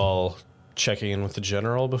are you all checking in with the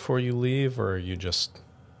general before you leave, or are you just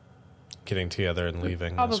getting together and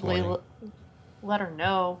leaving? this probably morning? let her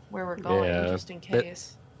know where we're going, Yeah, just in that-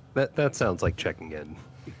 case. That sounds like checking in.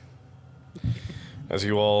 As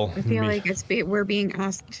you all I feel meet- like we're being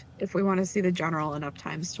asked if we want to see the general enough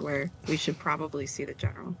times to where we should probably see the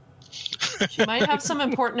general. She might have some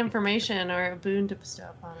important information or a boon to bestow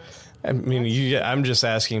upon us. I mean, I'm just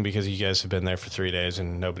asking because you guys have been there for 3 days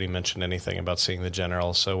and nobody mentioned anything about seeing the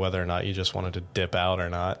general. So whether or not you just wanted to dip out or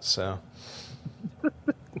not. So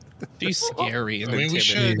She's scary and I mean, we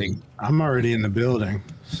should- intimidating. I'm already in the building,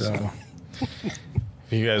 so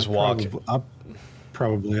you guys walk.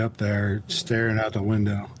 probably up there staring out the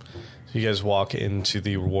window. You guys walk into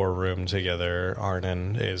the war room together.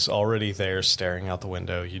 Arnon is already there staring out the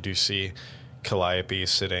window. You do see Calliope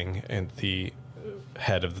sitting at the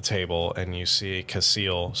head of the table, and you see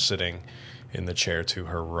Casil sitting in the chair to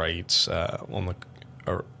her right,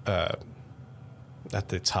 at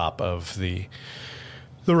the top of the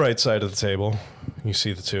right side of the table. You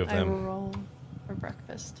see the two of I will them. roll for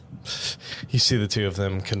breakfast. You see the two of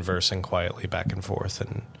them conversing quietly back and forth,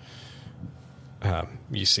 and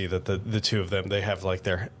you see that the two of them, they have like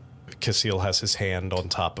Casil has his hand on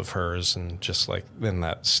top of hers, and just like in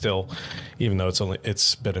that still, even though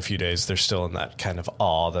it's been a few days, they're still in that kind of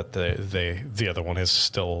awe that the other one is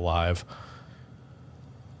still alive.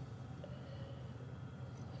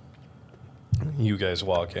 You guys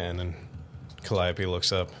walk in, and Calliope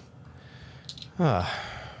looks up.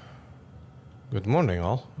 Good morning,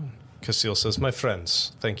 all. Casil says, "My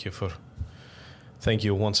friends, thank you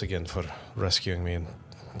once again for rescuing me and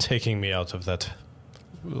taking me out of that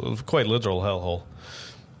quite literal hellhole."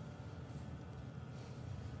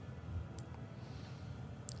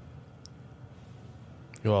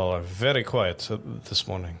 You all are very quiet this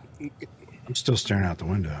morning. I'm still staring out the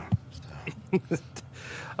window.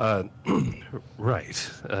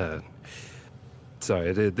 Right. Sorry,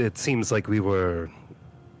 it seems like we were,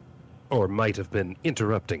 or might have been,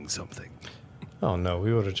 interrupting something. Oh no,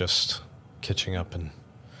 we were just catching up, and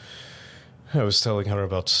I was telling her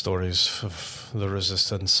about stories of the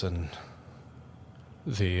resistance and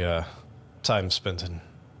the time spent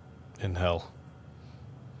in hell.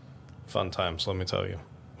 Fun times, let me tell you.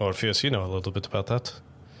 Orpheus, you know a little bit about that.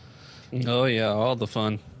 Oh yeah, all the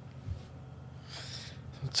fun.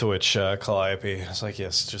 To which Calliope is like,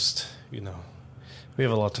 "Yes, just we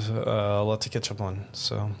have a lot to catch up on.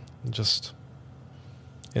 So just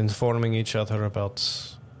informing each other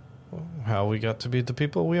about how we got to be the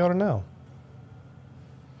people we are now."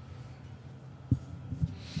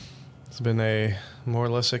 It's been a more or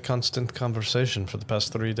less a constant conversation for the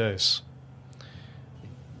past 3 days.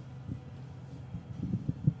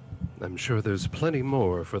 I'm sure there's plenty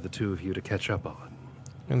more for the two of you to catch up on.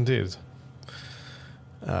 Indeed.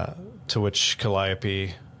 To which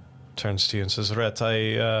Calliope turns to you and says, "Rhett,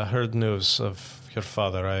 I heard news of your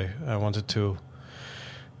father. I wanted to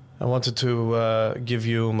give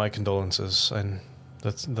you my condolences, and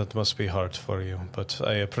that must be hard for you. But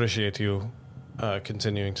I appreciate you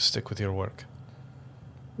continuing to stick with your work."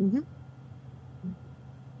 Mm-hmm.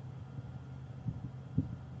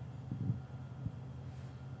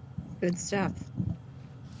 Good stuff.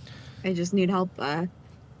 I just need help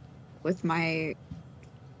with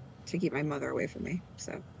to keep my mother away from me.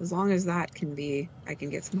 So as long as I can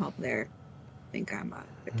get some help there, I think I'm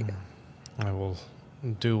good to go. I will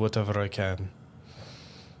do whatever I can.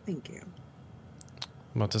 Thank you.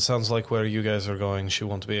 But it sounds like where you guys are going, she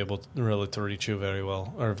won't be able really to reach you very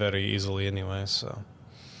well, or very easily anyway, so.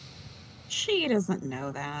 She doesn't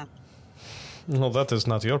know that. Well, that is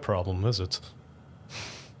not your problem, is it?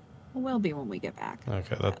 Will be when we get back.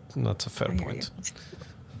 Okay, that's a fair I hear point. you.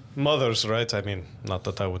 Mothers, right? I mean, not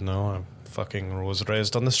that I would know. I fucking was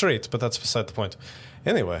raised on the street, but that's beside the point.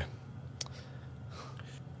 Anyway,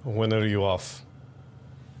 when are you off?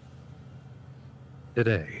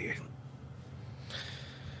 Today.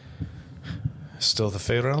 Still the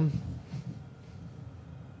Feywild?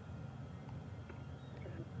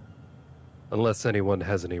 Unless anyone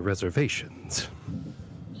has any reservations.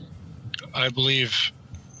 I believe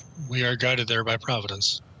we are guided there by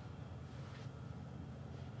Providence.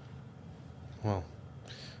 Well,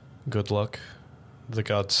 good luck, the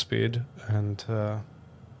Godspeed, and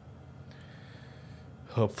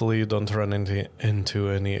hopefully you don't run into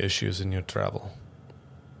any issues in your travel.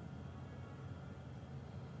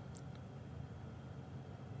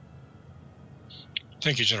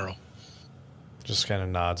 Thank you, General. Just kind of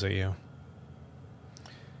nods at you.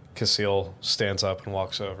 Casil stands up and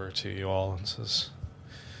walks over to you all and says,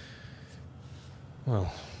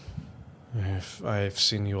 "Well, if I've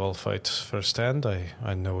seen you all fight firsthand,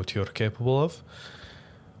 I know what you're capable of.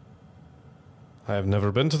 I have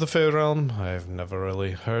never been to the Feyrealm. I've never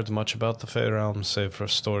really heard much about the Feyrealm, save for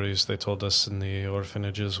stories they told us in the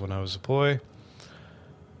orphanages when I was a boy.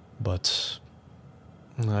 But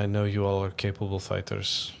I know you all are capable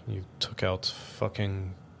fighters. You took out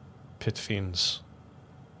fucking pit fiends.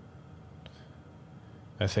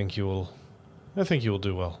 I think you will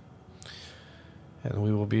do well. And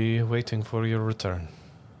we will be waiting for your return.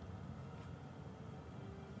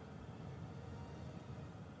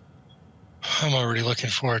 I'm already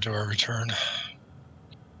looking forward to our return.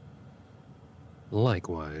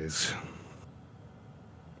 Likewise.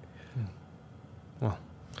 Well,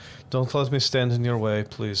 don't let me stand in your way,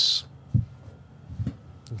 please.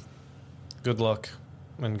 Good luck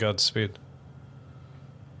and Godspeed.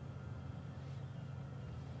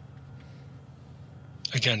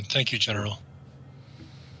 Again, thank you, General.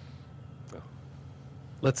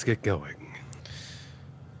 Let's get going.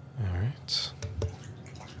 All right.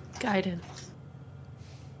 Guidance.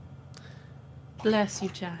 Bless you,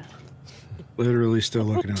 child. Literally still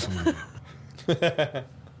looking out the window.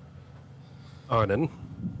 Arnon.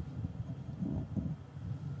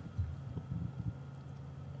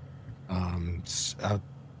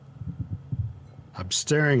 I'm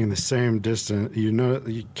staring in the same distance. You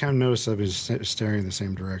kind of notice I've been staring in the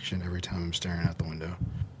same direction every time I'm staring out the window.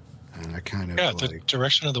 And I kind of the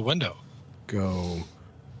direction of the window. Go.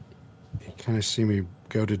 You kind of see me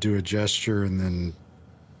go to do a gesture and then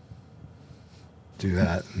do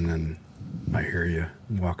that, and then I hear you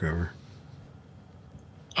walk over.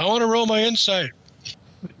 I want to roll my insight.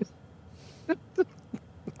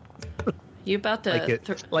 You about to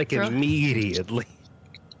immediately.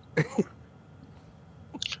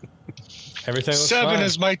 Everything looks 7 fine.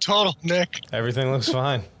 is my total, Nick. Everything looks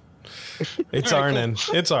fine. It's Arnon.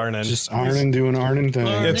 It's Arnon. Just Arnon doing Arnon thing.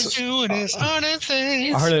 It's- doing his Arnon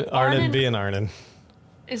thing. Arnon Arnon- being Arnon.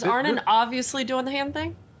 Is Arnon obviously doing the hand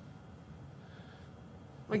thing?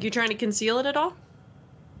 Like, you trying to conceal it at all?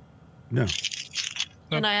 No.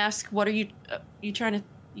 And I ask, what are you trying to,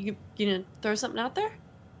 you gonna throw something out there?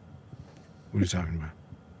 What are you talking about?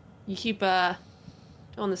 You keep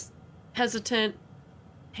doing this hesitant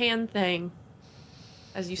hand thing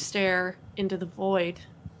as you stare into the void.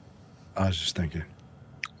 I was just thinking.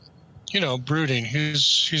 Brooding.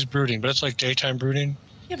 He's brooding, but it's like daytime brooding.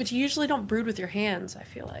 Yeah, but you usually don't brood with your hands, I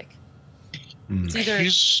feel like. Mm. It's either,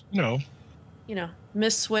 He's,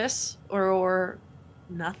 Miss Swiss or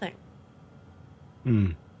nothing.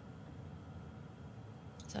 Mm.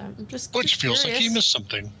 So I'm just which feels like he curious. missed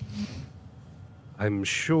something. I'm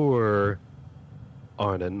sure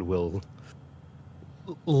Arnon will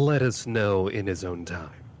let us know in his own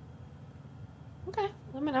time. Okay,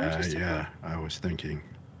 I'm just Yeah, I was thinking.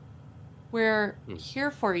 We're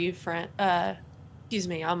here for you, friend. Excuse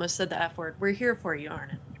me, I almost said the F word. We're here for you,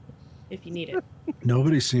 Arnon, if you need it.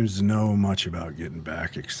 Nobody seems to know much about getting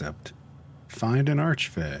back except find an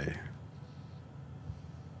archfey.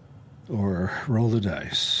 Or roll the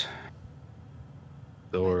dice.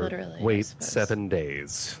 Or Literally, I wait suppose. 7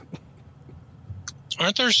 days.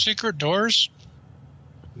 Aren't there secret doors?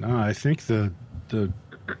 No, I think the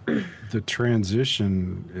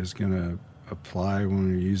transition is gonna apply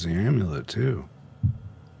when we use the amulet too.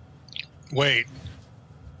 Wait.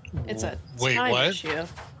 It's a Wait, time what? issue.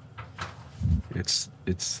 It's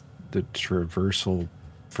the traversal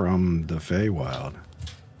from the Feywild.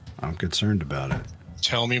 I'm concerned about it.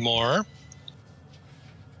 Tell me more.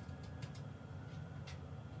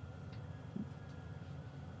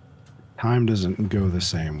 Time doesn't go the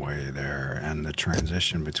same way there, and the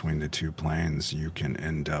transition between the two planes, you can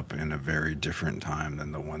end up in a very different time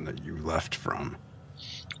than the one that you left from.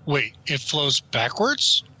 Wait, it flows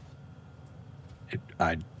backwards?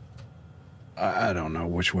 I don't know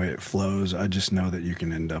which way it flows. I just know that you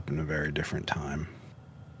can end up in a very different time.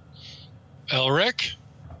 Elric?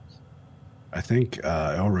 I think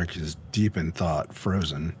Elric is deep in thought,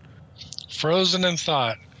 frozen. Frozen in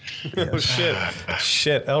thought. Oh shit!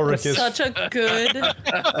 Shit! Elric is. Such a good.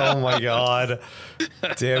 Oh my god!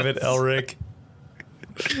 Damn it, Elric!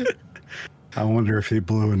 I wonder if he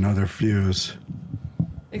blew another fuse.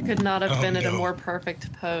 It could not have Oh, been at a no. more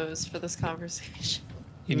perfect pose for this conversation.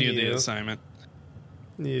 He knew the Yeah. assignment.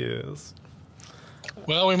 Yes.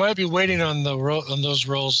 Well, we might be waiting on on those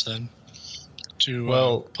rolls then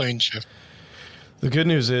to plane shift. The good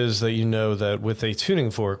news is that you know that with a tuning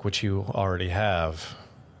fork, which you already have,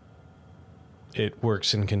 it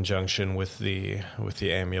works in conjunction with the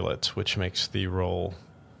amulet, which makes the roll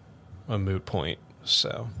a moot point.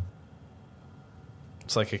 So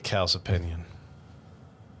it's like a cow's opinion.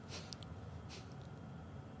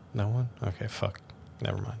 No one? Okay, fuck.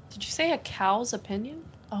 Never mind. Did you say a cow's opinion?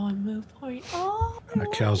 Oh, a moo point. Oh, A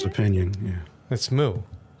cow's opinion, yeah. It's moo.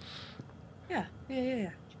 Yeah.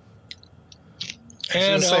 And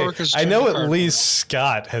I was gonna Elric is say, I know doing at the least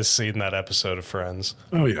Scott has seen that episode of Friends.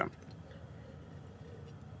 Oh, yeah.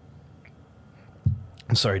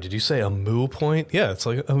 I'm sorry, did you say a moo point? Yeah, it's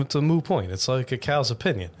a moo point. It's like a cow's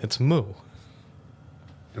opinion. It's moo.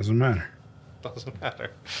 Doesn't matter. Doesn't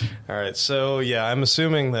matter. All right, so yeah, I'm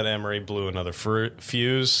assuming that Emery blew another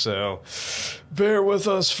fuse, so bear with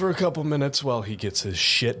us for a couple minutes while he gets his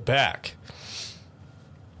shit back.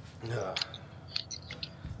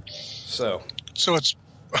 So it's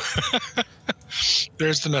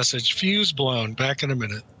there's the message. Fuse blown. Back in a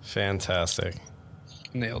minute. Fantastic.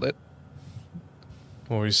 Nailed it.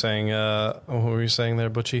 What were you saying? What were you saying there,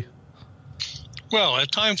 Butchie? Well,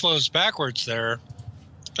 if time flows backwards there,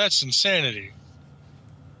 that's insanity.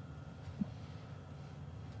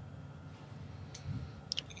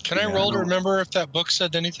 Can I roll to remember if that book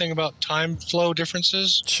said anything about time flow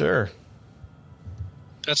differences? Sure.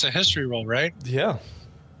 That's a history roll, right? Yeah.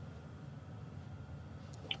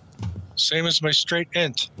 Same as my straight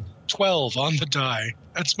int. 12 on the die.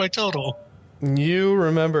 That's my total. You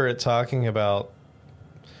remember it talking about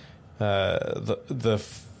the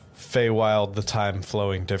Feywild, the time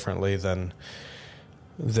flowing differently than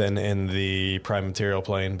in the prime material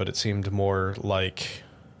plane, but it seemed more like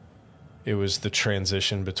it was the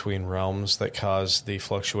transition between realms that caused the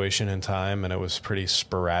fluctuation in time, and it was pretty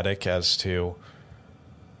sporadic as to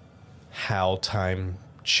how time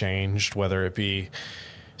changed, whether it be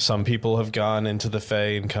some people have gone into the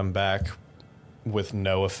Fey and come back with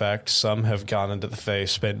no effect. Some have gone into the Fey,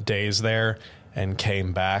 spent days there, and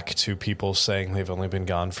came back to people saying they've only been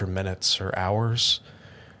gone for minutes or hours.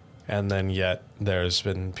 And then yet there's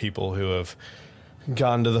been people who have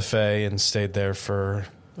gone to the Fey and stayed there for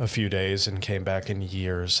a few days and came back and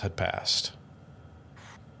years had passed.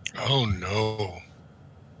 Oh, no.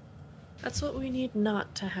 That's what we need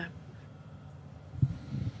not to happen.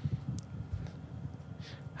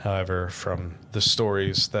 However, from the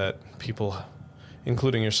stories that people,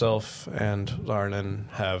 including yourself and Arnon,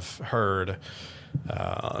 have heard,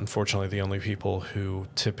 unfortunately, the only people who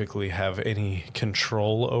typically have any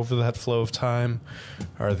control over that flow of time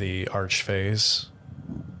are the Archfays,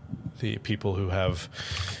 the people who have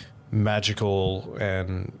magical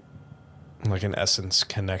and, like, an essence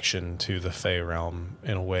connection to the Fey realm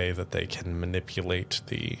in a way that they can manipulate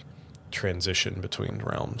the transition between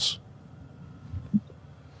realms.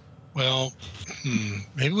 Well,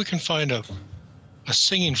 maybe we can find a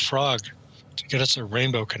singing frog to get us a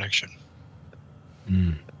rainbow connection.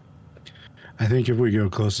 I think if we go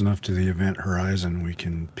close enough to the event horizon, we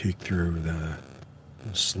can peek through the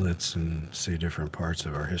slits and see different parts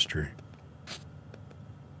of our history.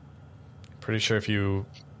 Pretty sure if you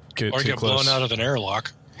get Or too get close, blown out of an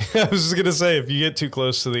airlock. I was just gonna say, if you get too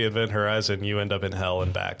close to the event horizon, you end up in hell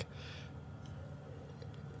and back.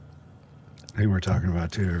 I think we're talking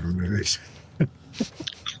about two different movies.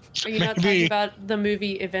 Are you not talking about the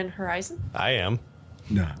movie Event Horizon? I am.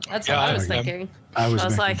 No. That's Yeah, what I was like- thinking. I was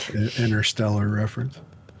making like, an Interstellar reference.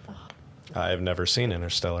 I've never seen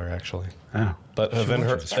Interstellar, actually. Oh. But Should Event,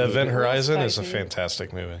 watch it. Event Horizon is a Spicy.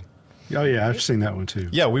 fantastic movie. Oh, yeah, I've seen that one too.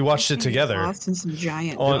 Yeah, we watched it together. Lost in some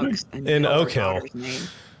giant On- ducks and in killed Oak her Hill. daughter's name.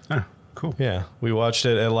 Oh, cool. Yeah, we watched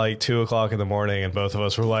it at like 2 o'clock in the morning, and both of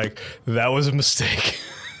us were like, that was a mistake.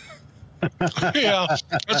 Yeah,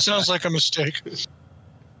 that sounds like a mistake.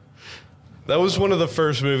 That was one of the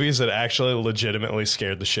first movies that actually legitimately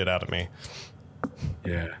scared the shit out of me.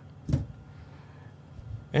 Yeah.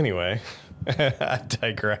 Anyway, I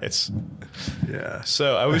digress. Yeah.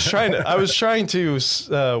 So I was trying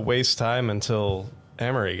to waste time until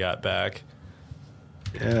Emery got back.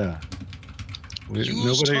 Yeah.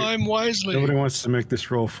 Use time wisely. Nobody wants to make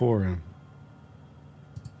this roll for him.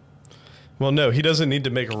 Well, no, he doesn't need to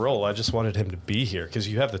make a roll. I just wanted him to be here because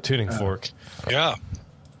you have the tuning fork. Yeah.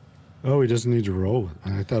 Oh, he doesn't need to roll.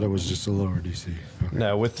 I thought it was just a lower DC. Okay.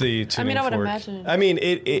 No, with the tuning I would fork. imagine. I mean,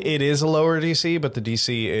 it is a lower DC, but the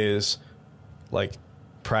DC is like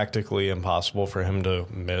practically impossible for him to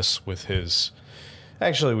miss with his.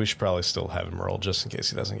 Actually, we should probably still have him roll just in case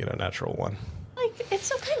he doesn't get a natural one. Like,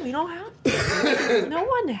 it's okay. We don't have to. No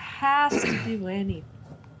one has to do anything.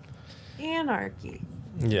 Anarchy.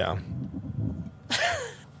 Yeah.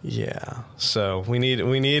 Yeah. So we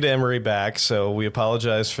need Emery back. So we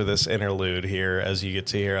apologize for this interlude here as you get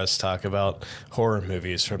to hear us talk about horror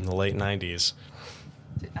movies from the late 90s.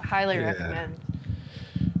 I highly Yeah. recommend.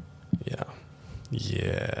 Yeah.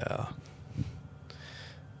 Yeah.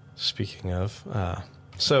 Speaking of,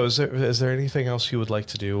 so is there anything else you would like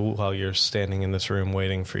to do while you're standing in this room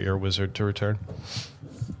waiting for your wizard to return?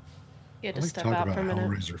 You had I'd to like step talk out about for a minute.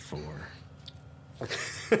 Hellraiser 4.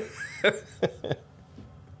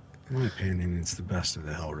 In my opinion, it's the best of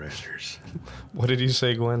the Hellraisers. What did you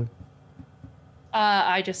say, Gwen?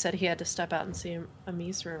 I just said he had to step out and see a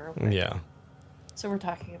Mies real quick. Yeah. So we're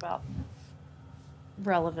talking about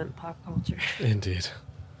relevant pop culture. Indeed.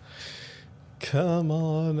 Come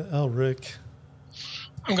on, Elric.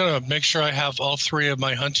 I'm going to make sure I have all 3 of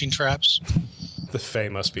my hunting traps. The Fae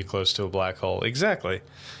must be close to a black hole. Exactly.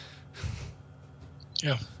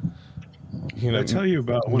 Yeah. You know, I tell you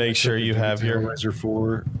about when make they sure took you the have your. Hellraiser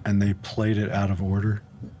 4 and they played it out of order.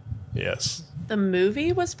 Yes. The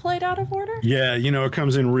movie was played out of order? Yeah, it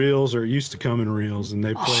comes in reels, or it used to come in reels, and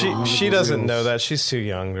they play. She doesn't know that. She's too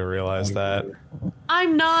young to realize that.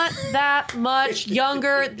 I'm not that much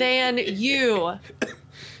younger than you.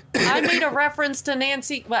 I made a reference to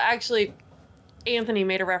Nancy. Well, actually, Anthony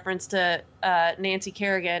made a reference to Nancy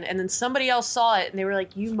Kerrigan, and then somebody else saw it, and they were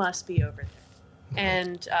like, "You must be over there,"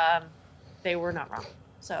 and they were not wrong.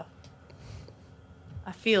 So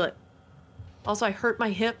I feel it. Also, I hurt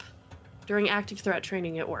my hip during active threat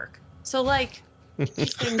training at work. So, like,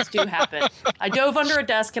 these things do happen. I dove under a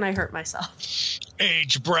desk and I hurt myself.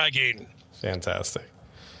 Age bragging. Fantastic.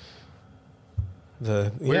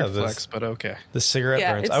 Weird flex, but okay. The cigarette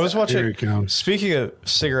Yeah, burns. it's- I was Here watching. it comes. Speaking of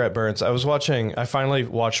cigarette burns, I finally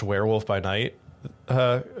watched Werewolf by Night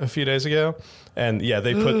a few days ago, and yeah,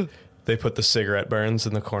 they put the cigarette burns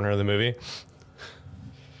in the corner of the movie.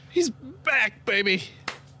 He's back, baby.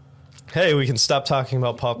 Hey, we can stop talking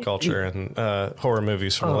about pop culture and horror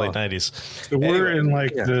movies from the late 90s. So we're Anyway, in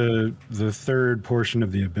like yeah. the third portion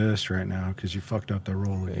of the abyss right now because you fucked up the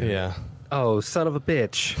roll again. Yeah. Oh, son of a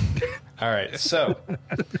bitch. All right. So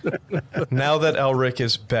now that Elric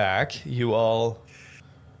is back, you all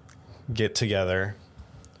get together,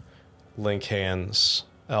 link hands.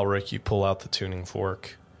 Elric, you pull out the tuning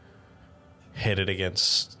fork, hit it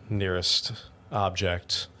against nearest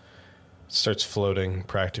object. Starts floating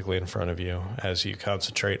practically in front of you as you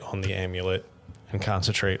concentrate on the amulet and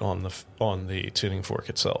concentrate on the tuning fork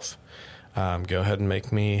itself. Go ahead and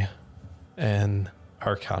make me an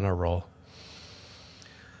Arcana roll.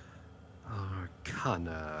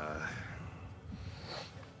 Arcana.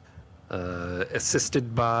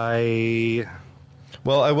 Assisted by...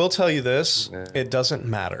 Well, I will tell you this: it doesn't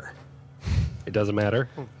matter. It doesn't matter.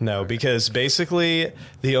 No, because basically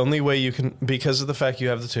the only way you can, because of the fact you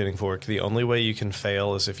have the tuning fork, the only way you can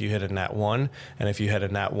fail is if you hit a nat 1. And if you hit a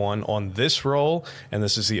nat 1 on this roll, and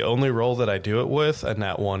this is the only roll that I do it with, a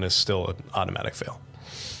nat 1 is still an automatic fail.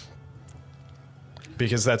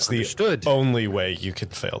 Because that's Understood. the only way you can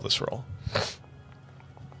fail this roll.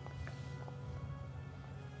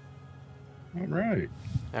 All right.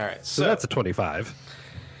 All right, So that's a 25.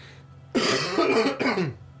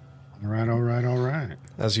 All right.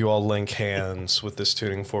 as you all link hands with this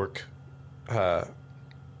tuning fork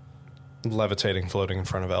levitating, floating in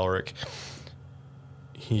front of Elric,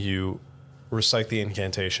 you recite the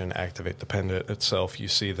incantation, activate the pendant itself. You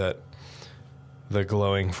see that the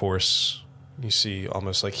glowing force, you see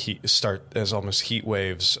almost like almost heat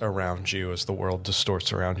waves around you as the world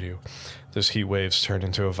distorts around you. Those heat waves turn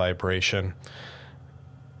into a vibration.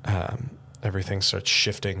 Everything starts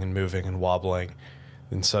shifting and moving and wobbling.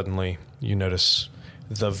 Then suddenly you notice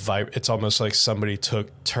it's almost like somebody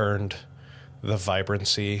turned the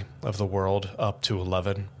vibrancy of the world up to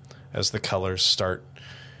 11 as the colors start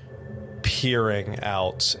peering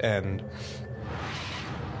out, and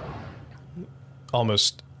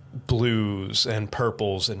almost blues and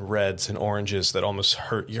purples and reds and oranges that almost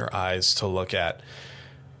hurt your eyes to look at,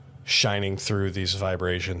 shining through these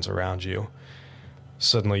vibrations around you.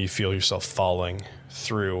 Suddenly you feel yourself falling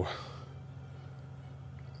through.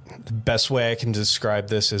 The best way I can describe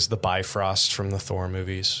this is the Bifrost from the Thor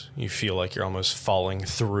movies. You feel like you're almost falling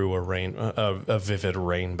through a vivid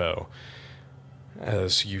rainbow.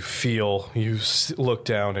 As you look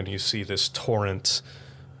down and you see this torrent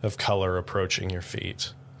of color approaching your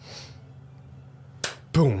feet.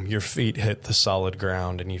 Boom, your feet hit the solid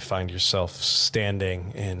ground and you find yourself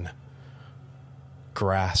standing in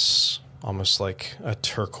grass, almost like a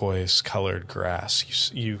turquoise colored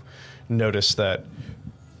grass. You notice that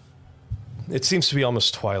it seems to be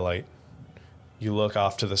almost twilight. You look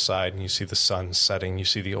off to the side and you see the sun setting. You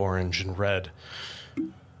see the orange and red,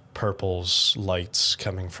 purples, lights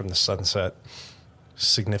coming from the sunset,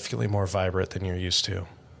 significantly more vibrant than you're used to.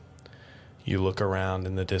 You look around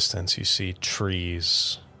in the distance, you see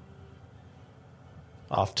trees.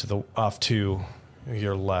 Off to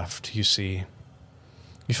your left, you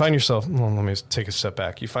find yourself, well, let me take a step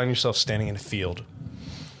back. You find yourself standing in a field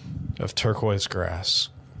of turquoise grass,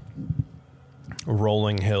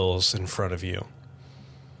 rolling hills in front of you.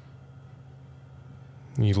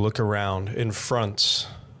 You look around in front,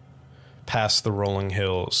 past the rolling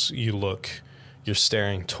hills. You're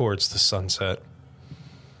staring towards the sunset.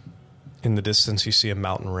 In the distance, you see a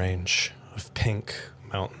mountain range of pink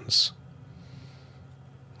mountains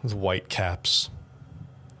with white caps.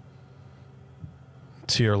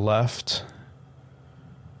 To your left,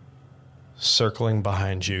 circling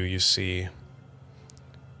behind you, you see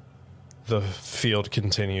the field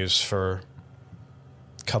continues for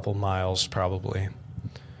a couple miles probably.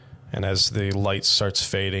 And as the light starts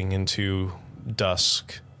fading into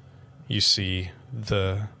dusk, you see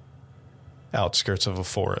the outskirts of a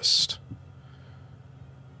forest.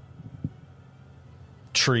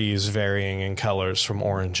 Trees varying in colors from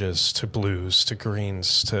oranges to blues to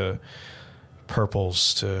greens to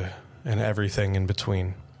purples to and everything in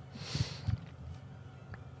between.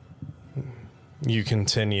 You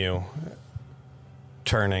continue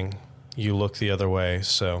turning. You look the other way,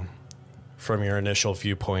 so from your initial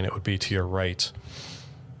viewpoint, it would be to your right.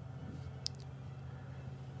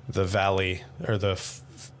 The valley, or the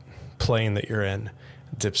plain that you're in,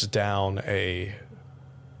 dips down a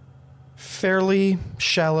fairly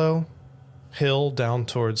shallow hill down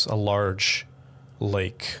towards a large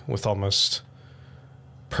lake with almost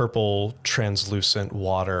purple, translucent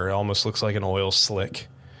water. It almost looks like an oil slick.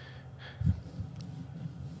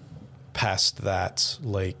 Past that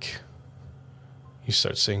lake, you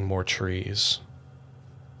start seeing more trees.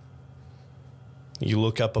 You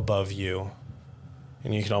look up above you,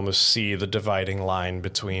 and you can almost see the dividing line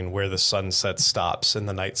between where the sunset stops and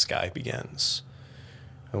the night sky begins.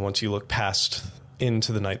 And once you look past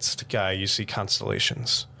into the night sky, you see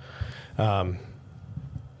constellations.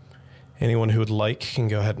 Anyone who would like can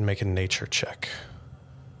go ahead and make a nature check.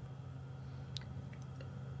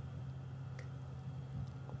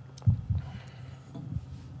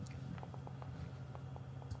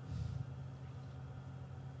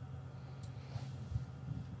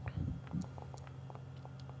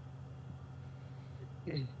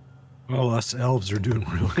 Well, us elves are doing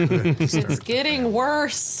real good. It's getting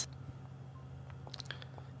worse.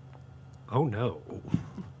 Oh no.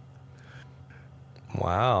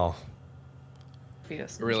 Wow. I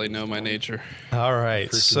really know my nature. All right,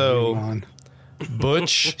 Freaking so on.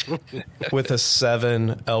 Butch with a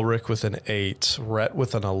 7, Elric with an 8, Rhett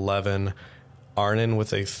with an 11, Arnon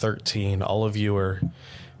with a 13. All of you are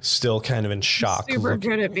still kind of in shock. Super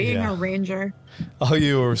good at being yeah. a ranger. All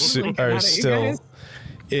you are, Oh my God, are you still guys.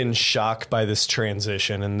 in shock by this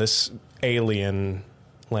transition and this alien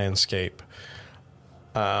landscape.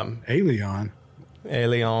 Alien.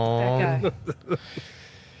 Alien. That guy.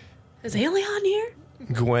 Is Alien here?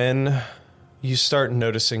 Gwen, you start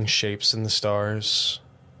noticing shapes in the stars,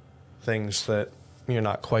 things that you're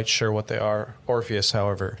not quite sure what they are. Orpheus,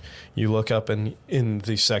 however, you look up and in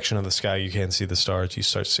the section of the sky you can't see the stars. You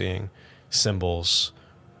start seeing symbols,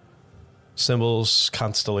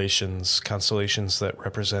 constellations that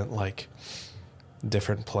represent like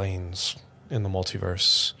different planes in the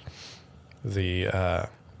multiverse. The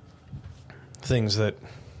things that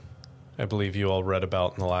I believe you all read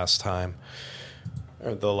about in the last time,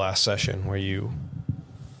 or the last session, where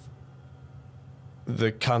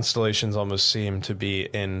the constellations almost seem to be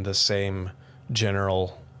in the same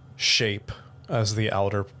general shape as the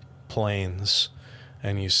outer planes,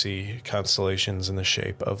 and you see constellations in the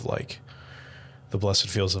shape of like the Blessed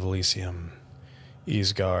Fields of Elysium,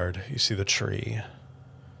 Isgard, you see the tree,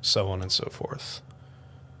 so on and so forth,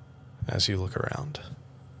 as you look around.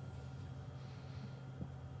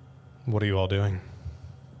 What are you all doing?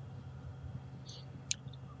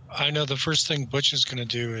 I know the first thing Butch is going to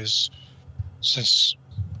do is, since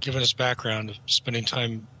given his background of spending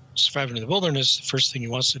time surviving in the wilderness, the first thing he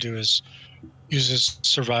wants to do is use his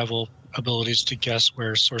survival abilities to guess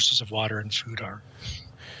where sources of water and food are.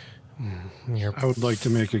 I would like to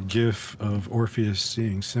make a GIF of Orpheus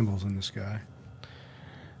seeing symbols in the sky.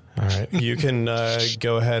 All right. You can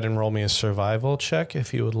go ahead and roll me a survival check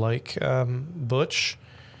if you would like, Butch.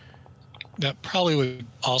 That probably would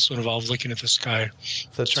also involve looking at the sky,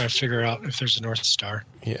 trying to figure out if there's a North Star.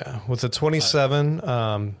 Yeah. With a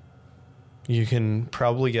 27, you can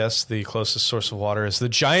probably guess the closest source of water is the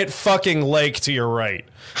giant fucking lake to your right.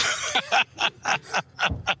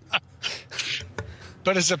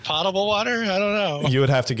 But is it potable water? I don't know. You would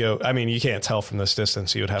have to go. I mean, you can't tell from this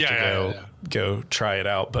distance. You would have to go try it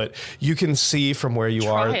out. But you can see from where you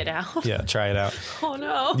are. Try it out? Yeah, try it out. Oh,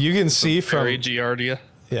 no. You can see from. Very Giardia.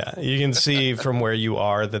 Yeah, you can see from where you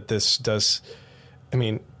are that this does. I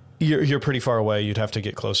mean, you're pretty far away. You'd have to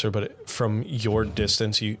get closer, but from your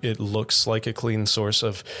distance, it looks like a clean source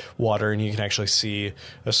of water, and you can actually see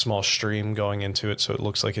a small stream going into it. So it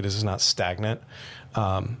looks like it is not stagnant.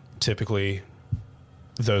 Typically,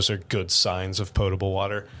 those are good signs of potable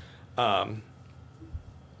water.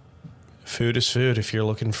 Food is food. If you're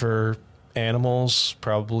looking for animals,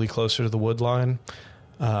 probably closer to the wood line.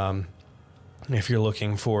 If you're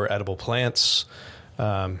looking for edible plants,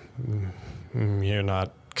 you're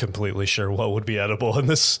not completely sure what would be edible in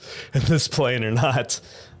this plane or not.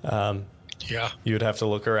 Yeah. You would have to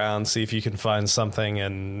look around, see if you can find something,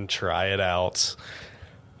 and try it out.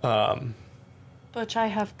 Butch, I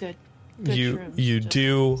have good You shrooms,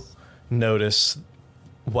 do notice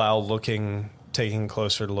while taking a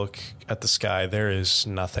closer look at the sky, there is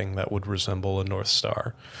nothing that would resemble a North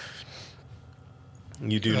Star.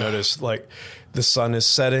 You do notice, like, the sun is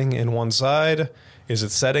setting in one side. Is it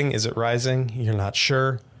setting? Is it rising? You're not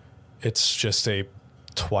sure. It's just a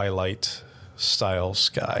twilight style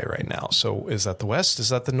sky right now. So is that the west? Is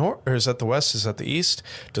that the north? Or is that the west? Is that the east?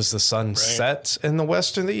 Does the sun set in the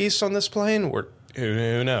west or the east on this plane? Or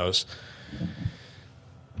who knows?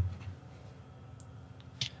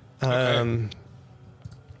 Okay.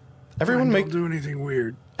 Everyone do anything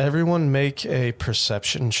weird. Everyone make a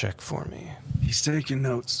perception check for me. He's taking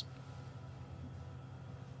notes.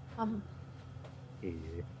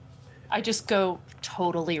 I just go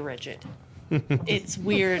totally rigid. It's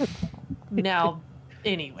weird now,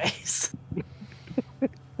 anyways.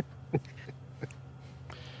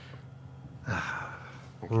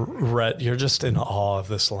 Rhett, you're just in awe of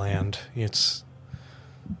this land. This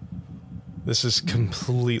is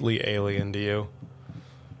completely alien to you.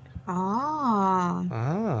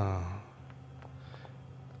 Ah.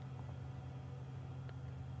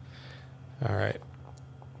 All right.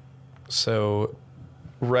 So,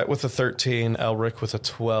 Rhett with a 13, Elric with a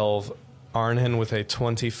 12, Arnhin with a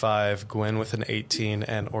 25, Gwen with an 18,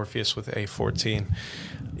 and Orpheus with a 14.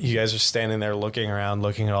 You guys are standing there looking around,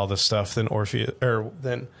 looking at all this stuff. Then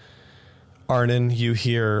then Arnhin, you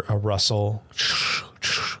hear a rustle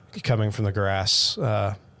coming from the grass,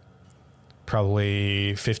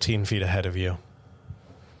 probably 15 feet ahead of you.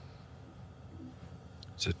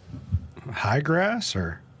 Is it high grass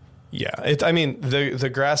or? Yeah, the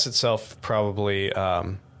grass itself probably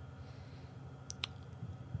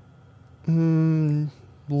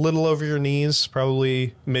little over your knees,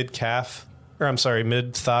 probably mid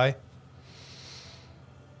thigh.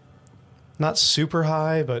 Not super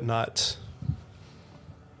high, but not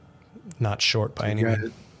short by any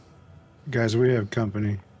means. Guys, we have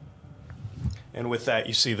company. And with that,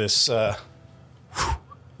 you see this kind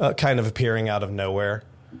of appearing out of nowhere,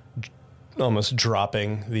 almost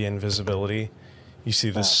dropping the invisibility. You see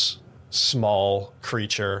this small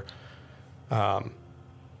creature,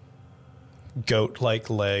 goat-like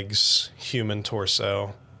legs, human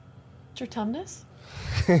torso. Tertumnus?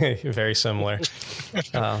 Very similar.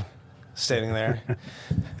 Standing there.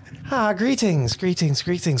 Greetings.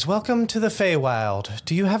 Welcome to the Feywild.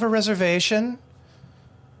 Do you have a reservation?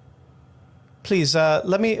 Please,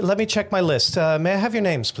 let me check my list. May I have your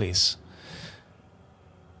names, please?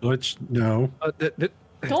 Butch, no.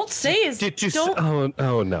 Don't say his.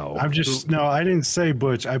 Oh no. I didn't say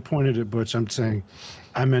Butch. I pointed at Butch. I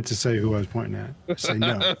meant to say who I was pointing at. Say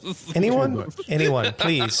no. Anyone,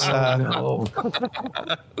 please. No.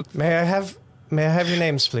 May I have your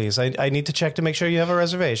names, please? I need to check to make sure you have a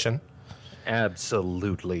reservation.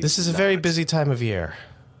 Absolutely. This is a very busy time of year.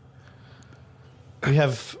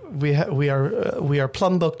 We are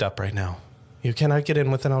plumb booked up right now. You cannot get in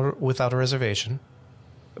without a reservation.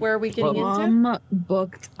 Where are we getting into?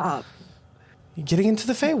 Booked up. You're getting into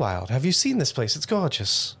the Feywild. Have you seen this place? It's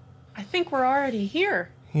gorgeous. I think we're already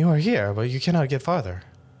here. You are here, but you cannot get farther.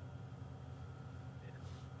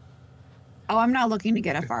 Oh, I'm not looking to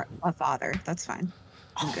get a father. That's fine.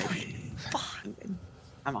 I'm good. I'm good.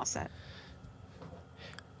 I'm all set.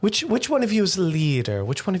 Which one of you is the leader?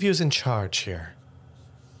 Which one of you is in charge here?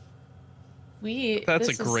 That's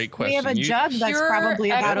a great question. We have a jug that's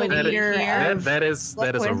probably about a liter. That is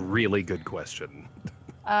a really good question.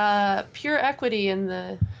 Pure equity in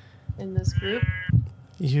this group.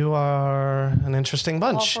 You are an interesting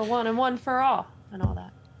bunch. All for one and one for all and all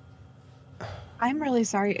that. I'm really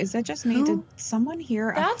sorry. Is that just me? Did someone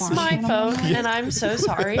hear? That's my phone, and I'm so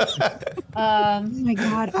sorry. Oh my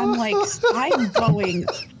god! I'm going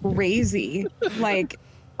crazy. Like,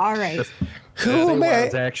 all right. Who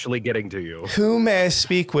may actually getting to you? Who may I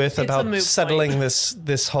speak with about settling point.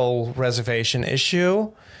 this whole reservation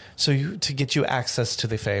issue, to get you access to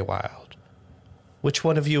the Feywild? Which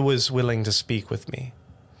one of you was willing to speak with me?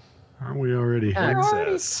 Aren't we already here? We're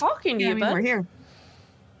already talking to you, but we're here.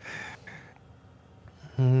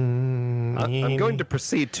 I'm going to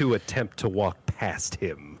proceed to attempt to walk past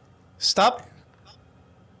him. Stop.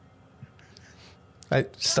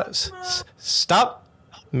 Stop.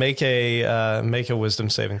 Make a wisdom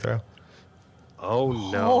saving throw. Oh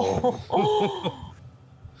no.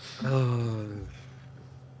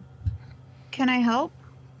 Can I help?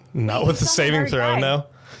 Not Wait, with the he's saving already throw, died. no.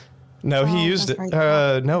 No, he Oh, used it. that's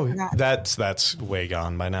right. No, forgot. that's way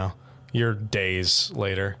gone by now. You're days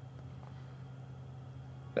later.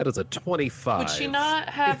 That is a 25. Would she not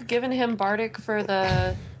have given him Bardic for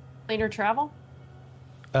the planar travel?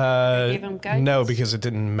 Gave him guidance? No, because it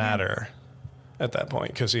didn't matter at that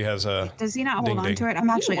point because he has a. Does he not hold Ding, on ding. to it? I'm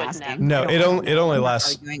actually wouldn't asking. have. No, I don't it know. only- it only I'm not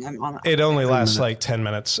lasts- arguing. I'm on- It only lasts minute. like 10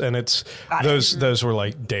 minutes, and it's Got it. those were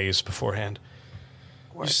like days beforehand.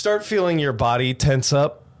 You start feeling your body tense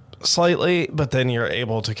up slightly, but then you're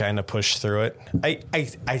able to kind of push through it.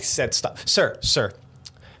 I said stop, sir.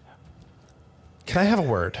 Can I have a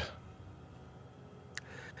word?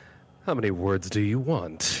 How many words do you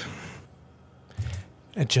want?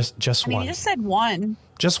 Just I mean, one. you just said one.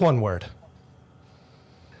 Just one word.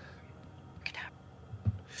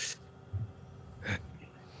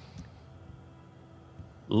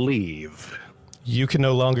 Leave. You can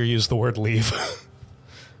no longer use the word leave.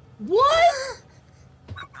 What?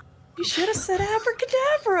 You should have said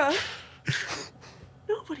abracadabra.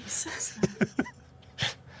 Nobody says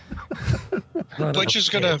that. Butch is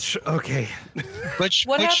gonna. Okay. Butch.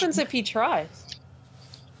 What Butch- happens if he tries?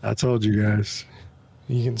 I told you guys.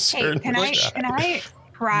 You can Hey, certainly can I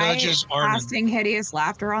try Nudges Armin. casting hideous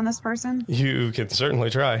laughter on this person? You can certainly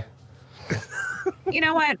try. You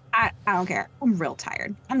know what? I don't care. I'm real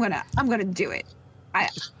tired. I'm gonna do it.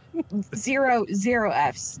 Zero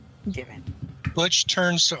F's given. Butch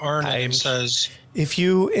turns to Arnon I'm- and says, If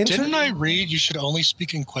you enter, "Didn't I read you should only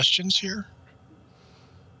speak in questions here?"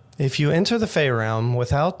 if you enter the Fey realm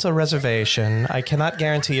without a reservation, I cannot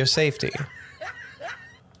guarantee your safety.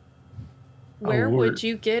 Where we're- would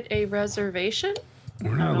you get a reservation?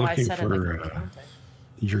 We're I not don't know, I looking said it like for that.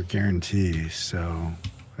 your guarantee, so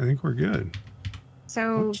I think we're good.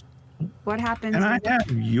 So, what happens? And I if-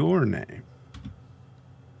 have your name.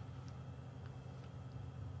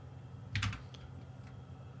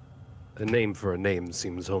 A name for a name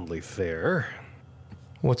seems only fair.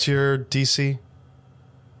 What's your DC?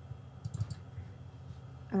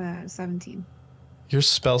 17. Your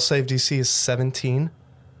spell save DC is 17.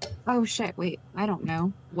 Oh shit! Wait, I don't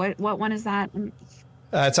know. What one is that?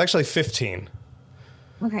 It's actually 15.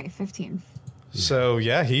 Okay, 15. So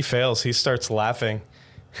yeah, he fails. He starts laughing.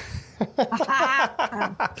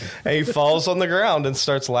 And he falls on the ground and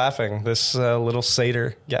starts laughing. This little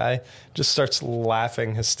satyr guy just starts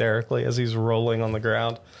laughing hysterically as he's rolling on the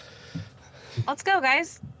ground. Let's go,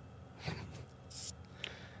 guys.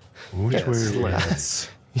 Which way are we at? Let's.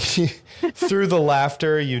 Through the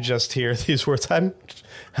laughter, you just hear these words. I'm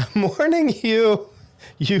warning you.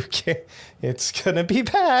 You can't. It's gonna be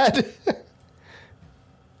bad.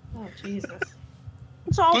 Oh, Jesus.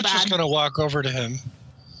 It's all Butch is bad. going to walk over to him.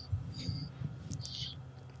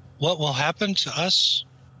 What will happen to us?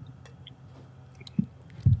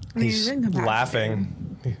 I mean, He's incapacitated.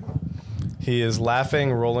 laughing. He is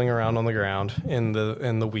laughing, rolling around on the ground in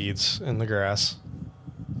the weeds, in the grass.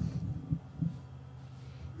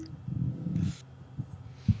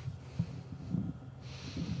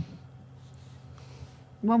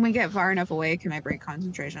 When we get far enough away, can I break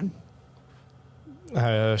concentration?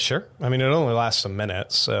 Sure. I mean, it only lasts a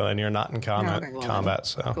minute, so and you're not in combat. Okay, well, combat,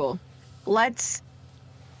 so Cool. Let's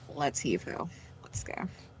heave though. Let's go.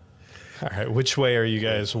 all right. Which way are you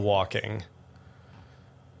guys walking?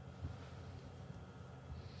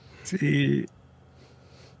 See,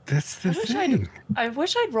 that's the thing. I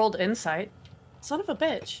wish I'd rolled insight. Son of a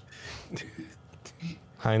bitch.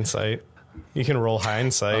 Hindsight. You can roll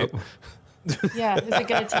hindsight. Yeah, is it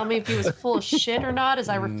going to tell me if he was full of shit or not as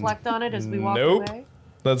I reflect on it as we walk Nope. away?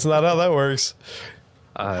 That's not how that works.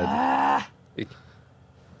 Ah,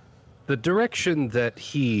 The direction that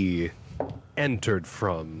he entered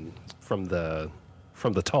from the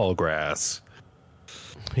tall grass.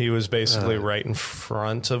 He was basically right in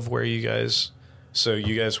front of where you guys. So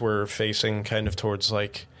you guys were facing kind of towards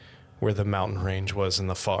like where the mountain range was in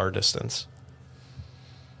the far distance.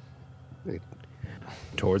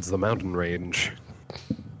 Towards the mountain range.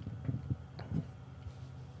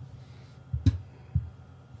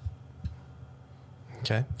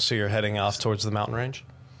 Okay. So you're heading off towards the mountain range?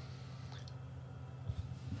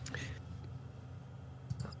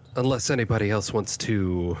 Unless anybody else wants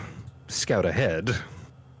to scout ahead. I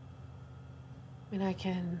mean, I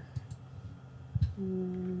can.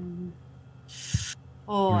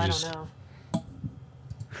 Oh, Or I just- don't know.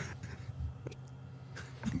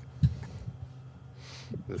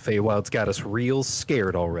 The Feywild's got us real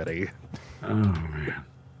scared already. Oh man.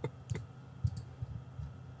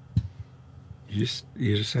 You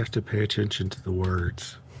just have to pay attention to the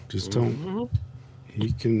words. Just don't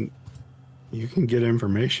You can get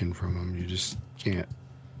information from him. You just can't.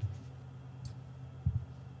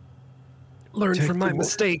 Learn Take from the my wo-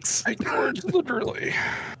 mistakes. Take the words literally.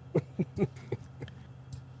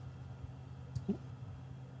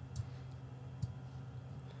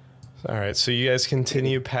 All right, so you guys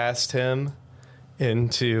continue past him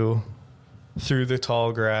through the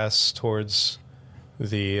tall grass towards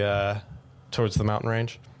the mountain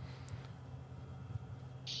range.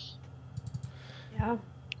 Yeah.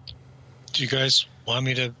 Do you guys want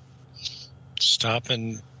me to stop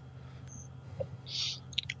and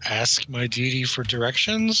ask my deity for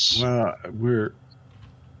directions? Well, we're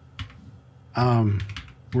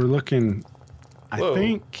looking. Whoa. I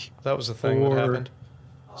think That was the thing that happened.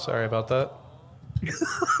 Sorry about that.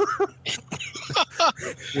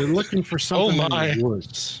 we're looking for something in my. the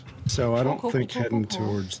woods. So I don't Cool. think heading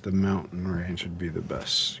towards the mountain range would be the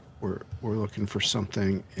best. We're looking for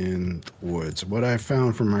something in the woods. What I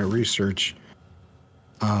found from my research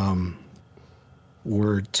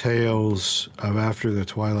were tales of after the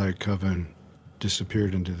Twilight Coven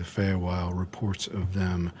disappeared into the Feywild, reports of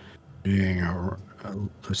them being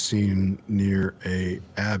seen near a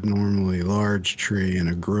abnormally large tree in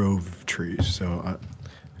a grove of trees. So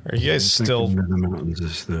Are you guys I'm still? thinking that the mountains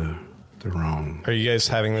is the wrong. Are you guys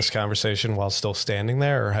having this conversation while still standing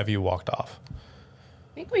there, or have you walked off?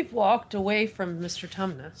 I think we've walked away from Mr.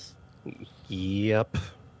 Tumnus. Yep.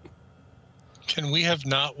 Can we have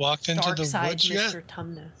not walked into Dark the side woods yet? Mr.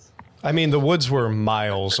 Tumnus. I mean, the woods were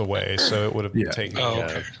miles away, so it would have Yeah. taken. Oh,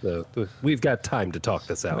 Yeah, okay. we've got time to talk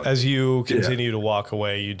this out. As you continue to walk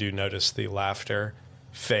away, you do notice the laughter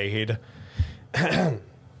fade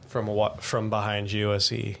from behind you as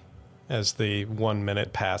the 1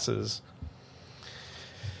 minute passes.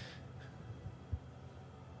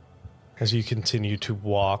 As you continue to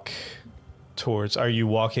walk towards, are you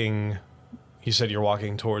walking? You said you're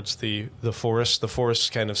walking towards the forest. The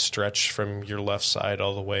forest kind of stretched from your left side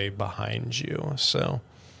all the way behind you, so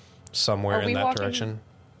somewhere Are in we that walking- direction.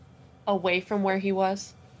 Away from where he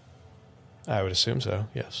was? I would assume so.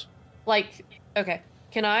 Yes. Like, okay.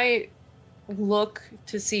 Can I look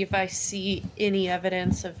to see if I see any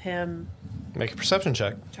evidence of him Make a perception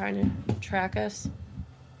check. trying to track us?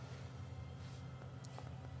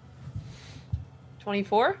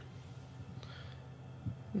 24?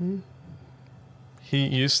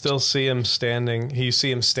 You still see him standing. You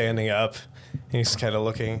see him standing up. He's kind of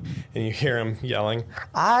looking, and you hear him yelling,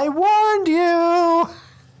 "I warned you!"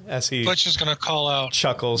 As he Butch is gonna call out.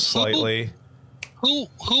 chuckles slightly Who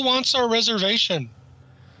wants our reservation?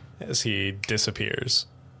 as he disappears.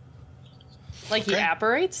 Like he Okay.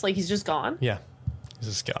 apparates? Like he's just gone? Yeah, he's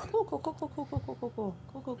just gone. Cool, cool, cool, cool, cool, cool, cool, cool, cool,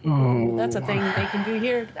 cool, cool, cool. That's a thing they can do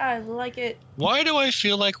here. I like it. Why do I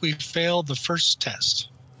feel like we failed the first test?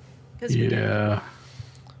 Because we did. Yeah.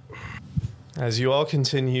 As you all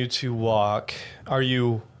continue to walk, are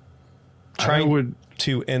you trying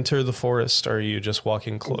to enter the forest, or are you just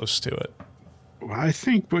walking close to it? I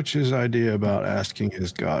think Butch's idea about asking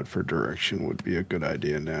his god for direction would be a good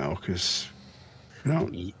idea now, because we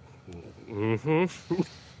don't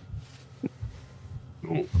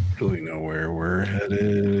really know where we're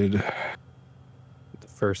headed. The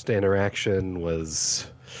first interaction was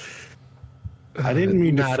I didn't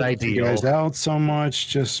mean to not freak you ideal. guys out so much.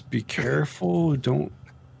 Just be careful. Don't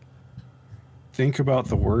think about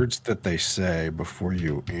the words that they say before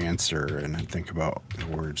you answer, and then think about the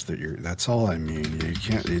words that you're. That's all I mean. You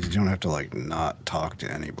can't. You don't have to like not talk to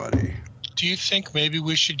anybody. Do you think maybe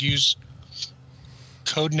we should use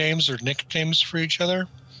code names or nicknames for each other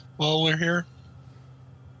while we're here?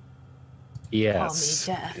 yes.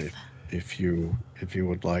 Call me death. If you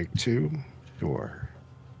would like to, sure.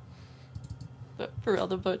 But for real,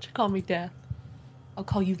 the Butch, call me death. I'll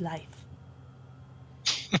call you life.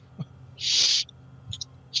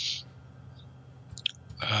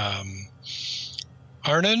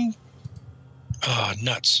 Arnon?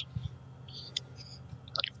 Nuts.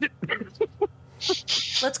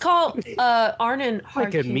 Let's call Arnon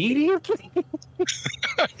Like Hardkin. immediately?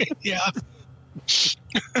 Yeah.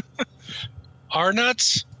 R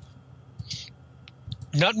nuts?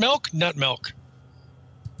 Nut milk? Nut milk.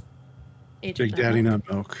 Agent Big Daddy Nut.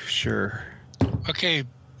 Nut Milk, sure. Okay.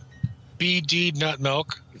 BD nut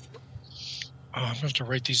milk. I'm going to have to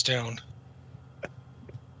write these down.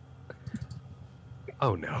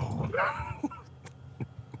 Oh no.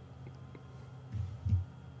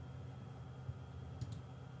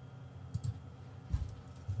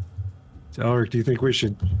 So, Alric, do you think we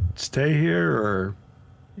should stay here or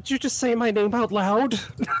Did you just say my name out loud?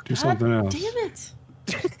 do something else? Damn it.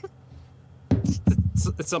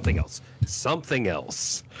 something else. Something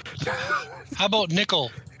else. How about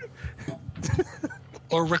nickel?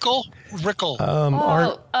 Or rickle? Rickle.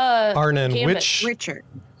 Arnon, Gambit. Richard.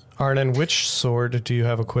 which sword do you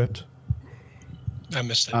have equipped? I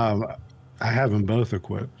missed it. I have them both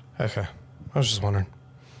equipped. Okay, I was just wondering.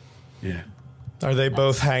 Yeah. Are they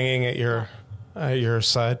both hanging at your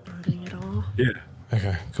side? Burning it all. Yeah.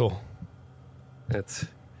 Okay, cool. That's.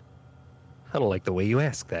 I don't like the way you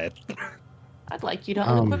ask that. I'd like you to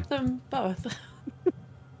unequip them both.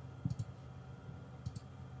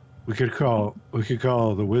 We could call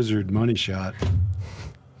the wizard Money Shot.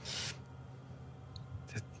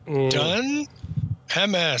 Done?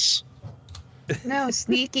 MS. No,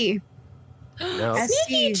 sneaky. No.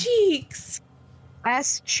 Sneaky SC. cheeks.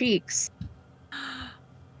 S cheeks.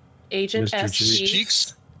 Agent Mr. S Cheeks. cheeks.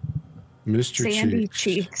 Cheeks? Mr. Sandy Cheeks.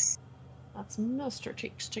 cheeks. That's Mr.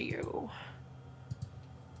 Cheeks to you.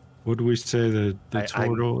 What did we say the I-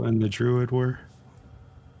 turtle and the druid were?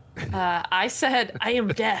 I said I am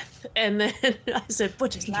death, and then I said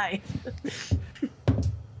Butch is life.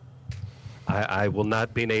 I will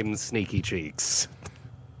not be named Sneaky Cheeks.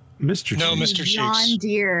 Mr. No, Cheeks. Mr. John Cheeks.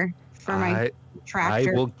 Deere for my I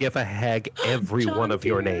tractor. will give a hag every John one of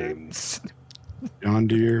your Deere. names. John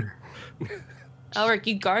Deere. Elric,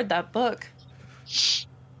 you guard that book.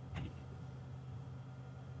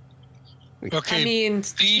 Okay, I mean,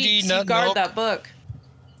 BD you nut guard milk. that book.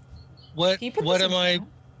 what Can you put what this am in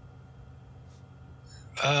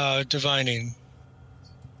I divining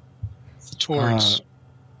towards?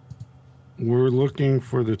 We're looking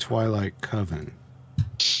for the Twilight Coven.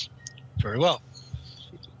 Very well.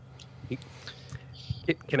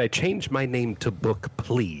 Can I change my name to Book,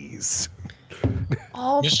 please?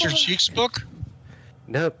 Oh, Mr. boy. Cheeks book?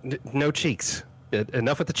 No, no cheeks.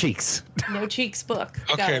 Enough with the cheeks. No Cheeks book.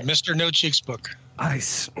 Got Okay, it. Mr. No Cheeks book. 10,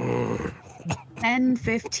 I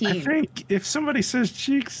 15. think if somebody says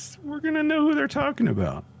Cheeks, we're going to know who they're talking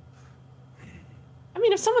about. I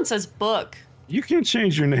mean, if someone says book, You can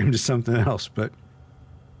change your name to something else, but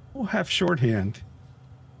we'll have shorthand.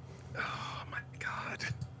 Oh my god.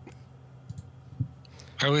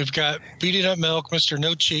 All right, we've got Beating Up Milk, Mr.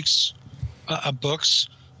 No Cheeks books,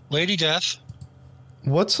 Lady Death.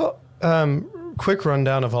 What's quick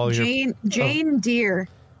rundown of all your Jane Deere.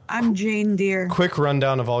 I'm Jane Deere. quick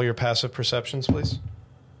rundown of all your passive perceptions, please?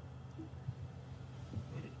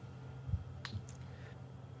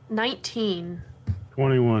 19.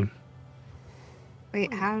 21.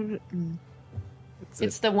 Wait, how?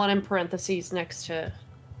 It's the one in parentheses next to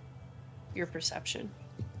your perception.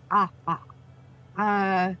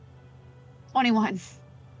 21.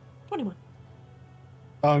 21.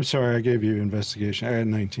 Oh, I'm sorry. I gave you investigation. I had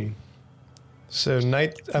 19. So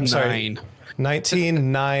I'm sorry, 9.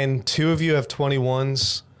 19, 9. Two of you have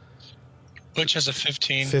 21s. Butch has a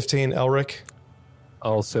 15. 15, Elric.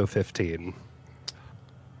 Also 15.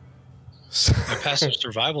 My passive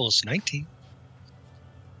survival is 19.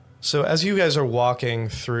 So as you guys are walking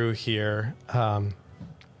through here,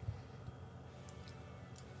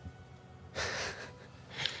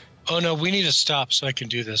 Oh no, we need to stop so I can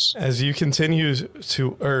do this. as you continue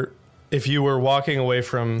to, or if you were walking away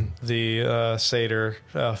from the satyr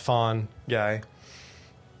fawn guy,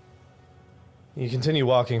 you continue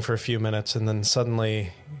walking for a few minutes, and then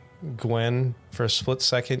suddenly, Gwen, for a split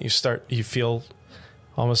second, you feel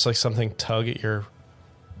almost like something tug at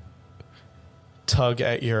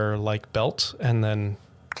your like belt, and then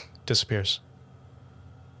disappears.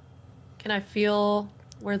 Can I feel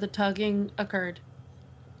where the tugging occurred?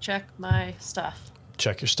 Check my stuff.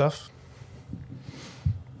 Check your stuff.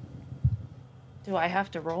 Do I have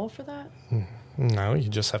to roll for that? No, you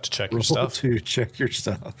just have to check your Roll stuff. to check your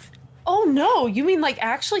stuff. Oh no, you mean like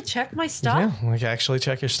actually check my stuff? Yeah, like actually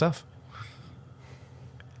check your stuff.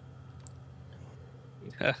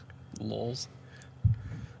 Lols.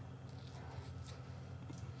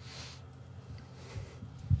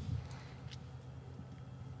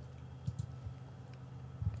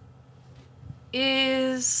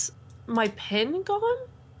 Is my pen gone?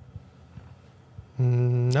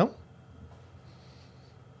 No.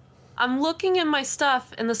 I'm looking at my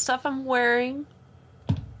stuff and the stuff I'm wearing.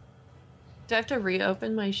 Do I have to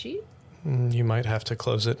reopen my sheet? You might have to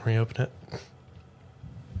close it and reopen it.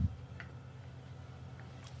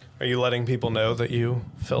 Are you letting people know that you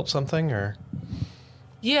felt something, or?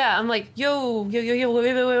 Yeah, I'm like, yo,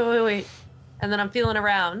 wait. And then I'm feeling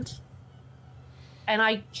around. And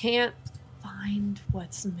I can't find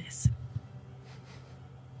what's missing.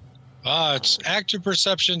 It's active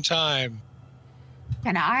perception time.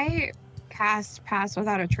 Can I cast Pass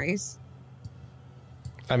Without a Trace?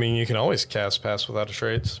 I mean, you can always cast Pass Without a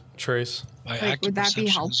Trace. My Like, active would that be perception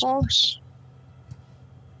is helpful? worse.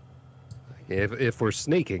 If we're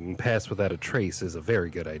sneaking, pass without a trace is a very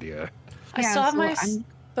good idea. I Yeah, still have so my I'm-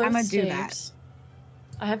 both I'ma do that. saves.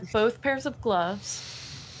 I have both pairs of gloves.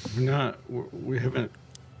 We haven't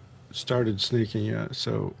started sneaking yet,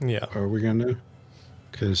 so Yeah. are we gonna? I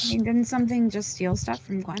Because mean, didn't something just steal stuff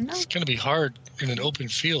from Gwen, though? It's going to be hard in an open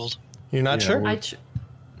field. You're not Yeah, sure? well-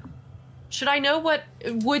 Should I know what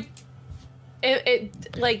would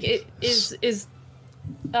is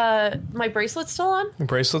my bracelet still on? The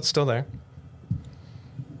bracelet's still there.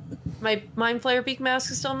 My Mind Flayer beak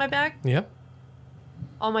mask is still in my bag. Yep.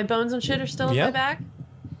 All my bones and shit are still in Yep. my bag.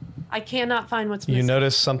 I cannot find what's You missing.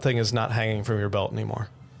 notice something is not hanging from your belt anymore.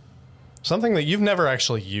 Something that you've never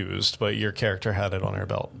actually used, but your character had it on her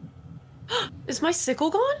belt. Is my sickle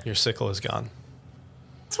gone? Your sickle is gone.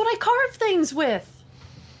 That's what I carve things with.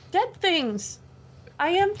 Dead things. I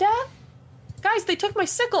am death. Guys, they took my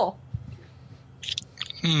sickle.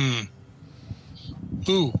 Who?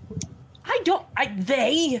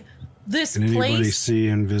 This can anybody place. see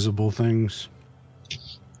invisible things?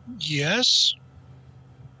 Yes?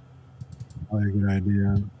 Probably a good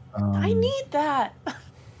idea. I need that.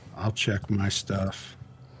 I'll check my stuff.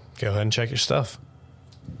 Go ahead and check your stuff.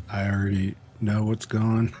 I already know what's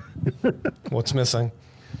gone. What's missing?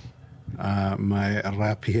 My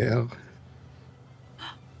rapier.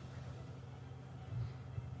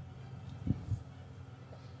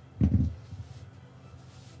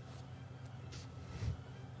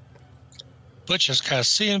 Butch has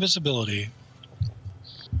cast See Invisibility.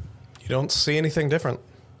 You don't see anything different.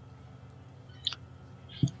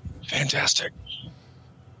 Fantastic.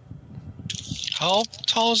 How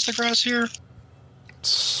tall is the grass here?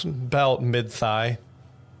 It's about mid-thigh.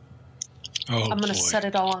 Oh, I'm gonna boy. set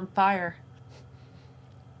it all on fire.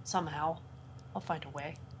 Somehow. I'll find a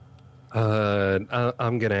way.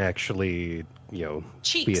 I'm gonna actually, be a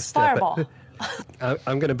Cheeks, step. fireball.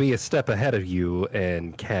 I'm gonna be a step ahead of you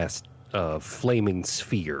and cast a flaming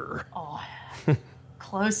sphere. Oh,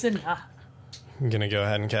 close enough. I'm going to go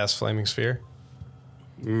ahead and cast Flaming Sphere.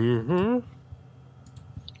 Mm-hmm.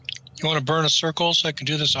 You want to burn a circle so I can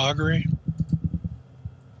do this augury?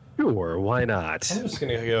 Sure, why not? I'm just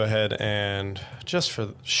going to go ahead and, just for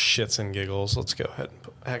shits and giggles, let's go ahead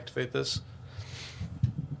and activate this.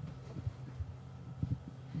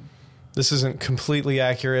 This isn't completely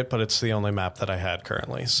accurate, but it's the only map that I had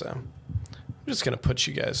currently, so I'm just going to put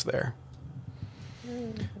you guys there.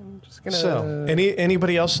 Just gonna, So,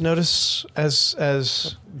 anybody else notice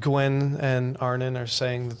as Gwen and Arnon are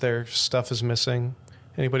saying that their stuff is missing?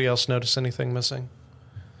 Anybody else notice anything missing?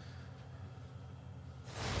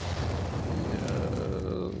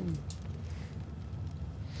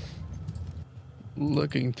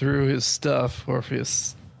 Looking through his stuff,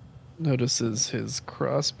 Orpheus notices his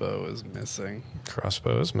crossbow is missing.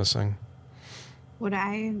 Crossbow is missing. Would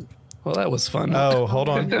I? Well, that was fun. Oh, hold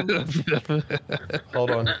on.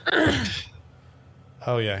 Hold on.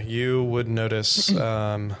 Oh, yeah. You would notice.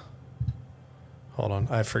 Hold on.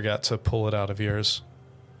 I forgot to pull it out of yours.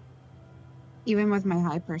 Even with my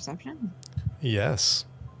high perception? Yes.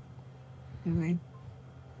 Okay.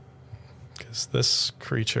 Because this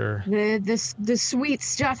creature. The sweet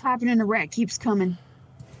stuff happening to Rhett keeps coming.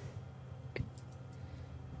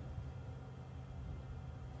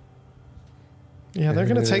 Yeah, they're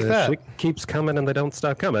going to take that. Shit keeps coming and they don't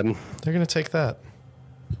stop coming. They're going to take that.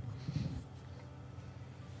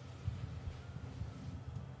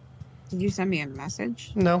 Did you send me a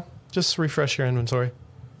message? No. Just refresh your inventory.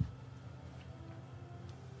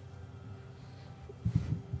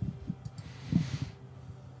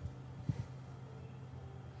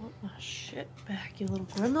 Put my shit back, you little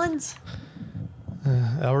gremlins.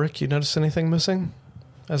 Elric, you notice anything missing?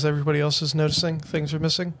 As everybody else is noticing, things are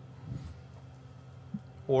missing?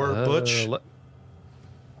 Or Butch?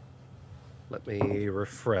 Let me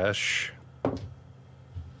refresh.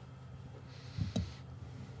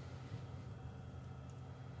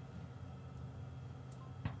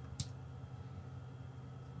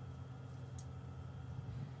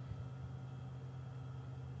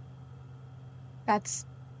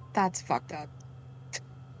 That's fucked up.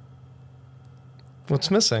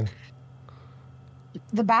 What's missing?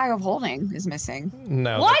 The bag of holding is missing.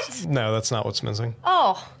 No. What? That's not what's missing.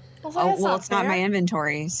 Oh. Oh, That's well, it's not fair. my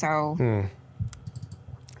inventory, so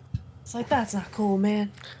It's like, that's not cool,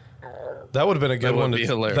 man. That would have been a good That would one. be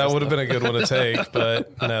hilarious, That would have been a good one to take,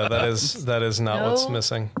 but no, that is not what's No.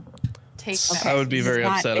 missing. Take Okay. I would be It's very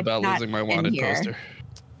not- upset it's about not losing my in wanted here. poster.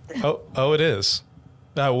 Oh, it is.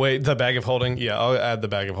 Oh, wait, the bag of holding. Yeah, I'll add the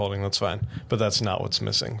bag of holding. That's fine. But that's not what's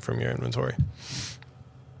missing from your inventory.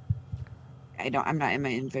 I'm not in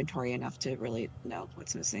my inventory enough to really know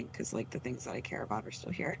what's missing because like the things that I care about are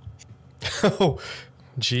still here. Oh,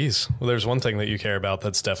 geez. Well, there's one thing that you care about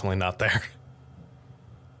that's definitely not there.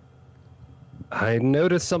 I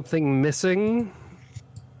noticed something missing.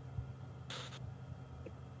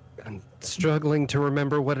 I'm struggling to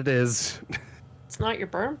remember what it is. It's not your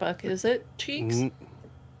burn book, is it, Cheeks?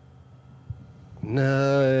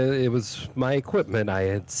 No, it was my equipment. I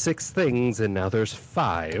had 6 things, and now there's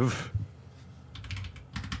 5.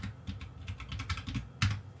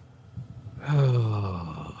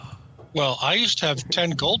 Well, I used to have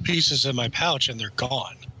 10 gold pieces in my pouch, and they're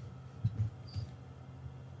gone.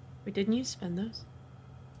 Wait, didn't you spend those?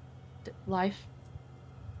 Life?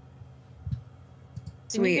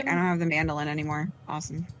 Didn't you Sweet, give I them- don't have the mandolin anymore.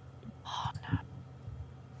 Awesome. Oh, no.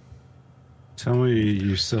 Tell me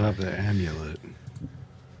you still have the amulet.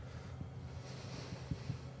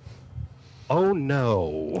 Oh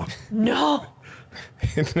no. No!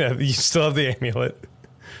 You still have the amulet.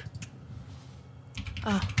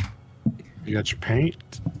 Oh, You got your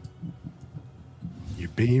paint, your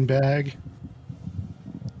beanbag,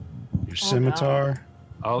 your scimitar.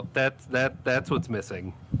 Oh, that's what's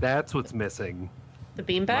missing. That's what's missing. the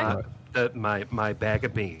beanbag? My bag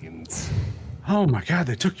of beans. Oh my god,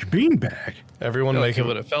 they took your beanbag. Everyone Feel make like you a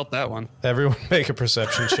would have felt that one. everyone make a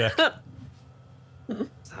perception check.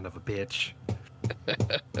 Son of a bitch.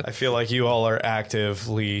 I feel like you all are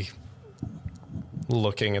actively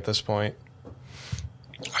looking at this point.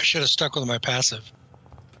 I should have stuck with my passive.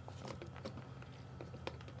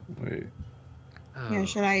 Wait, Yeah,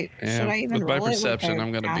 should I Yeah, even with my roll it perception, with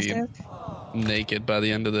I'm gonna be passive? naked by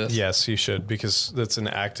the end of this. Yes, you should, because that's an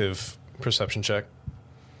active perception check.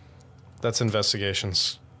 That's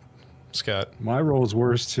investigations, Scott. my roll's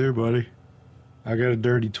worse too, buddy. I got a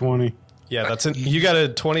dirty 20. Yeah, you got a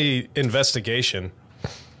 20 investigation.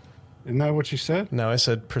 Isn't that what you said? No, I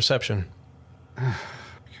said perception.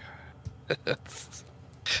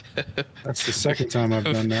 That's the second time I've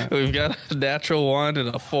done that. We've got a natural 1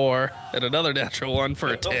 and a 4 and another natural 1 for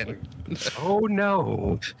a 10. Oh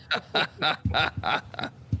no.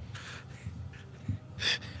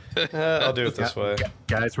 I'll do it this way.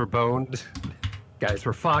 Guys were boned. Guys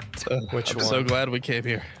were fucked. Which I'm one? so glad we came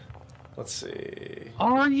here. Let's see.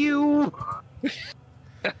 Are you?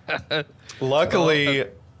 Luckily,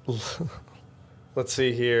 let's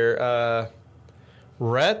see here.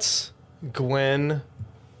 Rhett, Gwen.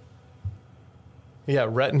 Yeah,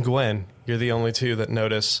 Rhett and Gwen. You're the only two that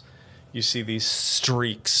notice. You see these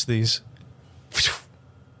streaks, these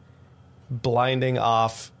blinding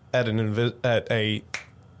off at a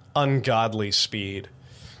ungodly speed,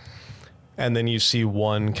 and then you see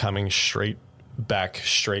one coming straight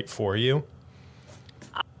for you.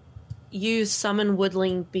 Used summon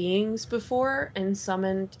woodling beings before and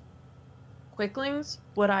summoned quicklings.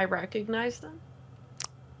 Would I recognize them?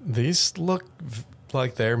 These look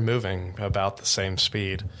like they're moving about the same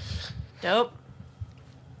speed. Dope.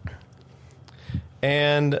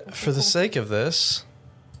 And for the sake of this,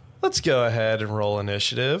 let's go ahead and roll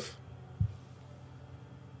initiative.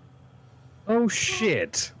 Oh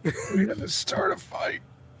shit. We had to start a fight.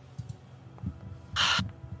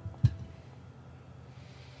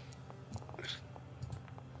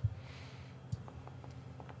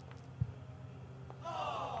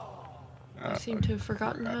 I seem to have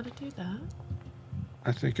forgotten how to do that.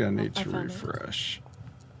 I think I need I to found it. refresh.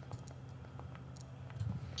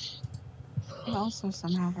 I also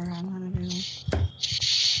somehow forgot how to do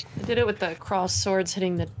I did it with the cross swords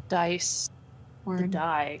hitting the dice. The word.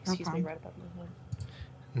 die, excuse me, Okay. right above my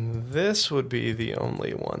head. This would be the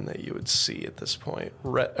only one that you would see at this point.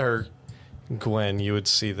 Gwen, you would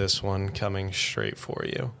see this one coming straight for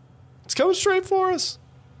you. It's coming straight for us.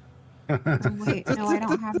 Oh, wait, no, I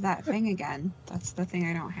don't have that thing again. That's the thing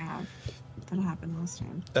I don't have. That happened last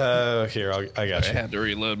time. Here, I got I you. had to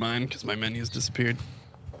reload mine because my menus disappeared.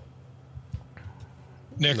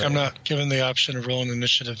 Nick, Right. I'm not given the option of rolling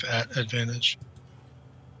initiative at advantage.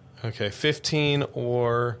 Okay, 15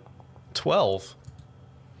 or 12.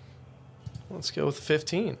 Let's go with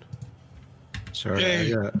 15. Sorry,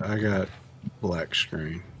 Yay. I got black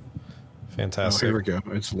screen. Oh, Fantastic. here we go.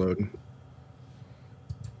 It's loading.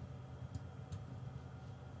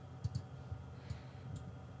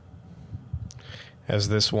 As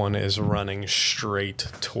this one is running straight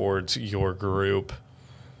towards your group.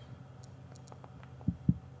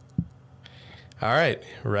 All right,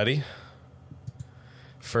 ready?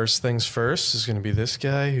 First things first is going to be this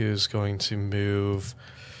guy who's going to move.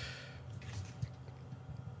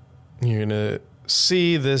 You're going to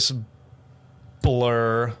see this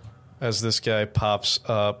blur as this guy pops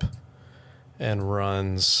up and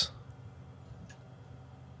runs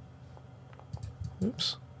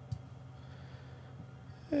Oops.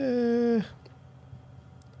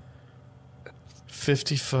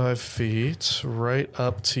 55 feet, right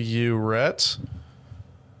up to you, Rhett.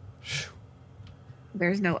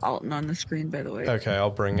 There's no Alton on the screen, by the way. Okay, I'll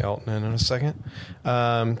bring Elton in a second.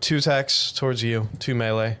 2 attacks towards you, 2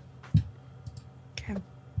 melee. Okay.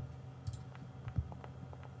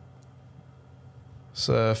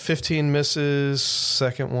 So 15 misses.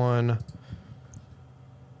 Second one.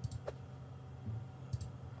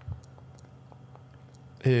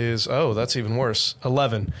 That's even worse.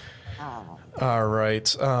 11. Oh. All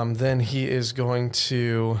right. Then he is going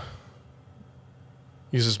to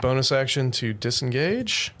use his bonus action to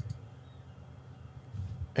disengage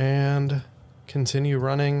and continue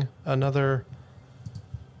running another.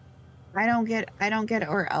 I don't get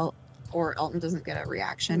or Elton doesn't get a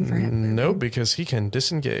reaction for him. Nope, because he can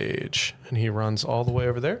disengage and he runs all the way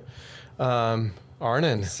over there.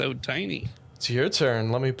 Arnon, So tiny. it's your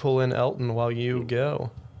turn. Let me pull in Elton while you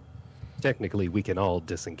go. Technically, we can all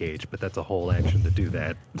disengage, but that's a whole action to do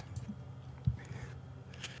that.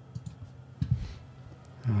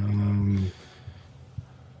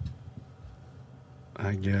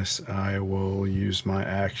 I guess I will use my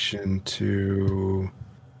action to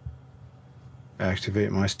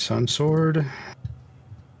activate my Sun Sword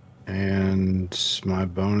and my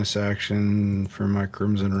bonus action for my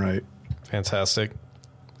Crimson Right. Fantastic.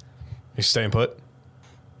 You staying put?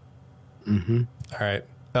 Mm-hmm. All right.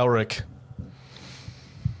 Elric.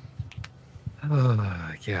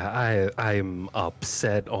 Yeah, I'm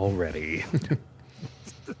upset already.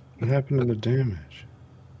 What happened to the damage?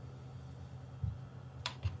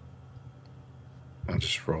 I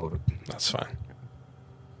just rolled it. That's fine.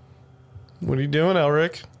 What are you doing,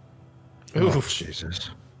 Elric? Oh, Oof.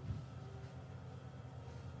 Jesus.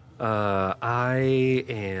 I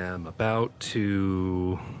am about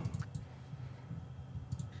to.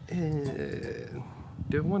 Do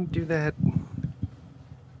I want to do that?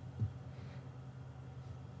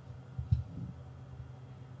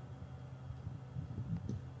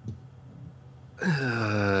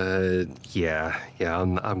 Yeah,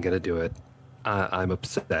 I'm gonna do it. I'm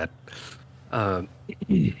upset. I'm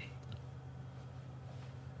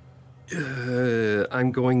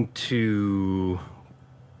going to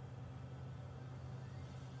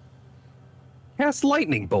cast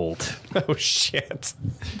lightning bolt. Oh, shit.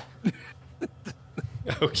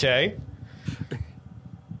 Okay.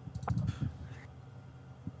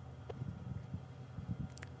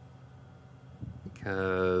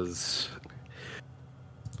 Because,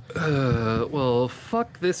 well,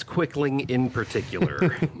 fuck this quickling in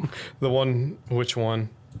particular. The one, which one?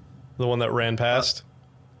 The one that ran past?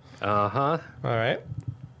 Uh-huh. All right.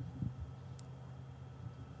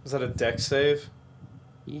 Is that a dex save?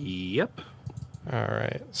 Yep. All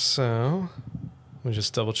right. So, let me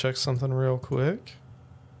just double check something real quick.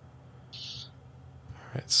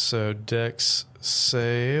 All right. So, dex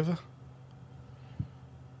save.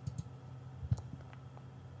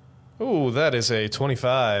 Ooh, that is a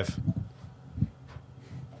 25.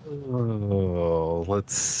 Oh,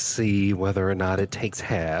 let's see whether or not it takes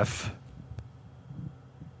half.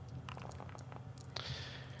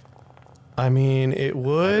 I mean, it I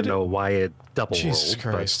would. don't know why it double Jesus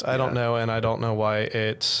rolled. Christ. but, I don't yeah. know, and I don't know why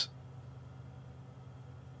it.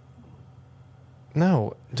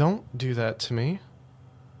 No, don't do that to me.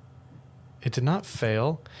 It did not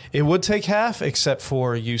fail. It would take half, except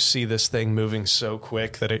for you see this thing moving so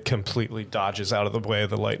quick that it completely dodges out of the way of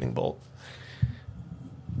the lightning bolt.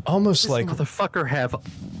 Almost This like motherfucker have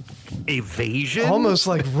evasion? almost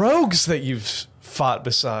like rogues that you've fought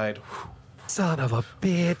beside. Son of a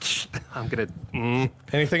bitch. I'm gonna...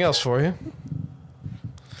 Anything else for you?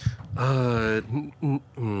 I'm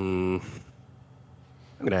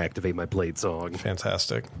gonna activate my blade song.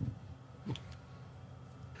 Fantastic.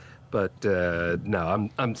 But, no,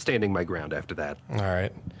 I'm standing my ground after that. All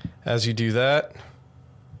right. As you do that,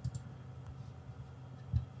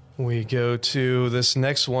 we go to this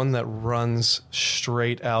next one that runs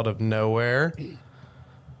straight out of nowhere.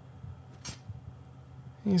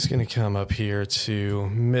 He's going to come up here to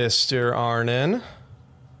Mr. Arnon.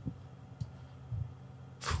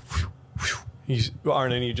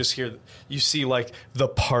 Arnon, you just hear, you see like the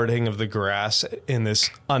parting of the grass in this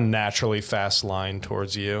unnaturally fast line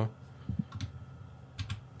towards you.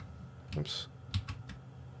 Oops.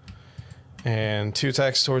 And 2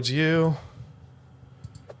 attacks towards you.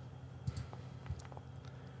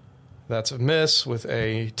 That's a miss with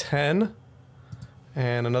a 10.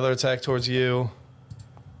 And another attack towards you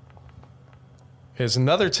is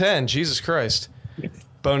another 10. Jesus Christ.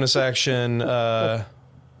 Bonus action,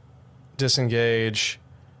 disengage,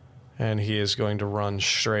 and he is going to run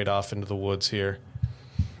straight off into the woods here.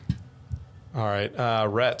 All right,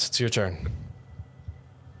 Rhett, it's your turn.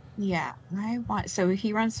 Yeah, so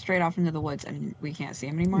he runs straight off into the woods and we can't see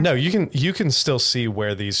him anymore? No, you can still see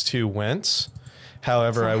where these two went.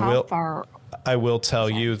 However, So I will tell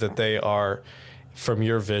you that they are, from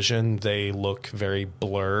your vision, they look very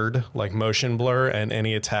blurred, like motion blur, and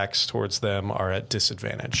any attacks towards them are at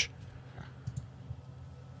disadvantage.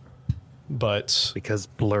 But Because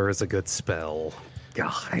blur is a good spell.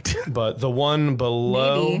 God. but the one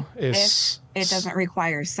below Maybe is if it doesn't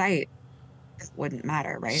require sight, it wouldn't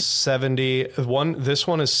matter, right? 70. This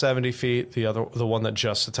one is 70 feet. The one that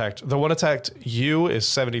just attacked, the one attacked you is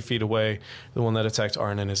 70 feet away. The one that attacked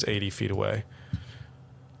Arnon is 80 feet away.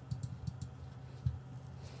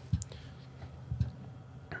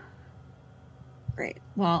 Great.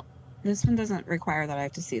 Well, this one doesn't require that I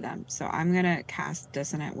have to see them, so I'm gonna cast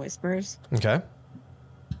Dissonant Whispers. Okay.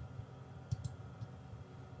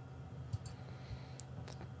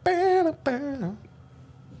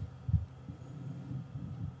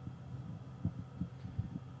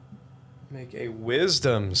 Make a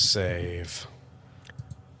wisdom save.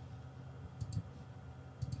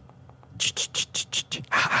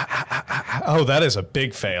 Oh, that is a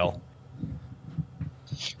big fail.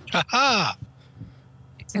 Ha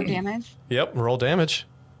So damage. Yep, roll damage.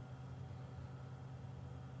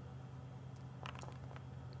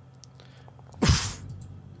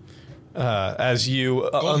 As you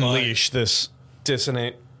unleash this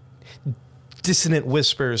dissonant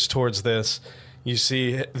whispers towards this, you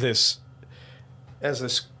see this, as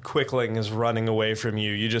this quickling is running away from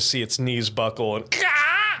you, you just see its knees buckle and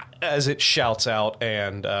as it shouts out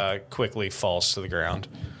and quickly falls to the ground.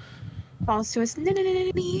 Falls to us.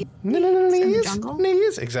 Knees, jungle?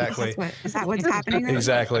 knees. Exactly. Is that what's happening? Right?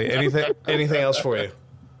 Exactly. Anything else for you?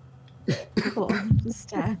 Cool.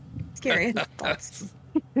 Just scary thoughts.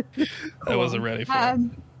 I wasn't ready for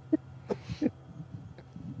it.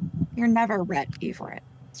 You're never ready for it.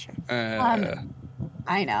 It's true.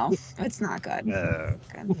 I know it's not good. Good.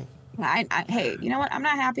 Hey, you know what? I'm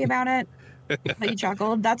not happy about it. That you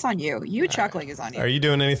chuckled. That's on you. You chuckling is on you. Are you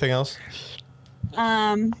doing anything else?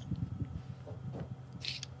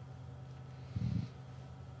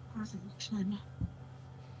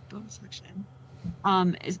 Bonus action.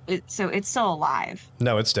 So it's still alive.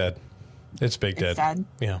 No, it's dead. It's big dead. It's dead.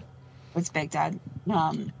 Yeah. It's big dead.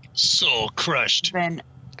 Soul crushed. Then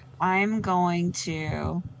I'm going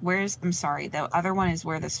to. I'm sorry. The other one is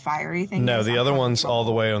where this fiery thing. No, is. the other one's all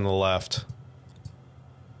the way on the left.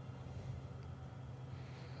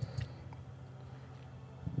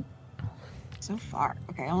 So far.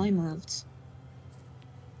 Okay, I moved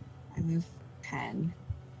 10.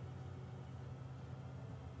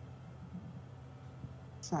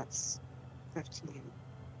 So that's 15,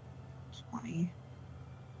 20.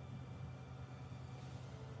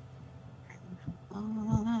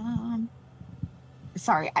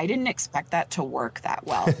 Sorry, I didn't expect that to work that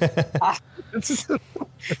well.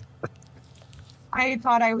 I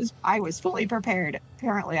thought I was fully prepared.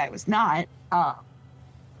 Apparently, I was not.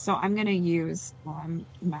 So I'm gonna use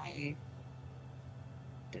my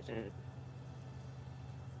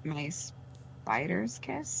spider's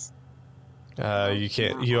kiss. You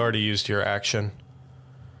can't. You already used your action.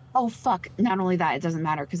 Oh fuck! Not only that, it doesn't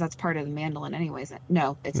matter because that's part of the mandolin, anyways.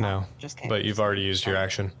 No, it's not. Just kidding. But you've already used your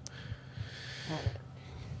action.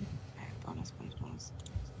 Bonus.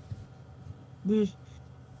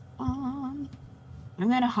 I'm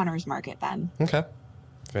gonna hunter's mark it then. Okay.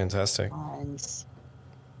 Fantastic. And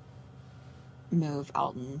move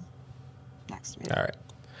Alton next to me. All right.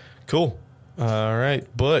 Cool. All right,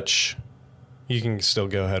 Butch. You can still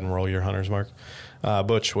go ahead and roll your hunter's mark.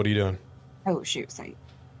 Butch, what are you doing? Oh shoot! Sorry.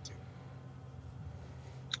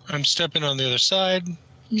 I'm stepping on the other side.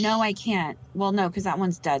 No, I can't. Well, no, because that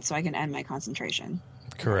one's dead, so I can end my concentration.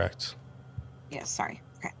 Correct. Yeah, sorry.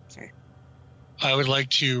 Okay, sorry. I would like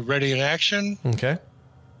to ready an action. Okay.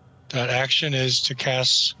 That action is to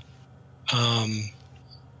cast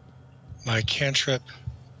my cantrip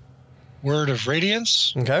Word of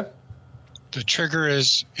Radiance. Okay. The trigger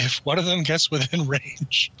is if one of them gets within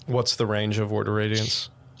range. What's the range of Word of Radiance?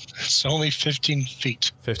 It's only 15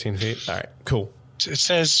 feet. 15 feet? All right, cool. It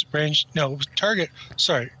says range, no, target,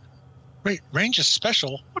 sorry. Wait, range is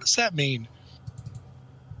special? What does that mean?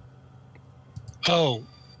 Oh.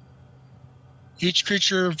 Each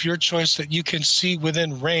creature of your choice that you can see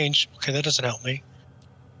within range. Okay, that doesn't help me.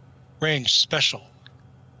 Range, special.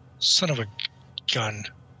 Son of a gun.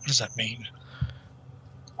 What does that mean?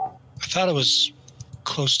 I thought it was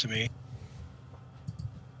close to me.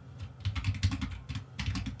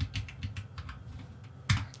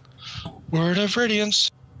 Word of Radiance.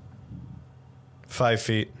 5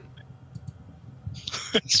 feet.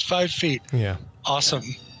 It's 5 feet. Yeah. Awesome.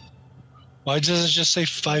 Why does it just say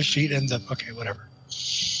 5 feet in the... Okay, whatever.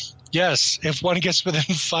 Yes, if one gets within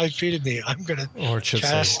 5 feet of me, I'm going to Or it should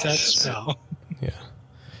cast say. that spell. Yeah.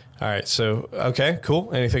 All right. So, okay,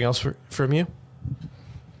 cool. Anything else from you?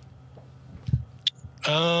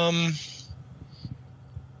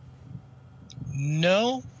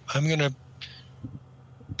 No. I'm going to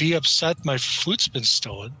be upset my flute's been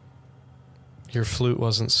stolen. Your flute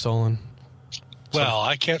wasn't stolen. Well,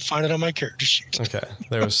 I can't find it on my character sheet. Okay.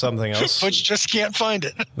 There was something else. Which just can't find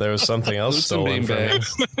it. There was something else Flutes and stolen from you.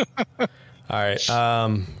 beanbags. All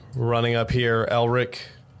right. Running up here, Elric.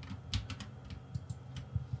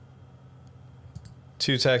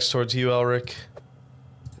 2 attacks towards you, Elric.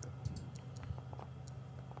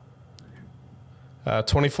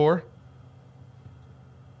 24.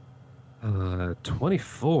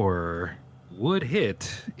 24 would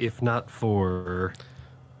hit if not for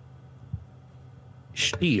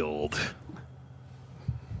shield.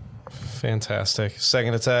 Fantastic.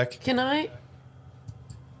 Second attack. Can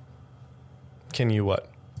you what?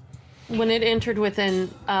 When it entered within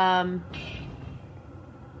 10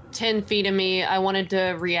 feet of me, I wanted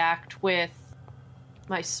to react with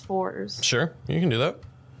my spores. Sure. You can do that.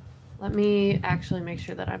 Let me actually make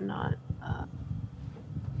sure that I'm not...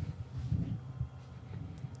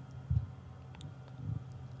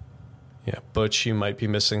 Yeah, Butch, you might be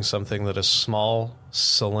missing something that is small,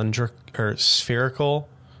 cylindrical, or spherical,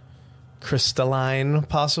 crystalline,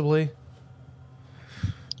 possibly.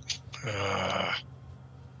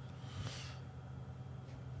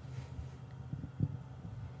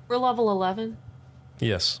 We're level 11?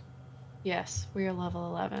 Yes. Yes, we are level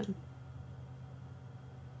 11.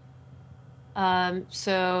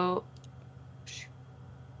 So...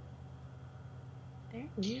 There,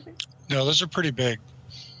 music? No, those are pretty big.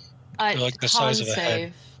 They're like the size of a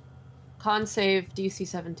head. Con save DC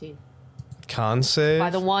 17. Con save? By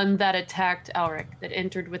the one that attacked Elric, that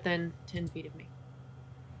entered within 10 feet of me.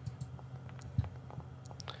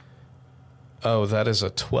 Oh, that is a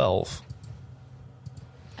 12.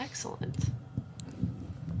 Excellent.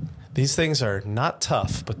 These things are not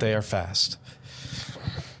tough, but they are fast.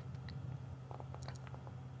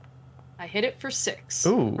 I hit it for 6.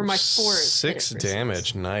 Ooh, for my spores. 6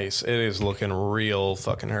 damage. Nice. It is looking real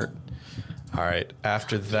fucking hurt. All right.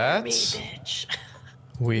 After that, Me, bitch.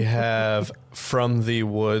 we have from the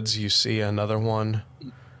woods, you see another one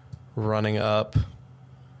running up.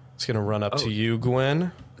 It's going to run up to you,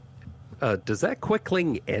 Gwen. Does that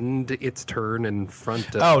quickling end its turn in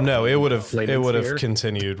front of... Oh, no. It would have Sphere?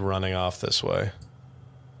 continued running off this way.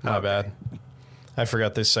 My bad. I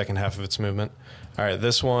forgot the second half of its movement. All right.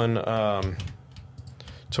 This one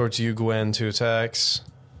towards you, Gwen, 2 attacks.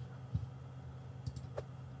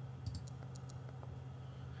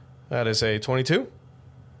 That is a 22.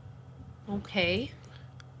 Okay.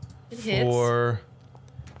 It hits. For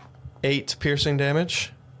 8 piercing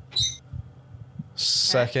damage.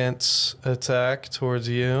 Second attack towards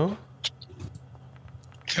you.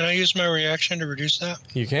 Can I use my reaction to reduce that?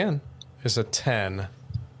 You can. It's a 10.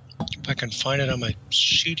 If I can find it on my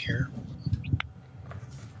sheet here.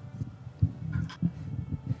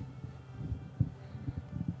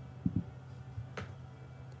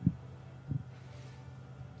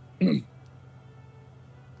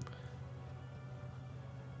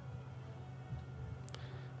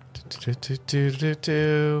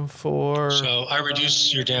 For... So I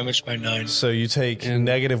reduce your damage by 9. So you take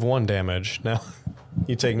 -1 damage. Now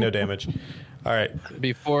you take no damage. All right.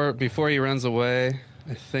 Before he runs away,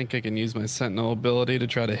 I think I can use my Sentinel ability to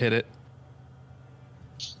try to hit it.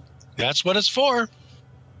 That's what it's for.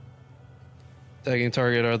 Tagging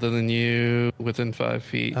target other than you within 5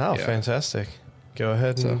 feet. Oh, Yeah. fantastic. Go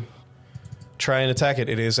ahead and try and attack it.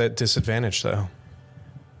 It is at disadvantage, though.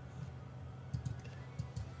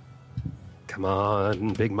 Come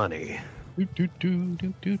on, big money.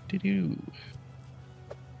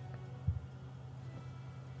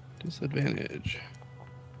 Disadvantage.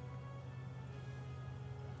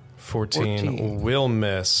 14 will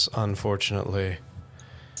miss, unfortunately,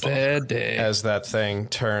 Sad day. as that thing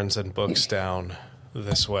turns and books down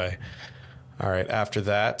this way. All right, after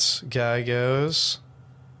that guy goes,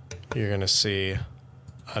 you're going to see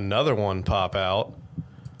another one pop out,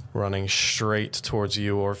 running straight towards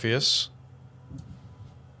you, Orpheus.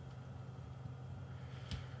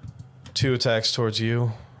 2 attacks towards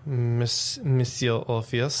you, Monsieur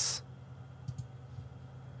Orpheus.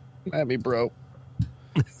 At me, bro.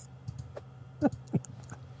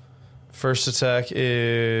 First attack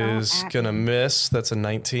is at going to me. miss. That's a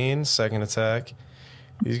 19. Second attack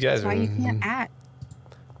These guys That's why are you can't act.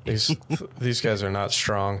 these guys are not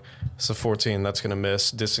strong. It's a 14. That's going to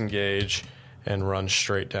miss. Disengage and run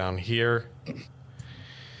straight down here.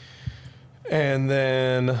 And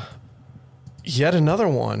then yet another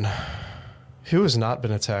one. Who has not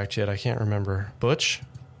been attacked yet? I can't remember. Butch?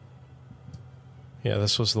 Yeah,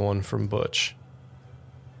 this was the one from Butch.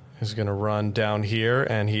 He's going to run down here,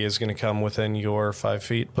 and he is going to come within your 5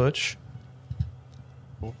 feet, Butch.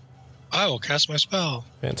 I will cast my spell.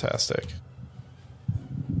 Fantastic.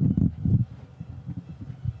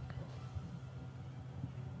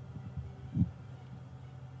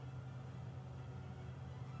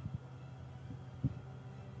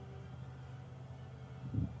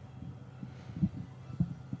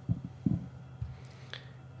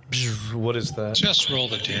 What is that? Just roll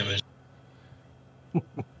the damage.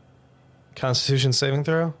 Constitution saving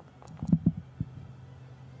throw?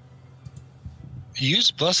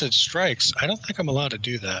 Use Blessed Strikes. I don't think I'm allowed to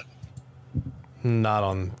do that. Not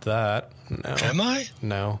on that. No. Am I?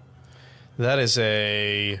 No. That is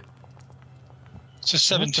a... It's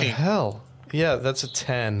a What the 17. hell? Yeah, that's a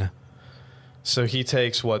 10. So he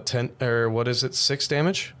takes what, 10, or what is it, 6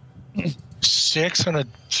 damage? 6 on a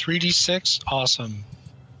 3d6? Awesome.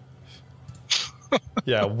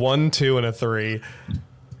 Yeah, 1, 2, and a 3.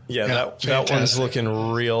 Yeah, that one's fantastic.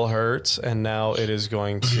 looking real hurt, and now it is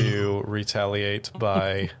going to retaliate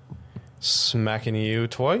by smacking you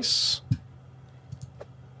twice.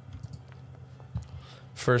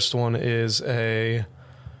 First one is a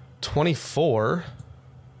 24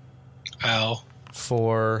 Ow.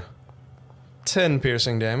 for 10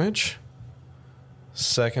 piercing damage.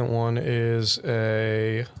 Second one is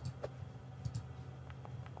a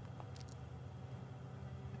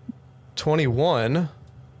 21.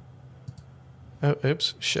 Oh,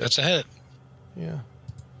 oops, shit. That's a hit. Yeah.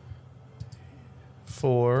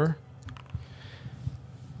 4.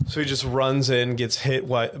 So he just runs in, gets hit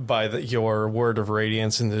by your word of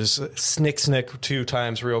radiance, and just snick 2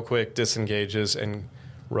 times real quick, disengages, and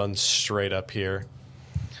runs straight up here.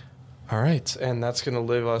 All right, and that's going to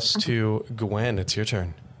leave us to Gwen. It's your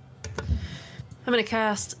turn. I'm going to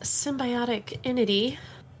cast Symbiotic Entity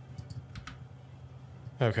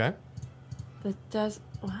Okay. that does...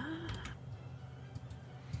 What?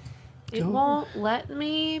 It Go. won't let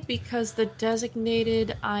me because the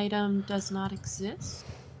designated item does not exist.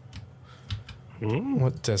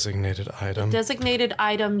 What designated item? Designated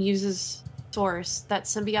item uses source that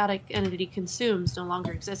symbiotic entity consumes no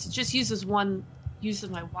longer exists. It just uses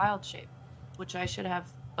my wild shape, which I should have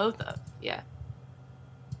both of. Yeah.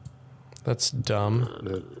 That's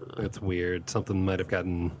dumb. That's weird. Something might have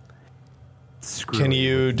gotten screwed. Can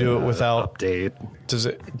you with do the it without- update?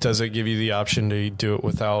 Does it give you the option to do it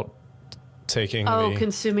without taking Oh, the...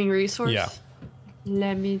 consuming resource? Yeah.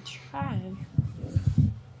 Let me try.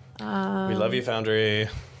 We love you, Foundry.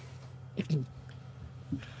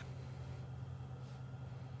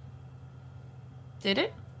 Did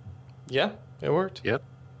it? Yeah, it worked. Yep.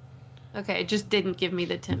 Okay, it just didn't give me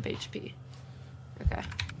the temp HP. Okay.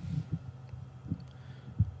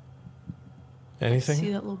 Anything?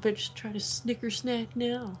 See that little bitch try to snicker snack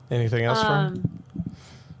now. Anything else for him?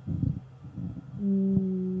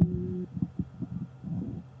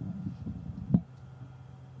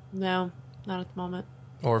 No, not at the moment.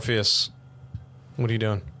 Orpheus, what are you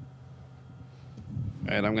doing?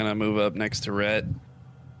 All right, I'm going to move up next to Rhett.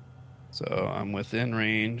 So I'm within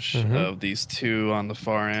range Mhm. of these 2 on the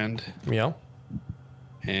far end. Yeah.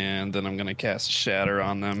 And then I'm going to cast Shatter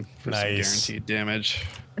on them for some Nice. guaranteed damage.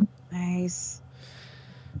 Nice.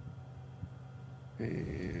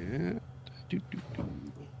 And...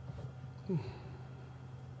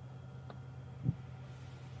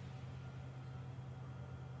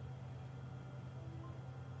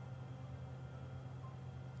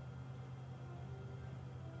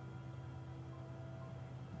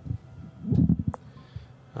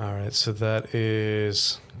 All right, so that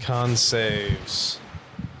is con saves.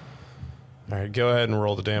 All right, go ahead and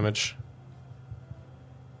roll the damage.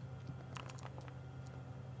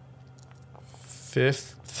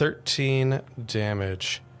 13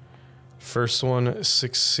 damage. First one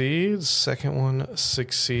succeeds. Second one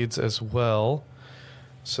succeeds as well.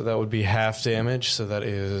 So that would be half damage. So that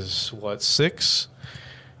is, 6?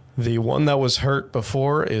 The one that was hurt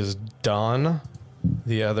before is done.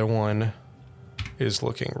 The other one is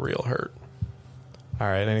looking real hurt. All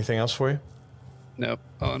right, anything else for you? Nope,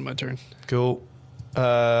 all in my turn. Cool.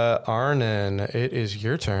 Arnon, it is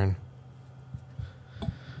your turn.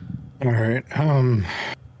 All right.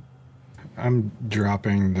 I'm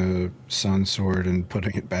dropping the sun sword and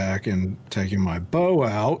putting it back and taking my bow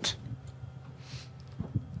out.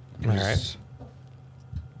 All right.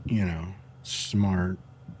 smart.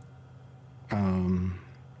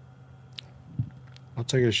 I'll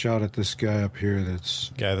take a shot at this guy up here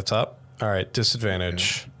that's... Guy at the top? All right,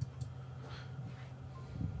 disadvantage.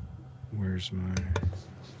 Where's my...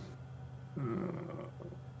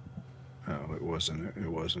 oh, it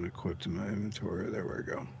wasn't equipped in my inventory. There we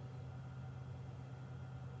go.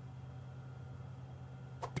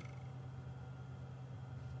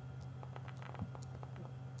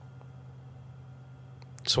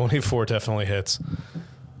 $24 definitely hits.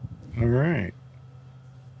 All right.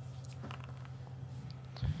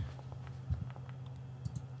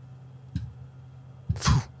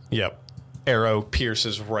 Yep. Arrow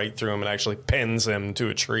pierces right through him and actually pins him to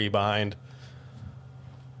a tree behind.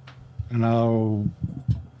 And I'll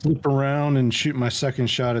loop around and shoot my second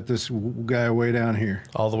shot at this guy way down here.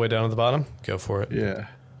 All the way down to the bottom? Go for it. Yeah.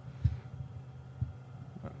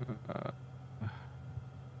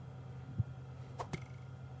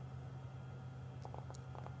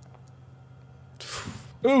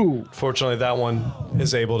 Ooh! Fortunately, that one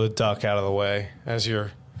is able to duck out of the way as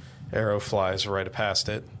your arrow flies right past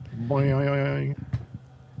it. Boing.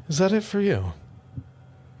 Is that it for you?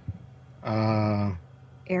 Arrow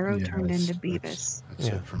Yeah, turned that's- into Beavis. That's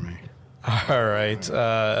Yeah. it for me. All right,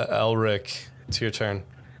 Elric, it's your turn.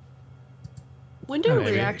 When do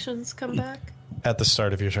Maybe. reactions come back? At the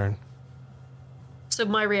start of your turn. So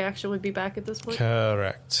my reaction would be back at this point?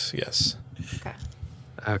 Correct, yes. Okay.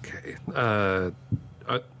 Okay.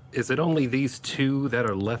 Is it only these two that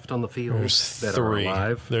are left on the field There's that three. are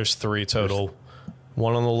alive? There's three total.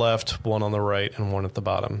 One on the left, one on the right, and one at the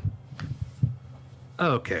bottom.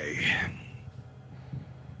 Okay.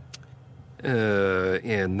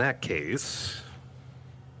 In that case,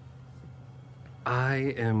 I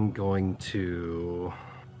am going to...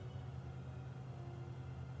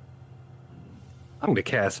 I'm going to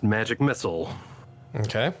cast Magic Missile.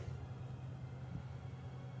 Okay.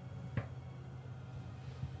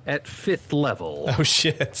 At 5th level. Oh,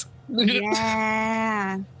 shit.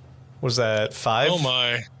 Yeah. Was that 5? Oh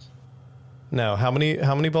my. No, how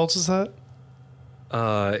many bolts is that?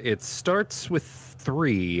 It starts with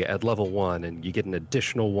 3 at level 1, and you get an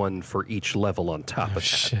additional 1 for each level on top Oh, of that.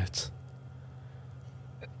 shit.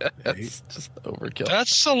 That's just overkill.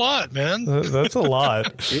 That's a lot, man. That's a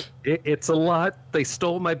lot. It's a lot. They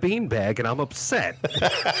stole my beanbag, and I'm upset. Yeah.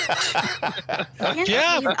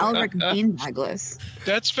 Elric beanbagless.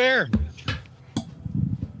 That's fair.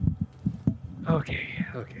 Okay,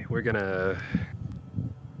 we're gonna...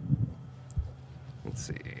 Let's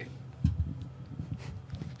see.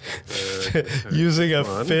 Using a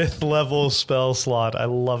one. 5th level spell slot. I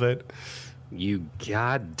love it. You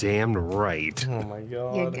goddamn right. Oh my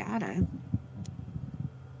god. You gotta.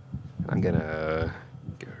 I'm gonna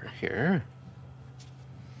go here.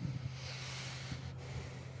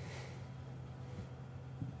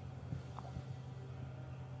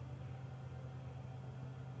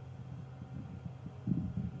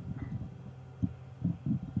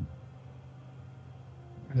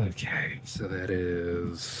 Okay, so that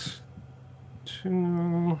is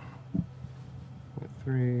 2,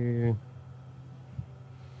 3.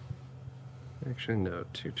 Actually, no,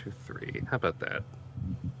 2, 2, 3. How about that?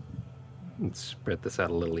 Let's spread this out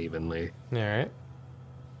a little evenly. All right.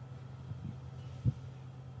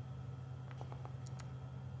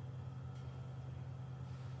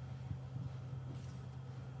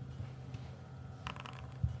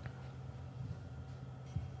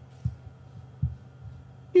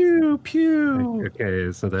 Pew, pew.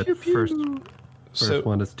 Okay, so that Pew, pew. first So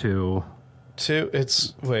one is 2. 2.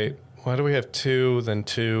 It's wait. Why do we have 2, then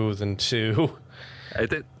 2, then 2? I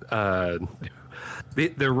did,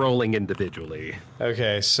 they're rolling individually.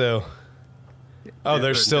 Okay, so. Oh,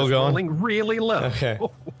 they're still just going. Rolling really low. Okay.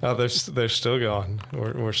 Oh, they're still going.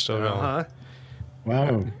 We're still going. Uh-huh.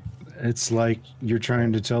 Wow. It's like you're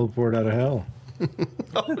trying to teleport out of hell.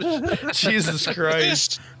 Jesus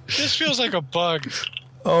Christ! This feels like a bug.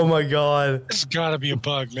 Oh my God! It's got to be a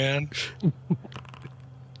bug, man.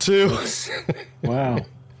 2. Wow.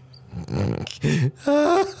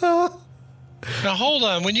 Now hold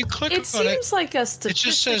on. When you click It on it, seems like a it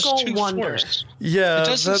just says statistical 2 wonder. force. Yeah, It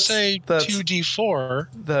doesn't that's, say that's 2d4.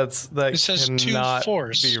 that It says 2 cannot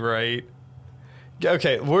force. be right.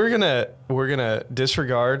 Okay, we're gonna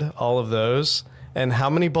disregard all of those. And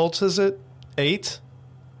how many bolts is it? 8?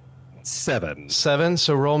 7. 7.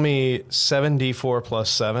 So roll me 7d4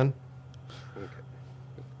 plus 7.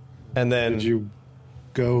 And then Did you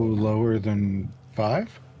go lower than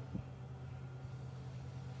 5?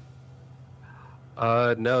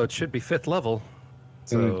 No, it should be 5th level.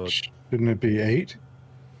 Then So shouldn't it be 8?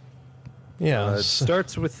 Yeah. It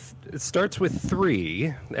starts with 3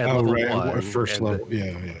 at Oh, level right. 1. First and level.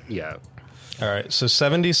 Yeah. All right. So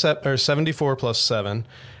 74 plus 7.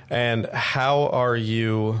 And how are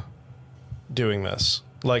you doing this?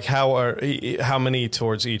 Like, how many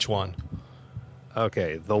towards each one?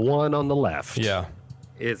 Okay, the one on the left. Yeah.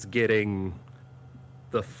 Is getting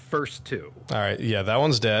the first 2. All right. Yeah, that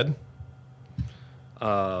one's dead.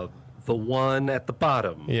 The one at the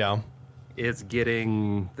bottom. Yeah. Is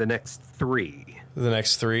getting the next 3. The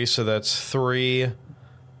next 3. So that's 3.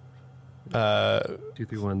 2,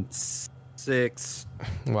 3, 1, 6.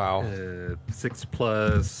 Wow. 6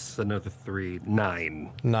 plus another 3, 9.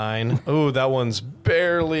 9. Oh, that one's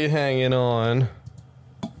barely hanging on.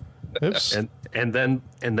 Oops. And then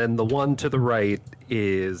the one to the right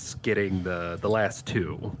is getting the last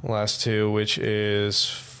 2. Last 2, which is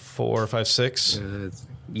 4, 5, 6.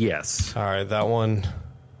 Yes. All right, that one.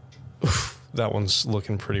 Oof, that one's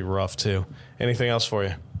looking pretty rough too. Anything else for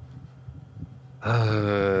you?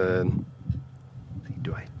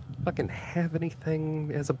 Do I fucking have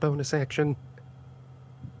anything as a bonus action?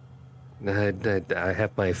 I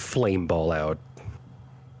have my flame ball out.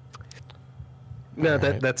 No,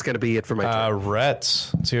 right. that's going to be it for my turn.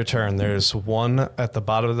 Rhett, it's your turn. There's one at the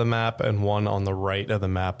bottom of the map and one on the right of the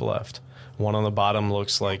map left. One on the bottom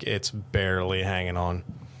looks like it's barely hanging on.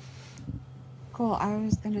 Cool. I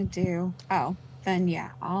was gonna do. Oh, then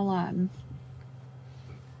yeah. I'll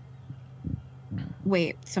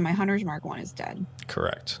Wait. So my hunter's mark 1 is dead.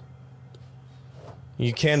 Correct.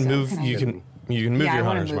 You can So move. can I- You can move yeah, your I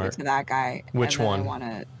want hunter's to move mark. it to that guy. Which and then one? I want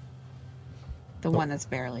to. The one that's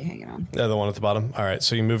barely hanging on. The one at the bottom. All right.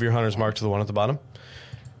 So you move your hunter's mark to the one at the bottom.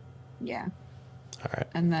 Yeah. All right.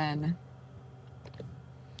 And then.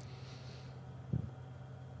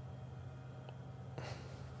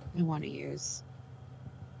 I want to use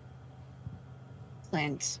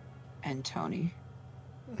Clint and Tony.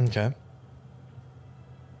 Okay.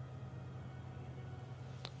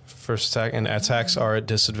 First attack, and attacks are at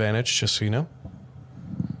disadvantage, just so you know.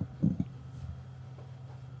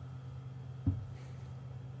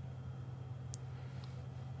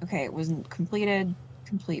 Okay, it wasn't completed.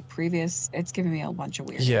 Complete previous. It's giving me a bunch of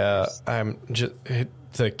weird. Yeah, numbers. I'm just hit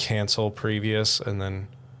the cancel previous and then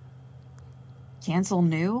Cancel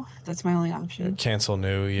new. That's my only option. cancel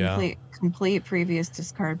new. Yeah. Complete previous.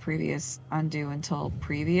 Discard previous. Undo until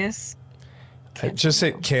previous. Just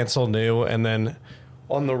hit cancel new, and then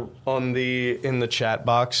in the chat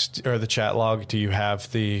box or the chat log, do you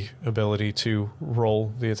have the ability to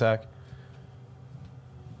roll the attack?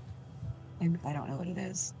 I don't know what it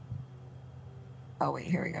is. Oh wait,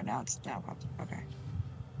 here we go. Now popped. Okay.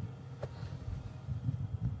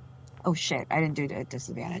 Oh shit! I didn't do it at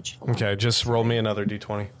disadvantage. Hold on. Okay, just roll me another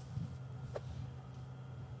d20.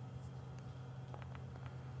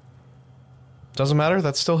 Doesn't matter.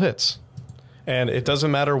 That still hits, and it doesn't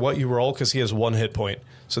matter what you roll because he has 1 hit point.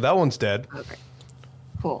 So that one's dead. Okay.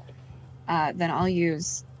 Cool. Then I'll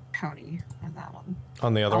use Tony on that one.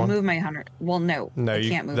 On the other I'll one, move my 100. Well, no. no, I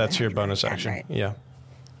can't move. that's my your 100 bonus again, action. right? Yeah.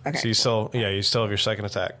 Okay. So you cool. you still have your second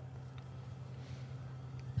attack.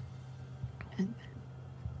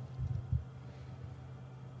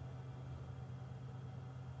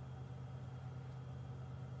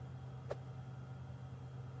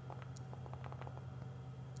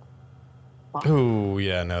 Ooh,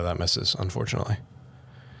 yeah, no, that misses, unfortunately.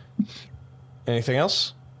 Anything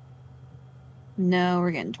else? No,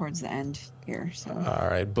 we're getting towards the end here. So. All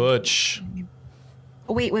right, Butch.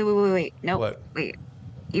 Oh, wait. No. What? Wait.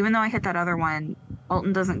 Even though I hit that other one,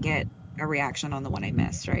 Alton doesn't get a reaction on the one I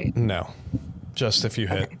missed, right? No, just if you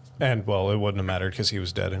hit. Okay. And, well, it wouldn't have mattered because he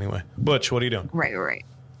was dead anyway. Butch, what are you doing? Right.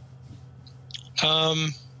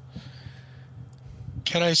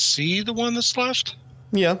 Can I see the one that's left?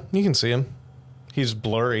 Yeah, you can see him. He's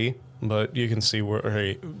blurry, but you can see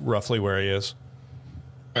roughly where he is.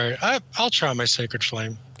 All right, I'll try my Sacred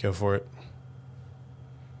Flame. Go for it.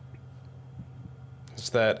 Is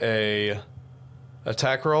that a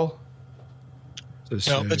attack roll?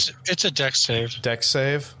 No, it's a Dex save, Dex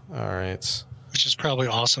save? All right. which is probably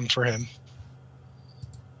awesome for him.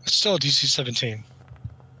 It's still a DC 17.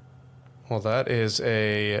 Well, that is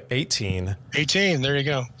a 18. 18, there you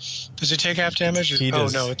go. Does he take half damage? He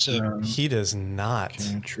does. No, it's a... He does not.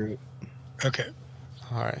 Cantrip. Okay.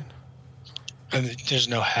 All right. And there's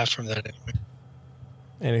no half from that anyway.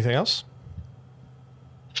 Anything else?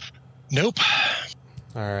 Nope.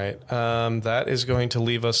 All right. That is going to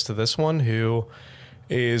leave us to this one, who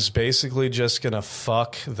is basically just going to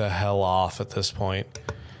fuck the hell off at this point.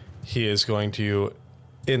 He is going to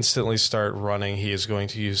instantly start running. He is going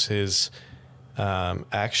to use his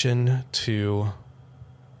action to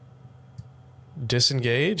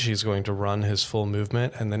disengage. He's going to run his full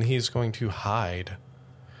movement, and then he's going to hide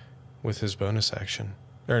with his bonus action.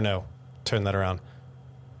 Or no, turn that around.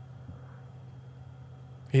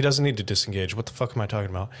 He doesn't need to disengage. What the fuck am I talking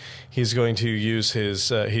about? He's going to use his,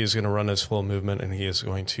 he's going to run his full movement, and he is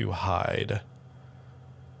going to hide.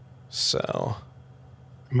 So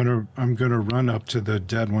I'm gonna run up to the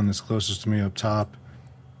dead one that's closest to me up top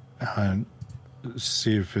and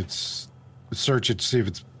see if it's search it, see if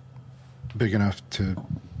it's big enough to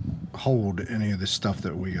hold any of the stuff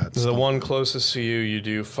that we got. The one closest to you, you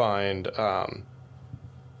do find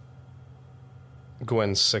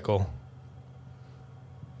Gwen's sickle.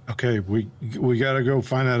 Okay, we gotta go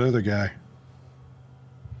find that other guy.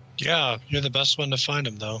 Yeah, you're the best one to find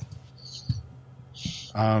him, though.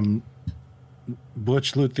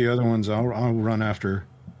 Butch, loot the other ones. I'll run after.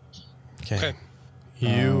 Okay.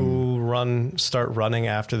 You start running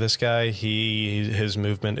after this guy. His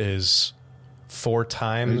movement is 4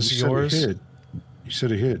 times yours. You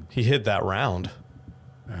said he hid. He hid that round.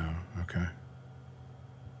 Oh, okay.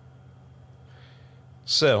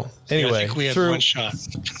 So anyway, I think we have one shot.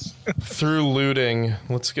 Through looting,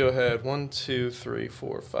 let's go ahead. 1, 2, 3,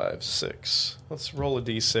 4, 5, 6. Let's roll a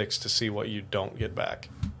d6 to see what you don't get back.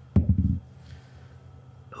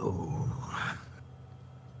 Oh.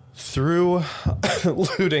 Through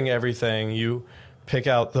looting everything, you pick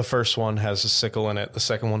out the first one has a sickle in it. The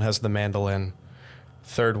second one has the mandolin.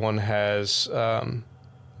 Third one has the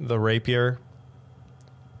rapier.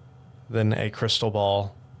 Then a crystal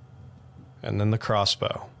ball. And then the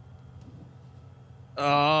crossbow.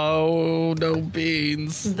 Oh, no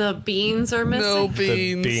beans. The beans are missing. No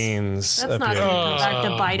beans. The beans. That's not going to come back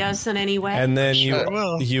to bite us in any way. And then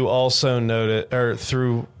Sure you also noted, or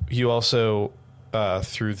through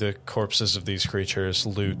the corpses of these creatures,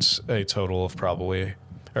 loot a total of probably,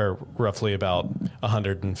 or roughly about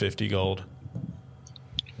 150 gold.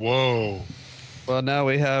 Whoa. Well, now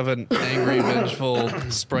we have an angry, vengeful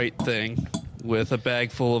sprite thing with a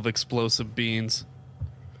bag full of explosive beans.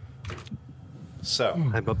 So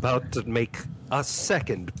I'm about to make a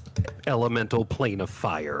second elemental plane of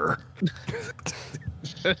fire.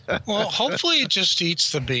 Well, hopefully it just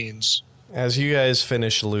eats the beans. as you guys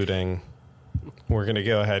finish looting, we're going to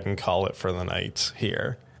go ahead and call it for the night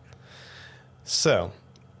here. So,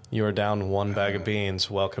 you are down 1 bag of beans.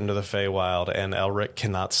 Welcome to the Feywild, and Elric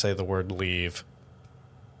cannot say the word leave.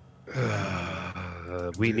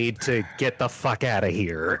 We need to get the fuck out of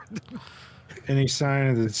here. Any sign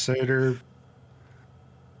of the satyr?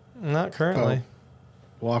 Not currently.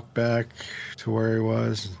 Walk back to where he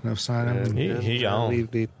was. No sign of him. He gone.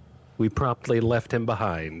 We promptly left him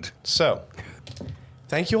behind. So,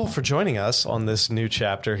 thank you all for joining us on this new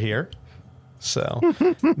chapter here. So,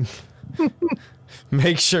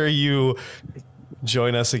 make sure you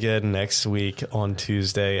join us again next week on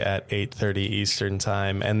Tuesday at 8:30 Eastern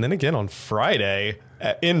Time. And then again on Friday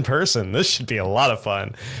in person. This should be a lot of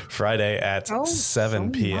fun. Friday at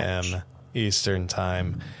 7 p.m. Eastern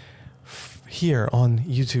Time. Here on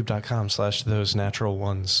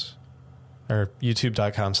youtube.com/thosenatural1s. Or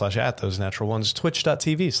youtube.com/@thosenatural1s,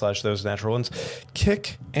 twitch.tv/thosenatural1s,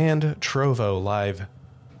 Kick and Trovo live.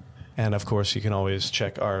 And of course, you can always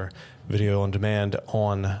check our video on demand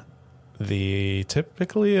on the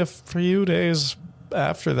typically a few days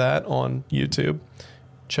after that on YouTube.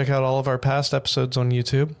 Check out all of our past episodes on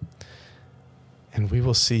YouTube. And we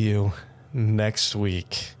will see you next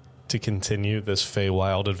week to continue this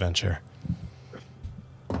Feywild adventure.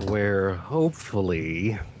 Where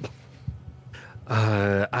hopefully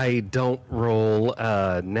I don't roll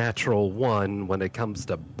a natural 1 when it comes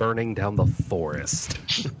to burning down the forest.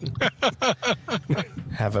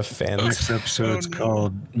 Have a Next fantastic episode's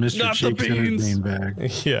called Mr. Not the Cheeks in a beans.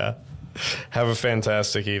 Beanbag. yeah. Have a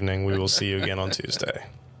fantastic evening. We will see you again on Tuesday.